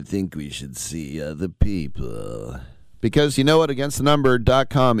anymore. I think we should see other people. Because you know what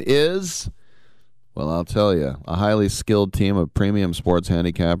AgainstTheNumber.com is? Well, I'll tell you. A highly skilled team of premium sports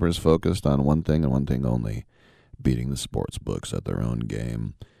handicappers focused on one thing and one thing only: beating the sports books at their own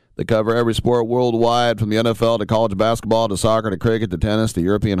game. They cover every sport worldwide, from the NFL to college basketball to soccer to cricket to tennis to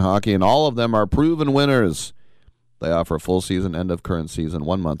European hockey, and all of them are proven winners. They offer full season, end of current season,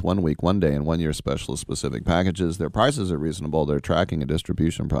 1 month, 1 week, 1 day, and 1 year specialist specific packages. Their prices are reasonable. Their tracking and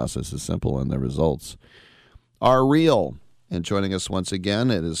distribution process is simple, and their results are real. And joining us once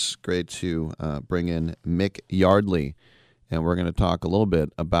again, it is great to bring in Mick Yardley, and we're going to talk a little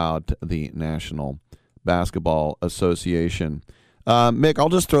bit about the National Basketball Association. Mick, I'll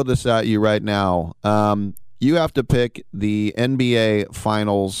just throw this at you right now. You have to pick the NBA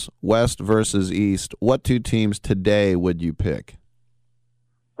Finals, West versus East. What two teams today would you pick?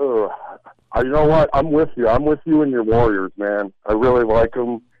 You know what? I'm with you. I'm with you and your Warriors, man. I really like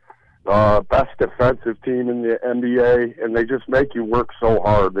them. Best defensive team in the NBA, and they just make you work so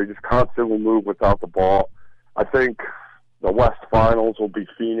hard. They just constantly move without the ball. I think the West Finals will be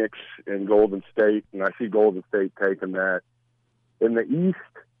Phoenix and Golden State, and I see Golden State taking that. In the East,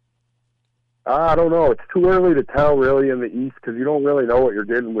 I don't know. It's too early to tell, really, in the East, because you don't really know what you're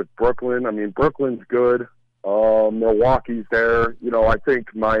getting with Brooklyn. I mean, Brooklyn's good. Milwaukee's there. You know, I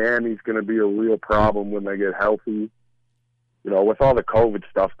think Miami's going to be a real problem when they get healthy, you know, with all the COVID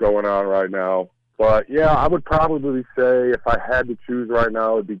stuff going on right now. But, yeah, I would probably say if I had to choose right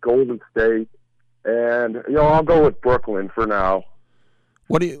now, it would be Golden State. And, you know, I'll go with Brooklyn for now.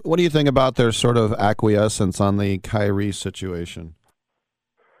 What do you think about their sort of acquiescence on the Kyrie situation?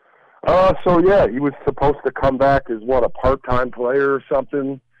 So yeah, he was supposed to come back as a part-time player or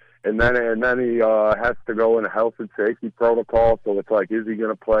something, and then he has to go in a health and safety protocol. So it's like, is he going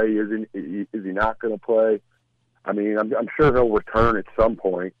to play? Is he not going to play? I mean, I'm sure he'll return at some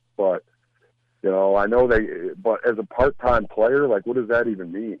point, but you know, but as a part-time player, like, what does that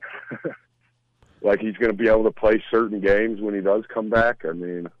even mean? Like, he's going to be able to play certain games when he does come back? I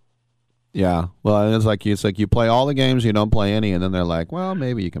mean, yeah. Well, it's like you play all the games, you don't play any, and then they're like, well,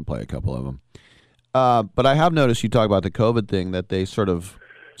 maybe you can play a couple of them. But I have noticed you talk about the COVID thing, that they sort of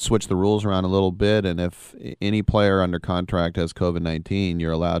switch the rules around a little bit, and if any player under contract has COVID-19,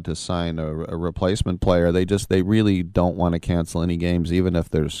 you're allowed to sign a replacement player. They really don't want to cancel any games, even if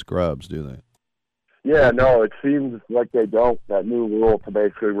they're scrubs, do they? Yeah, no, it seems like they don't, that new rule to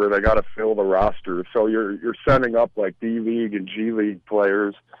basically where they got to fill the roster. So you're sending up like D-League and G-League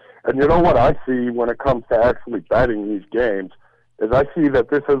players. And you know what I see when it comes to actually betting these games is I see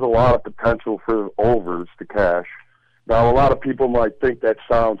that this has a lot of potential for overs to cash. Now, a lot of people might think that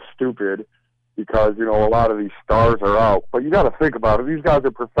sounds stupid because, you know, a lot of these stars are out. But you got to think about it. These guys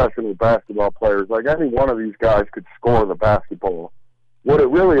are professional basketball players. Like, any one of these guys could score the basketball. What it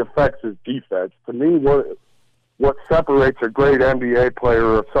really affects is defense. To me, what separates a great NBA player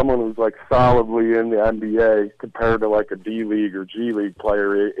or someone who's like solidly in the NBA compared to like a D-League or G-League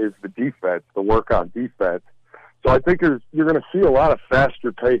player is the defense, the work on defense. So I think you're going to see a lot of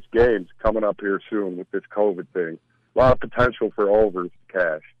faster-paced games coming up here soon with this COVID thing. A lot of potential for overs to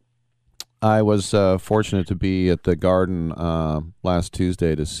cash. I was fortunate to be at the Garden last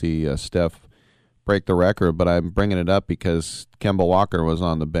Tuesday to see Steph break the record, but I'm bringing it up because Kemba Walker was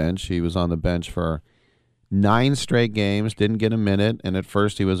on the bench. He was on the bench for 9 straight games, didn't get a minute, and at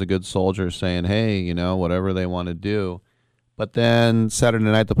first he was a good soldier saying, hey, you know, whatever they want to do. But then Saturday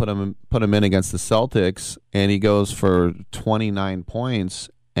night they put him in against the Celtics, and he goes for 29 points,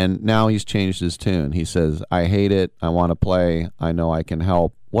 and now he's changed his tune. He says, I hate it, I want to play, I know I can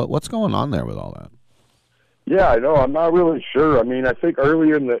help. What's going on there with all that? Yeah, I know. I'm not really sure. I mean, I think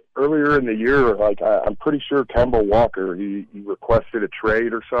earlier in the year, like I'm pretty sure Kemba Walker, he requested a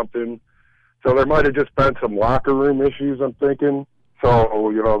trade or something. So there might have just been some locker room issues, I'm thinking. So,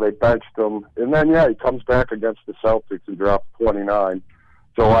 you know, they benched him. And then, yeah, he comes back against the Celtics and drops 29.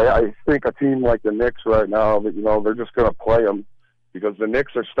 So I think a team like the Knicks right now, that, you know, they're just going to play him because the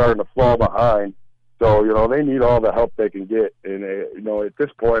Knicks are starting to fall behind. So, you know, they need all the help they can get. And, you know, at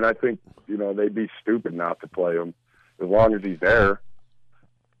this point, I think, you know, they'd be stupid not to play him as long as he's there.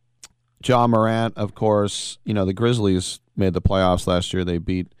 Ja Morant, of course, you know, the Grizzlies made the playoffs last year. They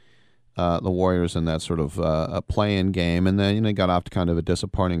beat the Warriors in that sort of a play-in game. And then, you know, they got off to kind of a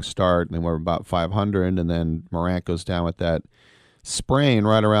disappointing start. And they were about 500. And then Morant goes down with that sprain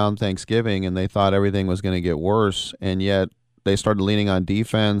right around Thanksgiving. And they thought everything was going to get worse. And yet they started leaning on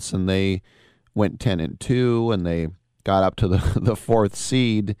defense, and they went 10-2, and they got up to the 4th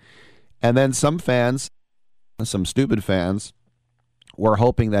seed. And then some fans, some stupid fans, were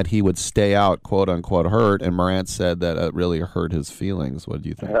hoping that he would stay out, quote unquote, hurt. And Morant said that it really hurt his feelings. What do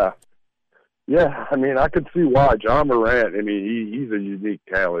you think? Yeah. I mean, I could see why. Ja Morant, I mean, he's a unique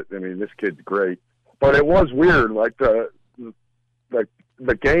talent. I mean, this kid's great. But it was weird. Like the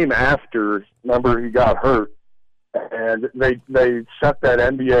game after, remember, he got hurt. And they set that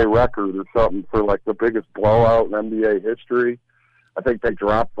NBA record or something for like the biggest blowout in NBA history. I think they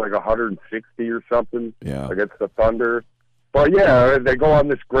dropped like 160 or something against the Thunder. But, yeah, they go on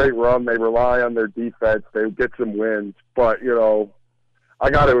this great run. They rely on their defense. They get some wins. But, you know, I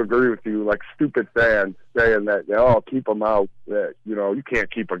got to agree with you, like stupid fans saying that, keep him out. That, you know, you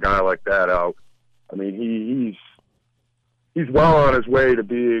can't keep a guy like that out. I mean, he's well on his way to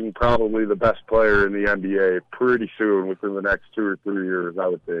being probably the best player in the NBA pretty soon, within the next 2 or 3 years, I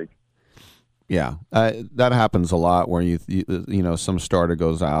would think. Yeah, that happens a lot where you know some starter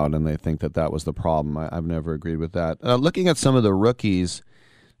goes out and they think that was the problem. I've never agreed with that. Looking at some of the rookies,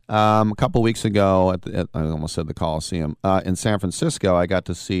 a couple weeks ago at I almost said the Coliseum in San Francisco, I got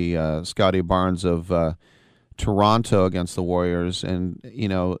to see Scotty Barnes of Toronto against the Warriors, and you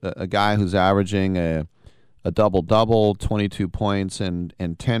know a guy who's averaging a double-double, 22 points and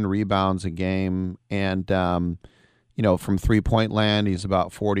 10 rebounds a game, and you know, from three-point land, he's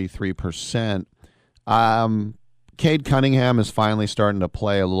about 43%. Cade Cunningham is finally starting to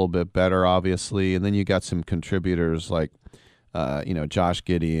play a little bit better, obviously, and then you got some contributors like, you know, Josh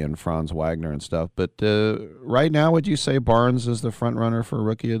Giddey and Franz Wagner and stuff. But right now, would you say Barnes is the front runner for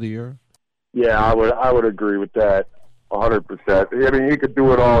Rookie of the Year? Yeah, I would agree with that 100%. I mean, he could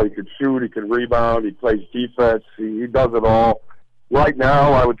do it all. He could shoot, he could rebound, he plays defense, he does it all. Right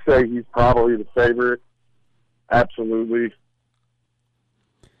now, I would say he's probably the favorite. Absolutely.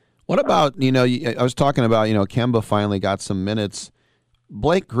 What about, you know, I was talking about, you know, Kemba finally got some minutes.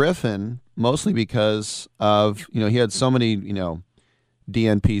 Blake Griffin, mostly because of, you know, he had so many, you know,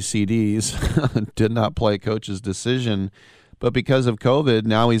 DNP CDs, did not play coach's decision. But because of COVID,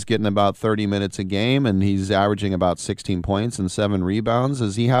 now he's getting about 30 minutes a game, and he's averaging about 16 points and 7 rebounds.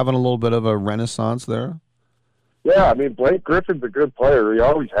 Is he having a little bit of a renaissance there? Yeah, I mean, Blake Griffin's a good player. He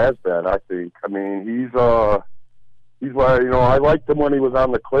always has been, I think. I mean, he's like, you know, I liked him when he was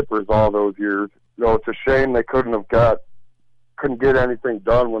on the Clippers all those years. You know, it's a shame they couldn't get anything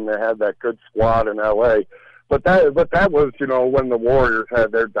done when they had that good squad in LA. But that was, you know, when the Warriors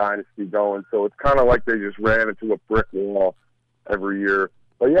had their dynasty going. So it's kind of like they just ran into a brick wall every year.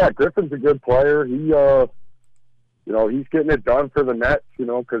 But yeah, Griffin's a good player. He, you know, he's getting it done for the Nets, you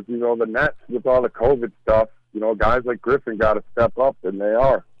know, because, you know, the Nets with all the COVID stuff, you know, guys like Griffin got to step up, and they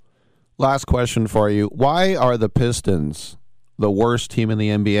are. Last question for you. Why are the Pistons the worst team in the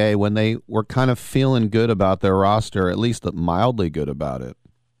NBA when they were kind of feeling good about their roster, at least mildly good about it?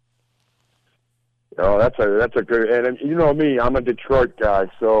 You know, that's a good, and you know me, I'm a Detroit guy,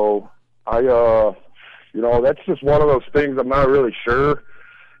 so you know, that's just one of those things. I'm not really sure.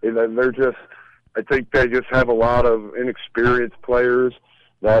 I think they just have a lot of inexperienced players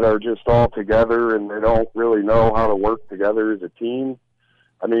that are just all together, and they don't really know how to work together as a team.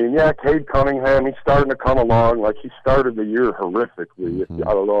 I mean, yeah, Cade Cunningham, he's starting to come along. Like, he started the year horrifically.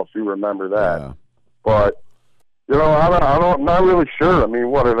 I don't know if you remember that. Yeah. But, you know, I'm not really sure. I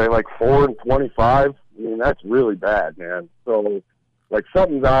mean, what are they, like 4-25? I mean, that's really bad, man. So, like,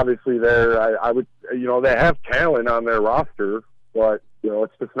 something's obviously there. I would, you know, they have talent on their roster, but, you know,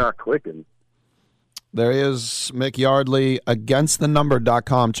 it's just not clicking. There is Mick Yardley,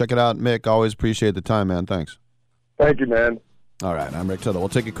 againstthenumber.com. Check it out, Mick. Always appreciate the time, man. Thanks. Thank you, man. All right, I'm Rick Tittle. We'll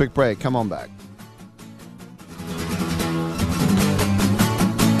take a quick break. Come on back.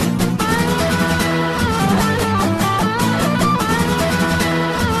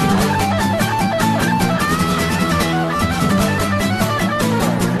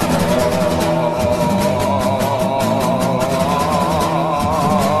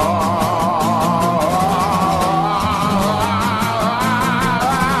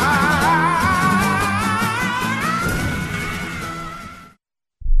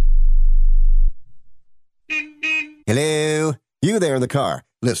 Hello? You there in the car.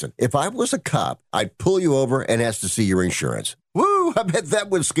 Listen, if I was a cop, I'd pull you over and ask to see your insurance. Woo, I bet that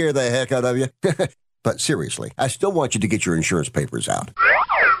would scare the heck out of you. But seriously, I still want you to get your insurance papers out.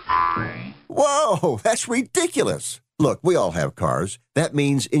 Whoa, that's ridiculous. Look, we all have cars. That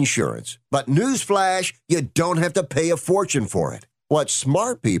means insurance. But newsflash, you don't have to pay a fortune for it. What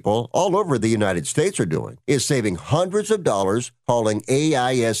smart people all over the United States are doing is saving hundreds of dollars calling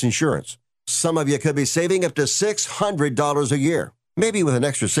AIS Insurance. Some of you could be saving up to $600 a year. Maybe with an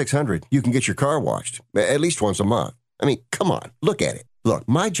extra $600, you can get your car washed, at least once a month. I mean, come on, look at it. Look,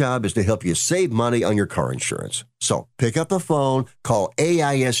 my job is to help you save money on your car insurance. So pick up the phone, call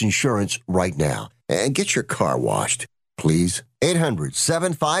AIS Insurance right now, and get your car washed, please.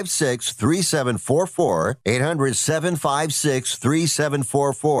 800-756-3744.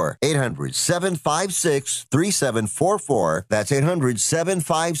 800-756-3744. 800-756-3744. That's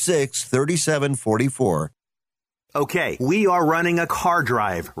 800-756-3744. Okay, we are running a car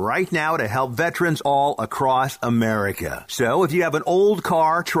drive right now to help veterans all across America. So if you have an old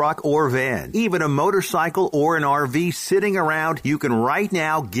car, truck, or van, even a motorcycle or an RV sitting around, you can right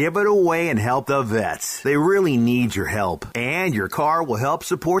now give it away and help the vets. They really need your help. And your car will help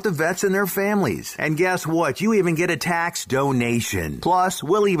support the vets and their families. And guess what? You even get a tax donation. Plus,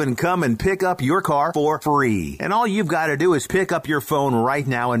 we'll even come and pick up your car for free. And all you've got to do is pick up your phone right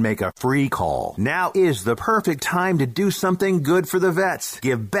now and make a free call. Now is the perfect time to do something good for the vets.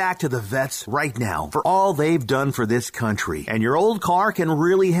 Give back to the vets right now for all they've done for this country. And your old car can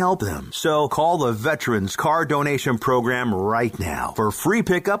really help them. So call the Veterans Car Donation Program right now for free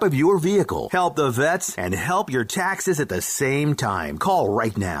pickup of your vehicle. Help the vets and help your taxes at the same time. Call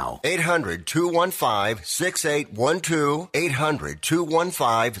right now. 800-215-6812.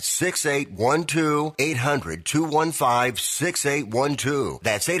 800-215-6812. 800-215-6812.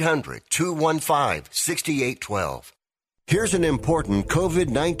 That's 800-215-6812. Here's an important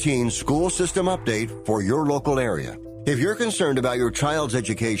COVID-19 school system update for your local area. If you're concerned about your child's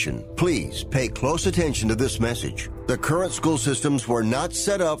education, please pay close attention to this message. The current school systems were not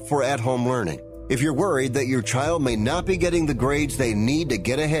set up for at-home learning. If you're worried that your child may not be getting the grades they need to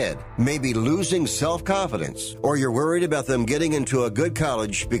get ahead, may be losing self-confidence, or you're worried about them getting into a good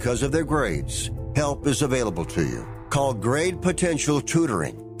college because of their grades, help is available to you. Call Grade Potential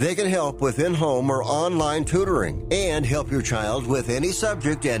Tutoring. They can help with in-home or online tutoring and help your child with any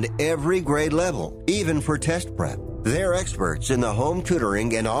subject and every grade level, even for test prep. They're experts in the home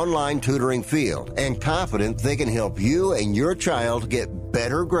tutoring and online tutoring field and confident they can help you and your child get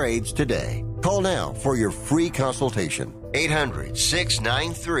better grades today. Call now for your free consultation.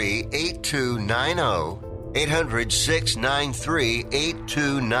 800-693-8290.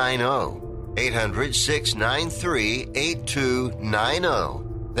 800-693-8290. 800-693-8290.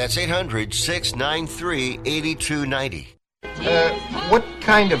 That's 800-693-8290. What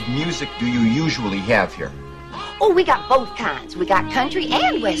kind of music do you usually have here? Oh, we got both kinds. We got country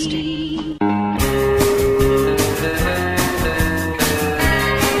and western.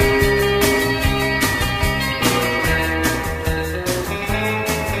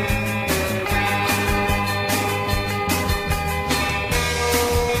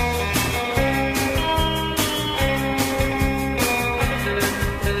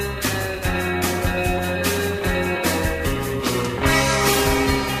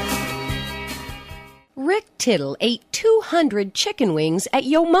 Rick Tittle ate 200 chicken wings at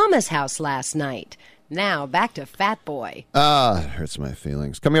Yo Mama's house last night. Now, back to Fat Boy. It hurts my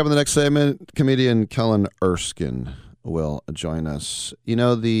feelings. Coming up in the next segment, comedian Kellen Erskine will join us. You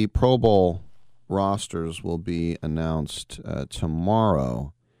know, the Pro Bowl rosters will be announced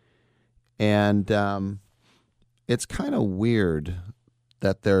tomorrow. And it's kind of weird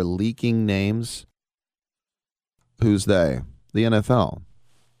that they're leaking names. Who's they? The NFL.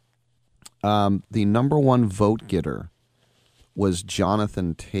 The number one vote getter was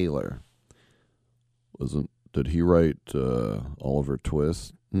Jonathan Taylor. Did he write Oliver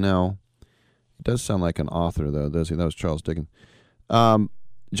Twist? No. It does sound like an author, though, does he? That was Charles Dickens.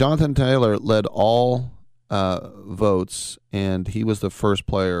 Jonathan Taylor led all votes, and he was the first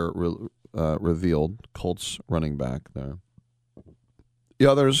player revealed, Colts running back there. The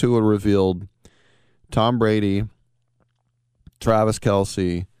others who were revealed, Tom Brady, Travis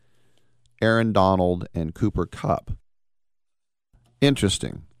Kelce, Aaron Donald, and Cooper Kupp.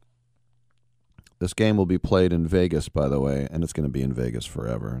 Interesting. This game will be played in Vegas, by the way, and it's going to be in Vegas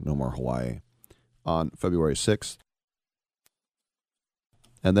forever. No more Hawaii. On February 6th.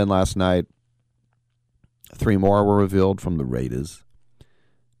 And then last night, 3 more were revealed from the Raiders.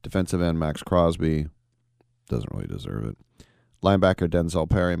 Defensive end Max Crosby doesn't really deserve it. Linebacker Denzel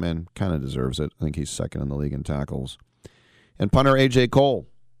Perryman kind of deserves it. I think he's second in the league in tackles. And punter A.J. Cole.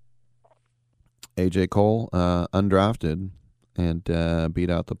 A.J. Cole, undrafted, and beat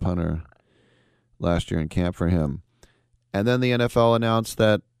out the punter last year in camp for him. And then the NFL announced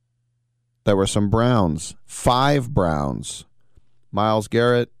that there were some Browns, 5 Browns. Myles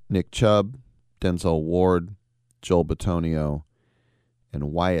Garrett, Nick Chubb, Denzel Ward, Joel Bitonio,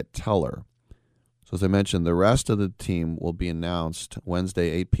 and Wyatt Teller. So as I mentioned, the rest of the team will be announced Wednesday,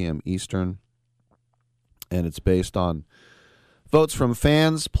 8 p.m. Eastern, and it's based on votes from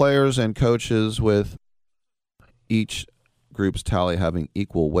fans, players, and coaches, with each group's tally having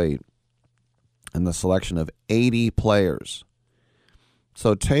equal weight, and the selection of 80 players.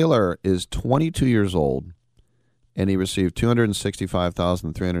 So Taylor is 22 years old, and he received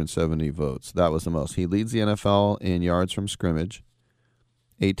 265,370 votes. That was the most. He leads the NFL in yards from scrimmage,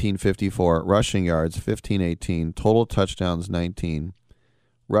 1854, rushing yards, 1518, total touchdowns, 19,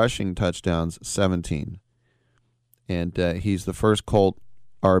 rushing touchdowns, 17. And he's the first Colt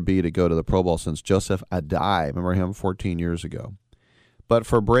RB to go to the Pro Bowl since Joseph Adai. Remember him 14 years ago. But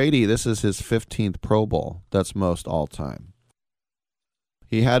for Brady, this is his 15th Pro Bowl. That's most all time.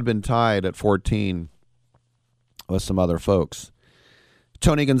 He had been tied at 14 with some other folks.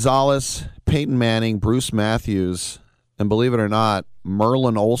 Tony Gonzalez, Peyton Manning, Bruce Matthews, and believe it or not,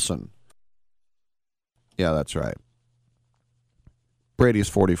 Merlin Olsen. Yeah, that's right. Brady's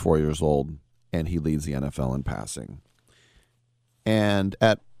 44 years old, and he leads the NFL in passing. And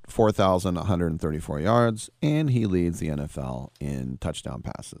at 4,134 yards, and he leads the NFL in touchdown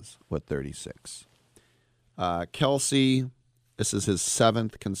passes with 36. Kelsey, this is his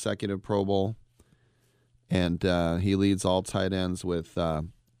 7th consecutive Pro Bowl, and he leads all tight ends with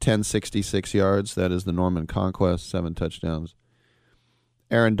 1066 yards. That is the Norman Conquest, 7 touchdowns.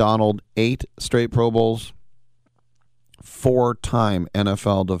 Aaron Donald, 8 straight Pro Bowls, 4-time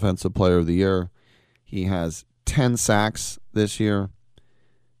NFL Defensive Player of the Year. He has 10 sacks this year.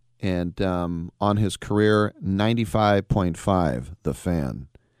 And on his career, 95.5, the fan.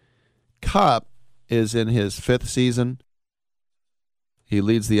 Kupp is in his 5th season. He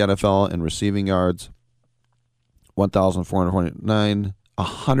leads the NFL in receiving yards, 1,429,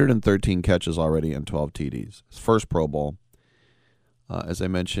 113 catches already, and 12 TDs. His first Pro Bowl. As I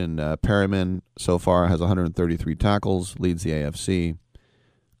mentioned, Perriman so far has 133 tackles, leads the AFC.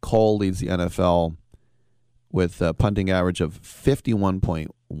 Cole leads the NFL with a punting average of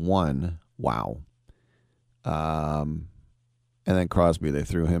 51.1. Wow. And then Crosby, they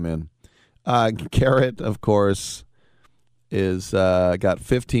threw him in. Garrett, of course, is got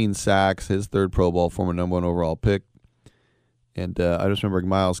 15 sacks, his 3rd Pro Bowl, former number 1 overall pick. And I just remember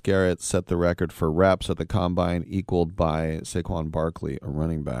Myles Garrett set the record for reps at the Combine, equaled by Saquon Barkley, a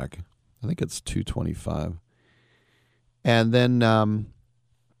running back. I think it's 225. And then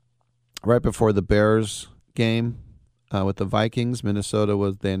right before the Bears game with the Vikings,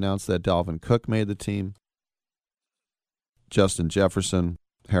 Minnesota, they announced that Dalvin Cook made the team. Justin Jefferson,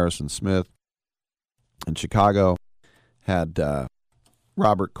 Harrison Smith. In Chicago, had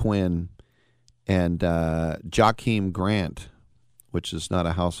Robert Quinn and Jakeem Grant, which is not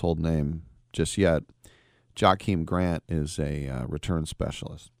a household name just yet. Jakeem Grant is a return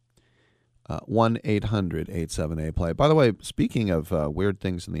specialist. 1-800-87-A-PLAY. By the way, speaking of weird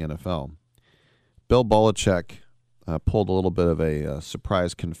things in the NFL, Bill Belichick pulled a little bit of a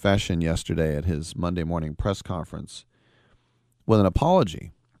surprise confession yesterday at his Monday morning press conference with an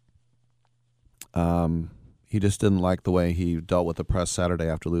apology. He just didn't like the way he dealt with the press Saturday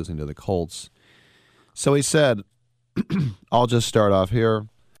after losing to the Colts. So he said, I'll just start off here.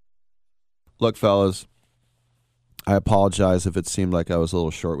 Look, fellas, I apologize if it seemed like I was a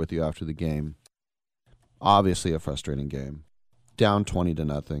little short with you after the game. Obviously a frustrating game. Down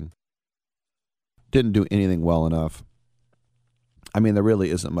 20-0. Didn't do anything well enough. I mean, there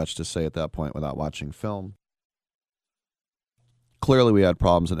really isn't much to say at that point without watching film. Clearly we had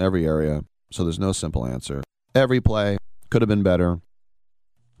problems in every area, so there's no simple answer. Every play could have been better.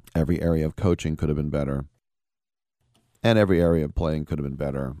 Every area of coaching could have been better. And every area of playing could have been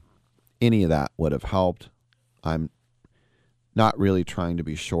better. Any of that would have helped. I'm not really trying to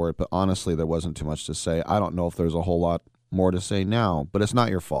be short, but honestly, there wasn't too much to say. I don't know if there's a whole lot more to say now, but it's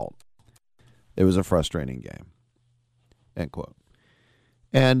not your fault. It was a frustrating game. End quote.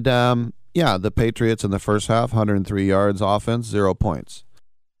 And, the Patriots in the first half, 103 yards offense, 0 points.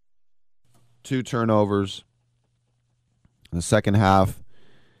 2 turnovers. In the second half,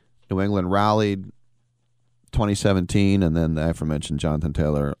 New England rallied 2017, and then the aforementioned Jonathan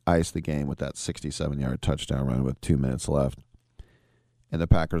Taylor iced the game with that 67-yard touchdown run with 2 minutes left. And the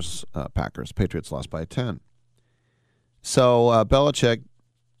Patriots lost by 10. So Belichick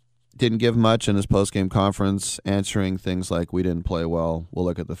didn't give much in his post-game conference, answering things like, we didn't play well, we'll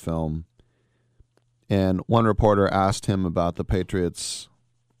look at the film. And one reporter asked him about the Patriots'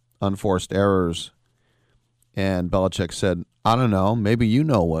 unforced errors, and Belichick said, I don't know, maybe you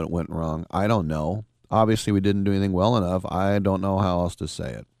know what went wrong. I don't know. Obviously, we didn't do anything well enough. I don't know how else to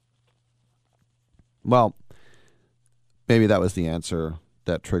say it. Well, maybe that was the answer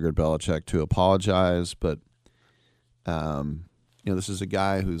that triggered Belichick to apologize, but this is a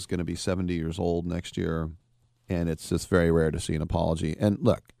guy who's going to be 70 years old next year, and it's just very rare to see an apology. And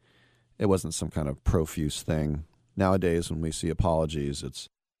look, it wasn't some kind of profuse thing. Nowadays, when we see apologies, it's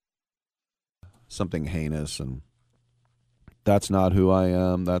something heinous, and that's not who I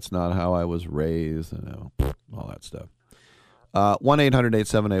am, that's not how I was raised, all that stuff.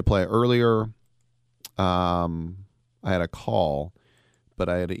 1-800-87-A-PLAY. Earlier, I had a call, but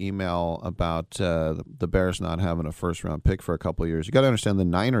I had an email about the Bears not having a first-round pick for a couple of years. You got to understand, the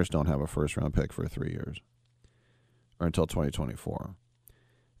Niners don't have a first-round pick for 3 years. or until 2024.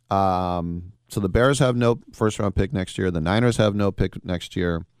 So the Bears have no first-round pick next year. The Niners have no pick next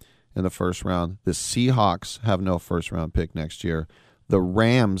year in the first round. The Seahawks have no first-round pick next year. The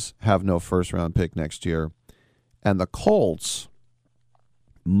Rams have no first-round pick next year. And the Colts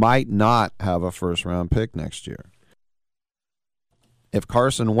might not have a first-round pick next year. If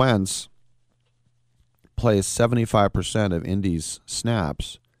Carson Wentz plays 75% of Indy's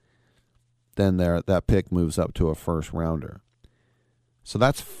snaps, then that pick moves up to a first-rounder. So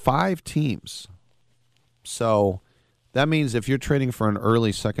that's 5 teams. So that means if you're trading for an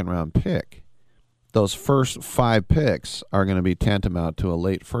early second-round pick, those first 5 picks are going to be tantamount to a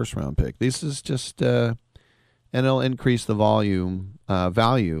late first-round pick. This is just, and it'll increase the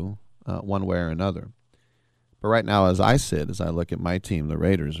value one way or another. But right now, as I look at my team, the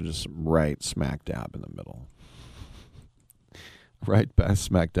Raiders are just right smack dab in the middle. Right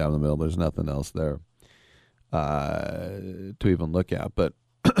smack dab in the middle. There's nothing else there to even look at. But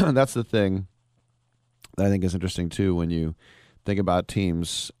that's the thing that I think is interesting, too, when you think about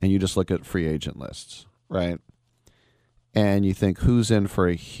teams and you just look at free agent lists, right? And you think, who's in for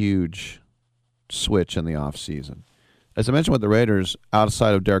a huge switch in the offseason? As I mentioned with the Raiders,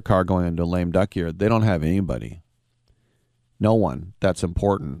 outside of Derek Carr going into a lame duck year, they don't have anybody. No one that's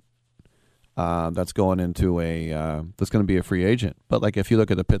important that's going into that's going to be a free agent. But like if you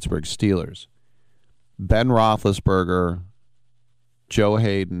look at the Pittsburgh Steelers, Ben Roethlisberger, Joe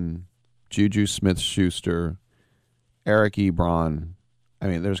Hayden, Juju Smith-Schuster, Eric Ebron, I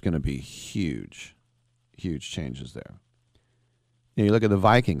mean, there's going to be huge changes there. You look at the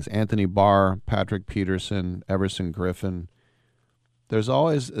Vikings, Anthony Barr, Patrick Peterson, Everson Griffin. It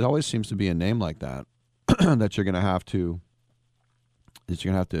always seems to be a name like that that you're going to have to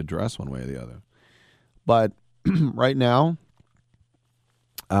address one way or the other. But right now,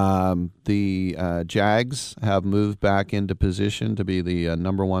 the Jags have moved back into position to be the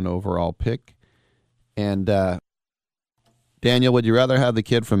number 1 overall pick. And Daniel, would you rather have the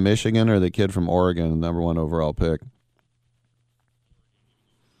kid from Michigan or the kid from Oregon, the number 1 overall pick?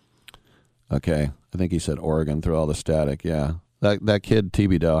 Okay, I think he said Oregon through all the static. Yeah, that kid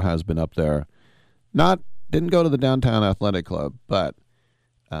Thibodeau has been up there. Didn't go to the Downtown Athletic Club, but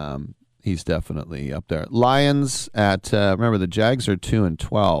he's definitely up there. Lions at remember the Jags are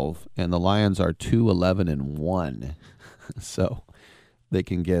 2-12, and the Lions are 2-11-1, so they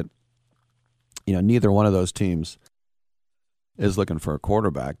can get. Neither one of those teams is looking for a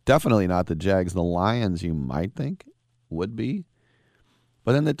quarterback. Definitely not the Jags. The Lions, you might think, would be.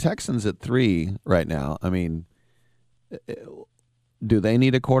 But then the Texans at 3 right now, I mean, do they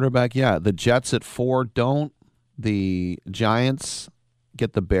need a quarterback? Yeah. The Jets at 4 don't. The Giants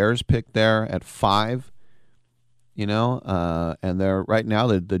get the Bears pick there at 5, and they're right now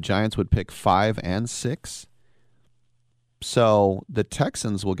the Giants would pick 5 and 6. So the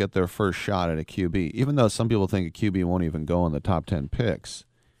Texans will get their first shot at a QB, even though some people think a QB won't even go in the top 10 picks,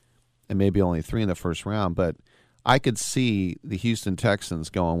 and maybe only 3 in the first round. But I could see the Houston Texans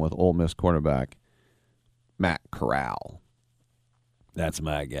going with Ole Miss quarterback Matt Corral. That's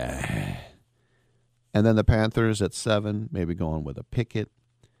my guy. And then the Panthers at 7, maybe going with a Pickett.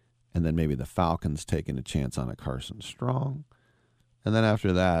 And then maybe the Falcons taking a chance on a Carson Strong. And then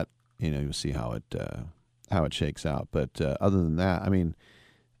after that, you'll see how it shakes out. But other than that, I mean,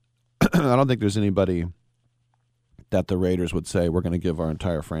 I don't think there's anybody that the Raiders would say, we're going to give our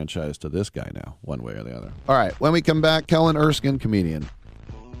entire franchise to this guy now, one way or the other. All right, when we come back, Kellen Erskine, comedian.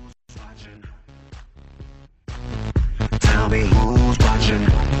 Tell me who's watching?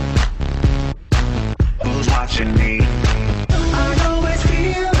 Who's watching me? I always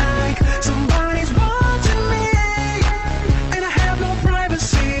feel like somebody's watching me, and I have no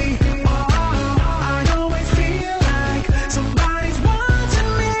privacy. I always feel like somebody's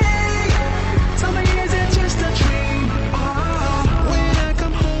watching me. Tell me, is it just a dream? When I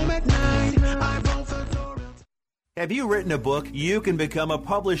come home at night, I roll for Dorrance. Have you written a book? You can become a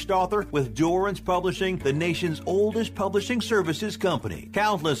published author with Dorrance Publishing, the nation's oldest publishing services company.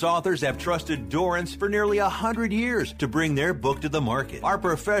 Countless authors have trusted Dorrance for nearly 100 years to bring their book to the market. Our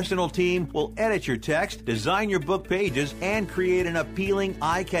professional team will edit your text, design your book pages, and create an appealing,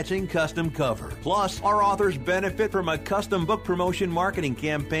 eye-catching custom cover. Plus, our authors benefit from a custom book promotion marketing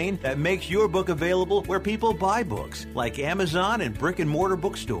campaign that makes your book available where people buy books, like Amazon and brick-and-mortar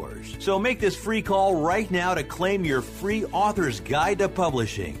bookstores. So make this free call right now to claim your free author's guide to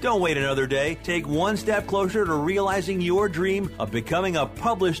publishing. Don't wait another day. Take one step closer to realizing your dream of becoming a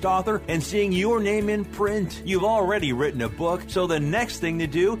published author and seeing your name in print. You've already written a book, so the next thing to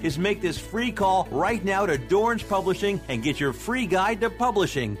do is make this free call right now to Dorrance Publishing and get your free guide to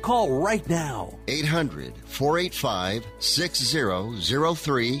publishing. Call right now. now.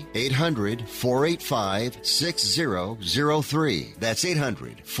 800-485-6003. 800-485-6003. That's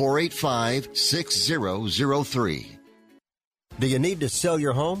 800-485-6003. Do you need to sell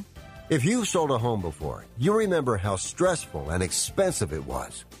your home? If you've sold a home before, you remember how stressful and expensive it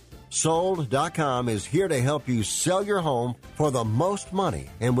was. Sold.com is here to help you sell your home for the most money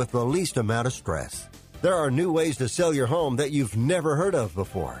and with the least amount of stress. There are new ways to sell your home that you've never heard of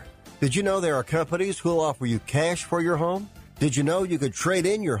before. Did you know there are companies who'll offer you cash for your home? Did you know you could trade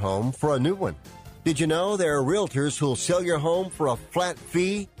in your home for a new one? Did you know there are realtors who'll sell your home for a flat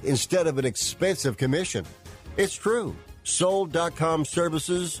fee instead of an expensive commission? It's true. Sold.com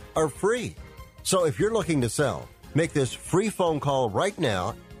services are free. So if you're looking to sell, make this free phone call right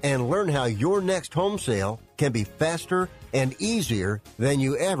now and learn how your next home sale can be faster and easier than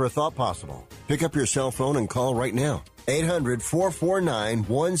you ever thought possible. Pick up your cell phone and call right now.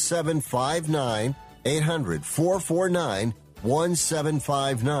 800-449-1759.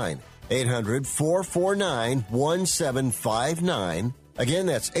 800-449-1759. 800-449-1759. Again,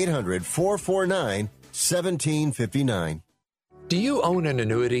 that's 800-449-1759. Do you own an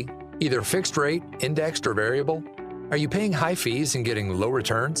annuity, either fixed rate, indexed, or variable? Are you paying high fees and getting low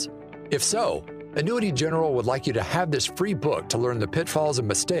returns? If so, Annuity General would like you to have this free book to learn the pitfalls and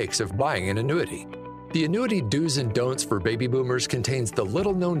mistakes of buying an annuity. The Annuity Do's and Don'ts for Baby Boomers contains the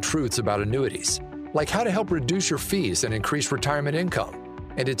little-known truths about annuities, like how to help reduce your fees and increase retirement income.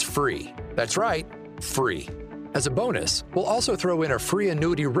 And it's free. That's right, free. As a bonus, we'll also throw in a free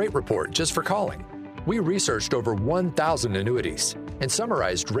annuity rate report just for calling. We researched over 1,000 annuities and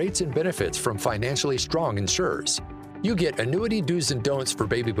summarized rates and benefits from financially strong insurers. You get Annuity Do's and Don'ts for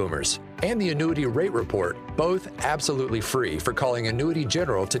Baby Boomers and the Annuity Rate Report, both absolutely free for calling Annuity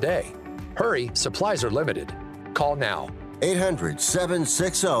General today. Hurry, supplies are limited. Call now.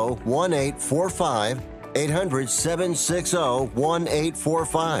 800-760-1845.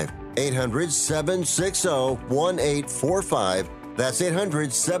 800-760-1845. 800-760-1845. That's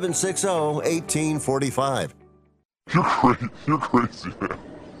 800-760-1845. You're crazy, man.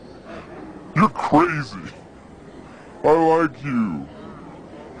 You're crazy. I like you,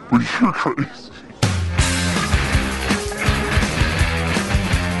 but you're crazy.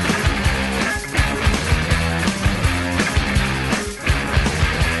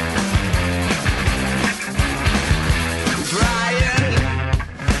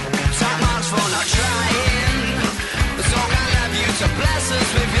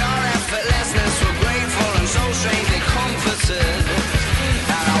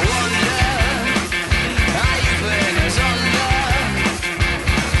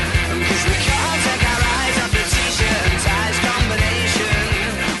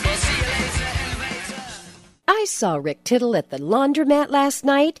 I saw Rick Tittle at the laundromat last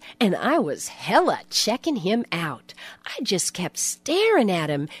night, and I was hella checking him out. I just kept staring at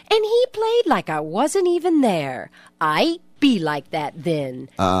him, and he played like I wasn't even there. I'd be like that then.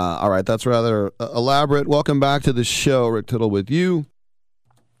 All right, that's rather elaborate. Welcome back to the show. Rick Tittle with you.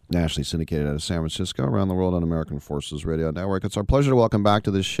 Nationally syndicated out of San Francisco, around the world on American Forces Radio Network. It's our pleasure to welcome back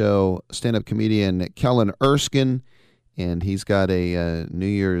to the show stand-up comedian Kellen Erskine, and he's got a New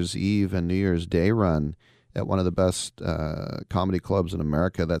Year's Eve and New Year's Day run at one of the best comedy clubs in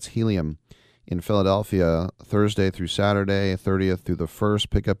America. That's Helium in Philadelphia, Thursday through Saturday, 30th through the 1st.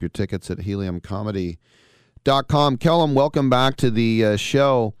 Pick up your tickets at heliumcomedy.com. Kellen, welcome back to the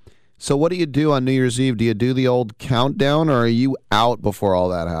show. So what do you do on New Year's Eve? Do you do the old countdown, or are you out before all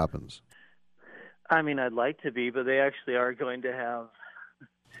that happens? I mean, I'd like to be, but they actually are going to have...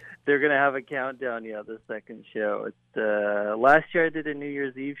 They're going to have a countdown, the second show. Last year I did a New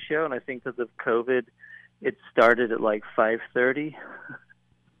Year's Eve show, and I think because of COVID, it started at like 5:30.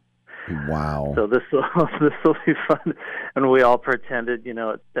 Wow. So this will be fun. And we all pretended,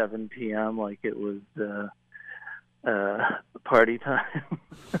 at 7 p.m. like it was party time.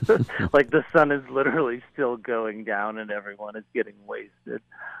 Like the sun is literally still going down and everyone is getting wasted.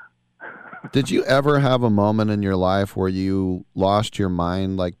 Did you ever have a moment in your life where you lost your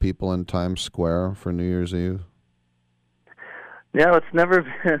mind like people in Times Square for New Year's Eve? No, it's never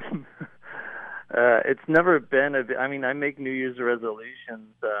been... It's never been I mean, I make New Year's resolutions,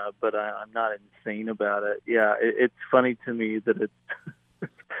 but I'm not insane about it. Yeah, it's funny to me that it's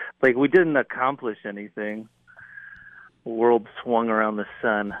like we didn't accomplish anything. The world swung around the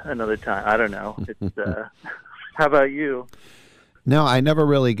sun another time. I don't know. It's how about you? No, I never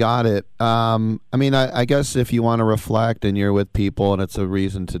really got it. I mean, I guess if you want to reflect and you're with people and it's a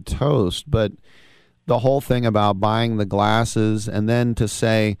reason to toast, but the whole thing about buying the glasses and then to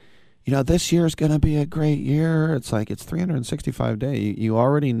say, this year is going to be a great year. It's like it's 365 days. You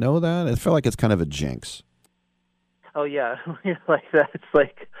already know that? I feel like it's kind of a jinx. Oh, yeah. Like that. It's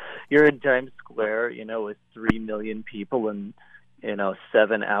like you're in Times Square, with 3 million people and,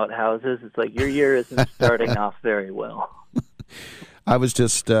 7 outhouses. It's like your year isn't starting off very well. I was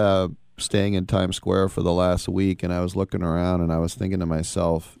just staying in Times Square for the last week, and I was looking around, and I was thinking to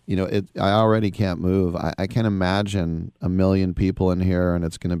myself, I already can't move. I can't imagine 1 million people in here, and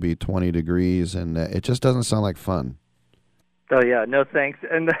it's going to be 20 degrees, and it just doesn't sound like fun. Oh, yeah, no thanks.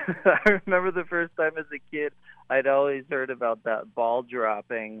 And I remember the first time as a kid, I'd always heard about that ball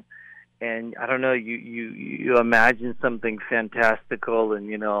dropping, and I don't know, you imagine something fantastical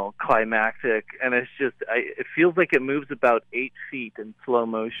and, climactic, and it's just, it feels like it moves about 8 feet in slow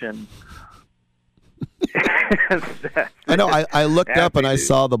motion. I know, I looked up and I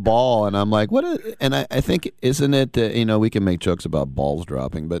saw the ball, and I'm like, and I think, isn't it, we can make jokes about balls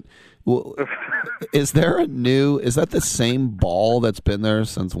dropping, but is that the same ball that's been there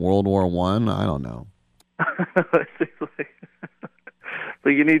since World War I? I don't know.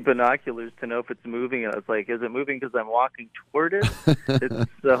 But you need binoculars to know if it's moving. And it's like, is it moving because I'm walking toward it?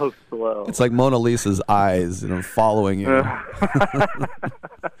 It's so slow. It's like Mona Lisa's eyes, following you.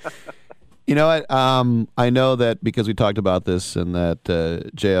 You know what? I know that because we talked about this in that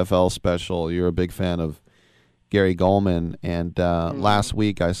JFL special, you're a big fan of Gary Goldman. And last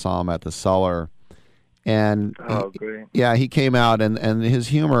week I saw him at the Cellar. And great. Yeah, he came out and his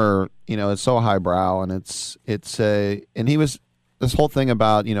humor, it's so highbrow, and and he was this whole thing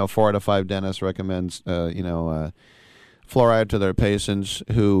about 4 out of 5 dentists recommends fluoride to their patients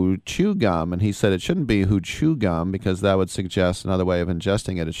who chew gum, and he said it shouldn't be who chew gum because that would suggest another way of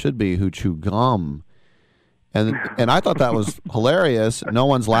ingesting it. It should be who chew gum. And I thought that was hilarious. No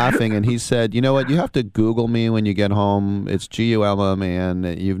one's laughing. And he said, you know what? You have to Google me when you get home. It's Gulm, man.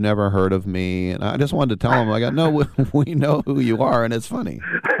 You've never heard of me. And I just wanted to tell him, no, we know who you are, and it's funny.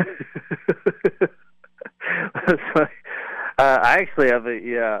 I actually have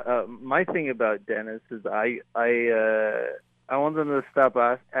my thing about dentists is I want them to stop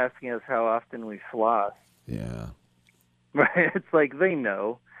asking us how often we floss. Yeah. Right? It's like they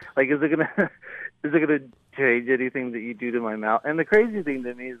know. Like, is it gonna change anything that you do to my mouth? And the crazy thing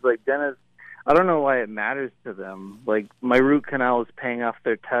to me is, like, dentists, I don't know why it matters to them. Like, my root canal is paying off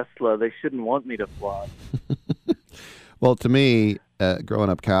their Tesla. They shouldn't want me to floss. Well, to me, growing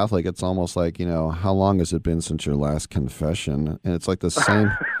up Catholic, it's almost like, how long has it been since your last confession? And it's like the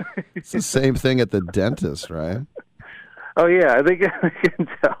same. It's the same thing at the dentist, right? Oh, yeah, I think I can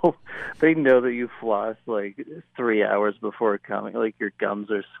tell. They know that you floss like 3 hours before coming. Like your gums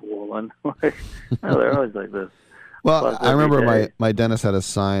are swollen. They're always like this. Well, I remember my dentist had a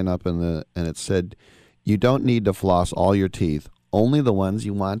sign up and it said, "You don't need to floss all your teeth, only the ones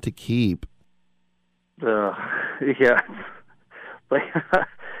you want to keep." Yeah. Like,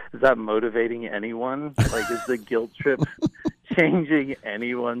 is that motivating anyone? Like, is the guilt trip changing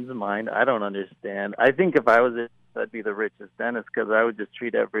anyone's mind? I don't understand. I think if I was I'd be the richest dentist because I would just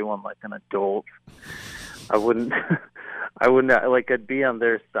treat everyone like an adult. I wouldn't, like, I'd be on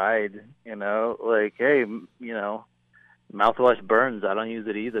their side, like, hey, mouthwash burns. I don't use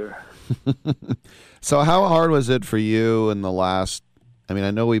it either. So how hard was it for you in the last,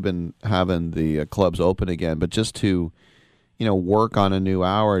 I know we've been having the clubs open again, but just to, work on a new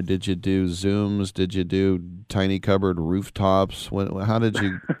hour, did you do Zooms? Did you do tiny cupboard rooftops? How did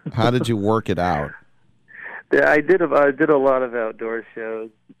you work it out? Yeah, I did a lot of outdoor shows.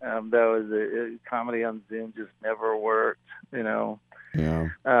 That was comedy on Zoom just never worked, Yeah.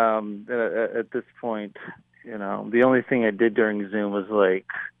 At this point, the only thing I did during Zoom was like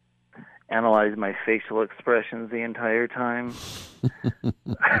analyze my facial expressions the entire time.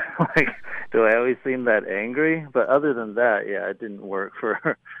 Like, do I always seem that angry? But other than that, yeah, it didn't work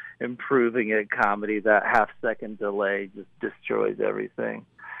for improving at comedy. That half-second delay just destroys everything.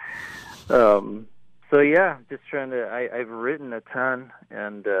 So yeah, just trying to. I've written a ton,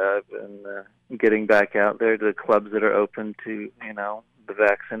 and I've been getting back out there to the clubs that are open to the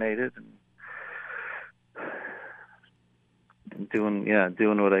vaccinated, and doing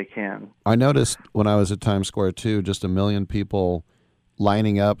what I can. I noticed when I was at Times Square too, just 1 million people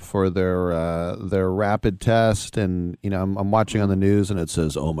lining up for their rapid test, and I'm watching on the news, and it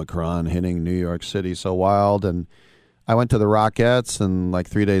says Omicron hitting New York City so wild, and I went to the Rockettes, and like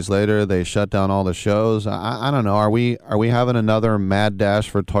 3 days later, they shut down all the shows. I don't know. Are we having another mad dash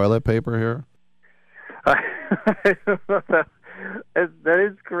for toilet paper here? That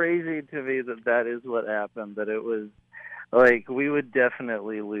is crazy to me that is what happened. That it was like we would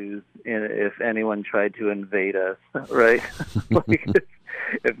definitely lose if anyone tried to invade us, right? Like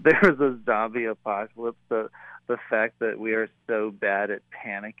if there was a zombie apocalypse, the fact that we are so bad at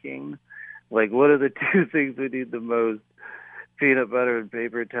panicking, like, what are the two things we need the most? Peanut butter and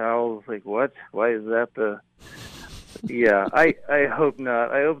paper towels. Like, what? Why is that the... Yeah, I hope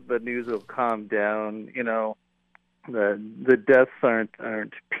not. I hope the news will calm down. You know, the deaths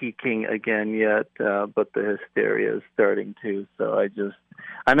aren't peaking again yet, but the hysteria is starting to. So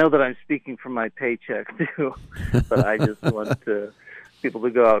I know that I'm speaking for my paycheck too, but I just want people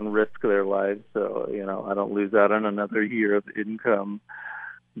to go out and risk their lives, so I don't lose out on another year of income.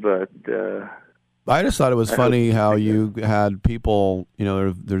 But I just thought it was funny how you had people,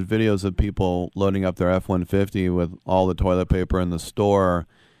 there's videos of people loading up their F-150 with all the toilet paper in the store,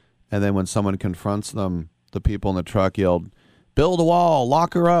 and then when someone confronts them, the people in the truck yelled, "Build a wall,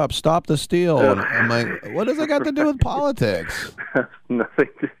 lock her up, stop the steal." And I'm like, what does that got to do with politics? Nothing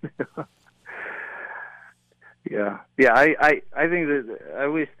to do. Yeah. I think that I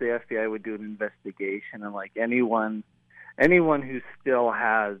wish the FBI would do an investigation and like anyone who still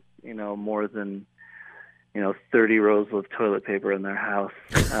has more than 30 rolls of toilet paper in their house,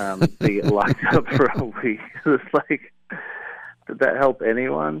 they get locked up for a week. It's like, did that help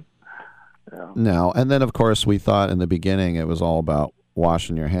anyone? No. And then, of course, we thought in the beginning it was all about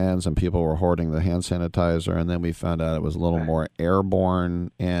washing your hands and people were hoarding the hand sanitizer. And then we found out it was a little more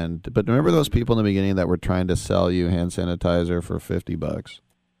airborne. But remember those people in the beginning that were trying to sell you hand sanitizer for $50?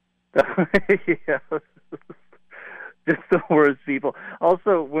 Yeah. Just the worst people.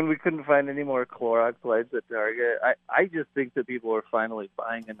 Also, when we couldn't find any more Clorox wipes at Target, I just think that people are finally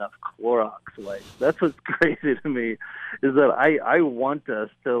buying enough Clorox wipes. That's what's crazy to me, is that I want us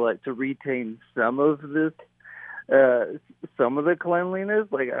to retain some of this, some of the cleanliness.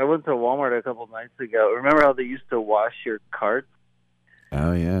 Like, I went to Walmart a couple nights ago. Remember how they used to wash your carts?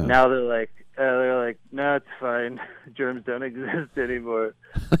 Oh yeah. Now they're like, no, it's fine. Germs don't exist anymore.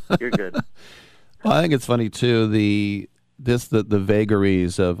 You're good. Well, I think it's funny too. The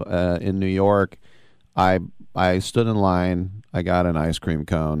vagaries of in New York. I stood in line. I got an ice cream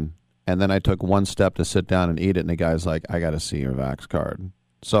cone, and then I took one step to sit down and eat it. And the guy's like, "I got to see your Vax card."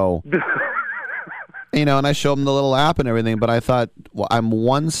 So, and I showed him the little app and everything. But I thought, well, I'm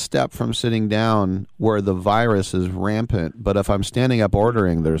one step from sitting down where the virus is rampant. But if I'm standing up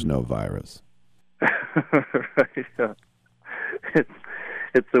ordering, there's no virus. Right. Yeah.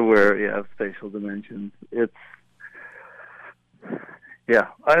 It's aware, of spatial dimensions. I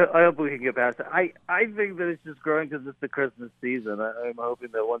hope we can get past it. I think that it's just growing because it's the Christmas season. I'm hoping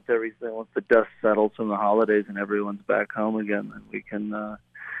that once the dust settles from the holidays and everyone's back home again, then we can,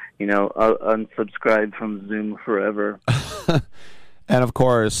 unsubscribe from Zoom forever. And of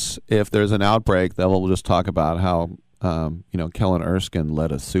course, if there's an outbreak, then we'll just talk about how, Kellen Erskine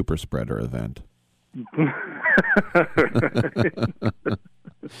led a super spreader event.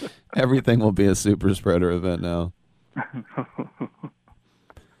 Everything will be a super spreader event now.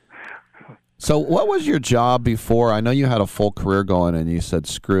 So what was your job before? I know you had a full career going and you said,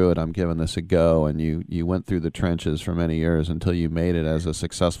 screw it, I'm giving this a go. And you went through the trenches for many years until you made it as a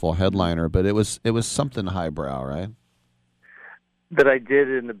successful headliner. But it was something highbrow, right? That I did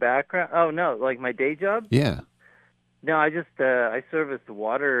in the background? Oh, no, like my day job? Yeah. No, I just I serviced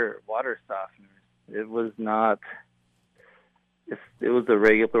water softeners. It was not... It was a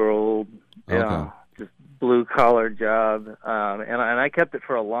regular old, just blue-collar job, and I kept it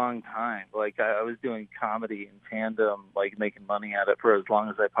for a long time. Like, I was doing comedy in tandem, like making money at it for as long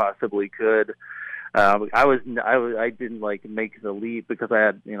as I possibly could. I didn't make the leap because I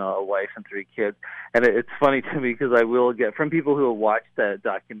had a wife and 3 kids, and it's funny to me because I will get from people who have watched that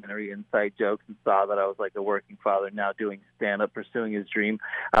documentary Inside Jokes and saw that I was like a working father now doing stand-up, pursuing his dream.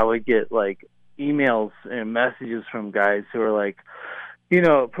 I would get emails and messages from guys who are like,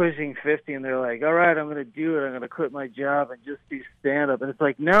 pushing 50, and they're like, all right, I'm going to do it. I'm going to quit my job and just do stand-up. And it's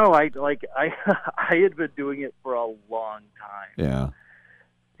like, no, I had been doing it for a long time. Yeah.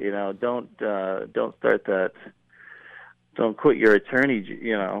 Don't start that. Don't quit your attorney,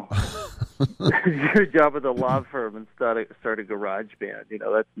 your job at the law firm and start a garage band.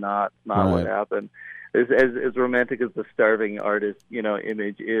 That's not right. what happened. As romantic as the starving artist,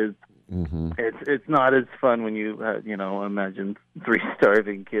 image is, mm-hmm. It's not as fun when you imagine 3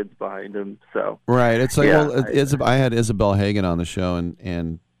 starving kids behind him. So right, it's like I had Isabel Hagen on the show,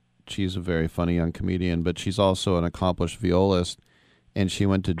 and she's a very funny young comedian, but she's also an accomplished violist, and she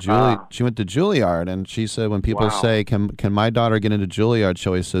went to Juilliard, and she said when people say, "Can my daughter get into Juilliard?" she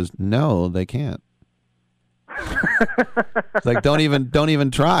always says, "No, they can't." It's like, don't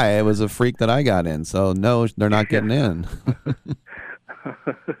even try. It was a freak that I got in, so no, they're not getting in.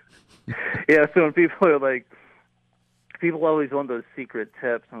 Yeah, so when people are like, people always want those secret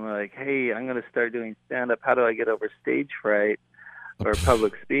tips. I'm like, hey, I'm going to start doing stand-up. How do I get over stage fright or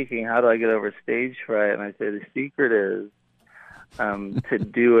public speaking? How do I get over stage fright? And I say the secret is to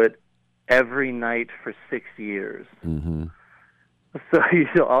do it every night for 6 years. Mm-hmm.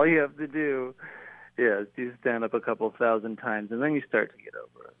 So all you have to do is do stand-up a couple thousand times, and then you start to get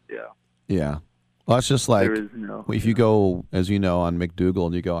over it. Yeah. Yeah. Well, it's just like if you go, as you know, on McDougal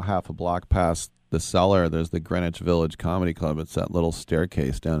and you go half a block past the Cellar, there's the Greenwich Village Comedy Club. It's that little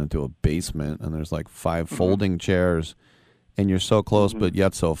staircase down into a basement, and there's like 5 folding chairs, and you're so close but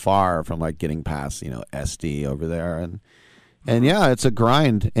yet so far from like getting past, SD over there. And yeah, it's a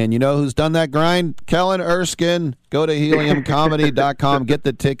grind. And you know who's done that grind? Kellen Erskine. Go to heliumcomedy.com, get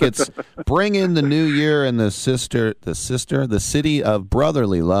the tickets. Bring in the new year and the city of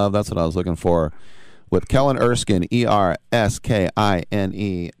brotherly love. That's what I was looking for. With Kellen Erskine,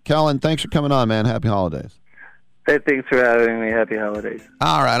 Erskine. Kellen, thanks for coming on, man. Happy holidays. Hey, thanks for having me. Happy holidays.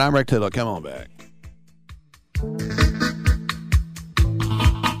 All right, I'm Rick Tittle. Come on back.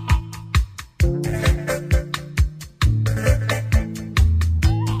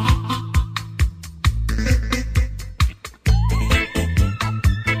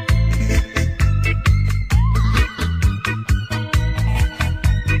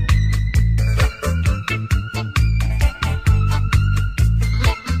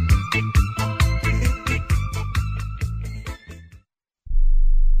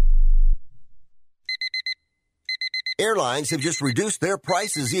 Airlines have just reduced their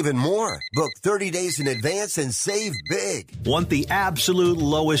prices even more. Book 30 days in advance and save big. Want the absolute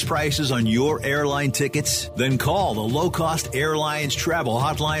lowest prices on your airline tickets? Then call the Low Cost Airlines Travel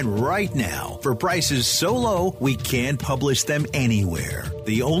Hotline right now for prices so low we can't publish them anywhere.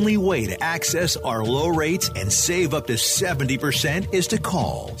 The only way to access our low rates and save up to 70% is to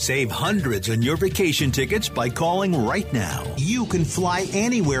call. Save hundreds on your vacation tickets by calling right now. You can fly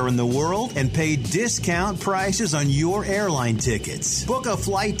anywhere in the world and pay discount prices on your airline tickets. Book a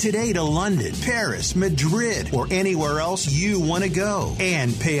flight today to London, Paris, Madrid, or anywhere else you want to go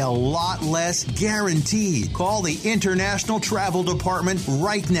and pay a lot less guaranteed. Call the International Travel Department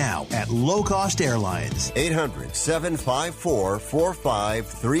right now at Low Cost Airlines. 800-754-4531.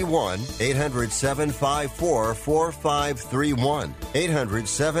 800-754-4531.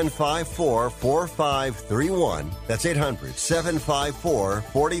 800-754-4531. That's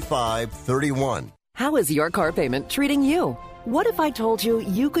 800-754-4531. How is your car payment treating you? What if I told you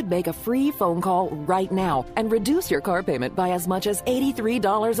you could make a free phone call right now and reduce your car payment by as much as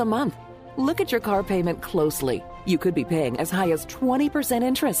 $83 a month? Look at your car payment closely. You could be paying as high as 20%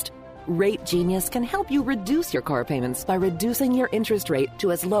 interest. Rate Genius can help you reduce your car payments by reducing your interest rate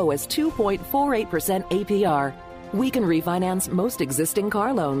to as low as 2.48% APR. We can refinance most existing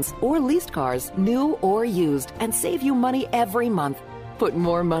car loans or leased cars, new or used, and save you money every month. Put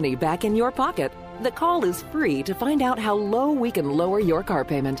more money back in your pocket. The call is free to find out how low we can lower your car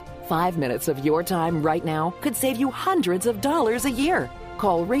payment. 5 minutes of your time right now could save you hundreds of dollars a year.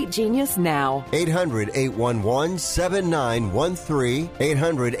 Call Rate Genius now. 800-811-7913.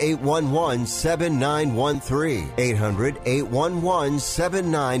 800-811-7913.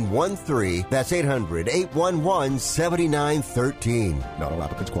 800-811-7913. That's 800-811-7913. Not all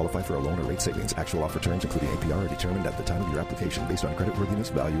applicants qualify for a loan or rate savings. Actual offer terms, including APR, are determined at the time of your application based on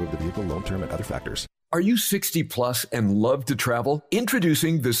creditworthiness, value of the vehicle, loan term, and other factors. Are you 60 plus and love to travel?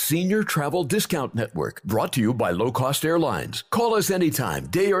 Introducing the Senior Travel Discount Network, brought to you by Low Cost Airlines. Call us anytime,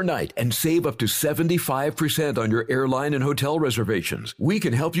 day or night, and save up to 75% on your airline and hotel reservations. We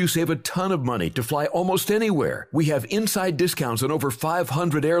can help you save a ton of money to fly almost anywhere. We have inside discounts on over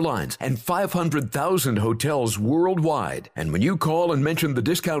 500 airlines and 500,000 hotels worldwide. And when you call and mention the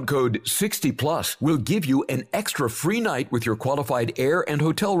discount code 60 plus, we'll give you an extra free night with your qualified air and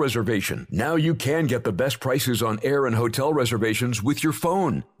hotel reservation. Now you can get the best prices on air and hotel reservations with your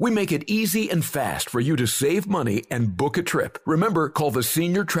phone. We make it easy and fast for you to save money and book a trip. Remember, call the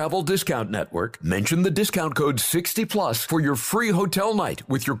Senior Travel Discount Network, mention the discount code 60 plus for your free hotel night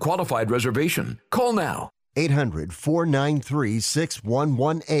with your qualified reservation. Call now.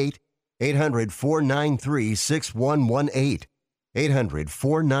 800-493-6118. 800-493-6118.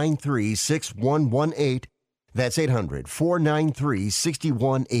 800-493-6118. That's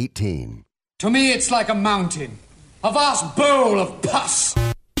 800-493-6118. To me, it's like a mountain, a vast bowl of pus.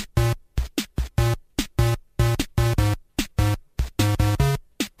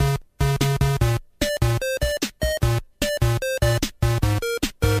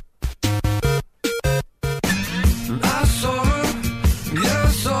 I saw her, yeah,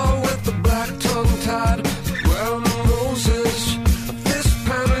 I saw her with the black tongue tied, brown roses, a fist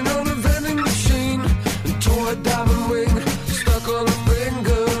pounding on a vending machine, and toy diamond ring.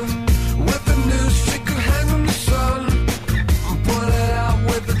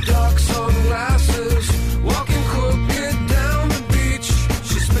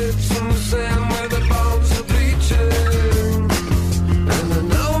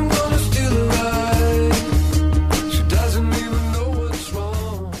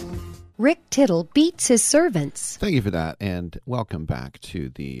 Rick Tittle beats his servants. Thank you for that, and welcome back to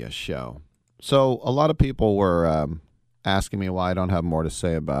the show. So a lot of people were asking me why I don't have more to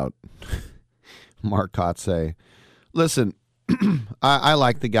say about Mark Kotsay. Listen, I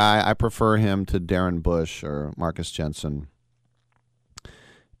like the guy. I prefer him to Darren Bush or Marcus Jensen.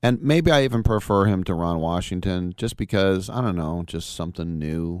 And maybe I even prefer him to Ron Washington just because, I don't know, just something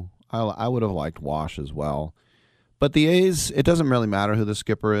new. I would have liked Wash as well. But the A's, it doesn't really matter who the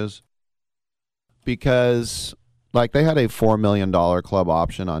skipper is because, like, they had a $4 million club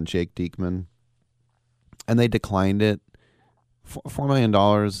option on Jake Diekman, and they declined it. $4 million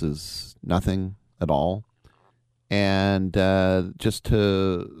is nothing at all. And just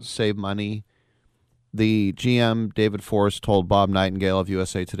to save money, the GM, David Force, told Bob Nightingale of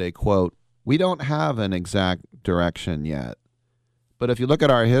USA Today, quote, "We don't have an exact direction yet. But if you look at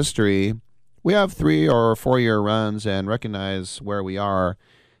our history, we have 3 or 4 year runs and recognize where we are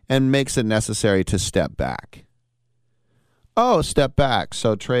and makes it necessary to step back." Oh, step back.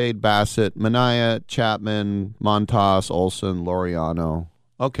 So trade Bassett, Manaea, Chapman, Montas, Olson, Laureano.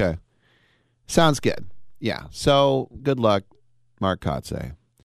 Okay. Sounds good. Yeah. So good luck, Mark Kotsay.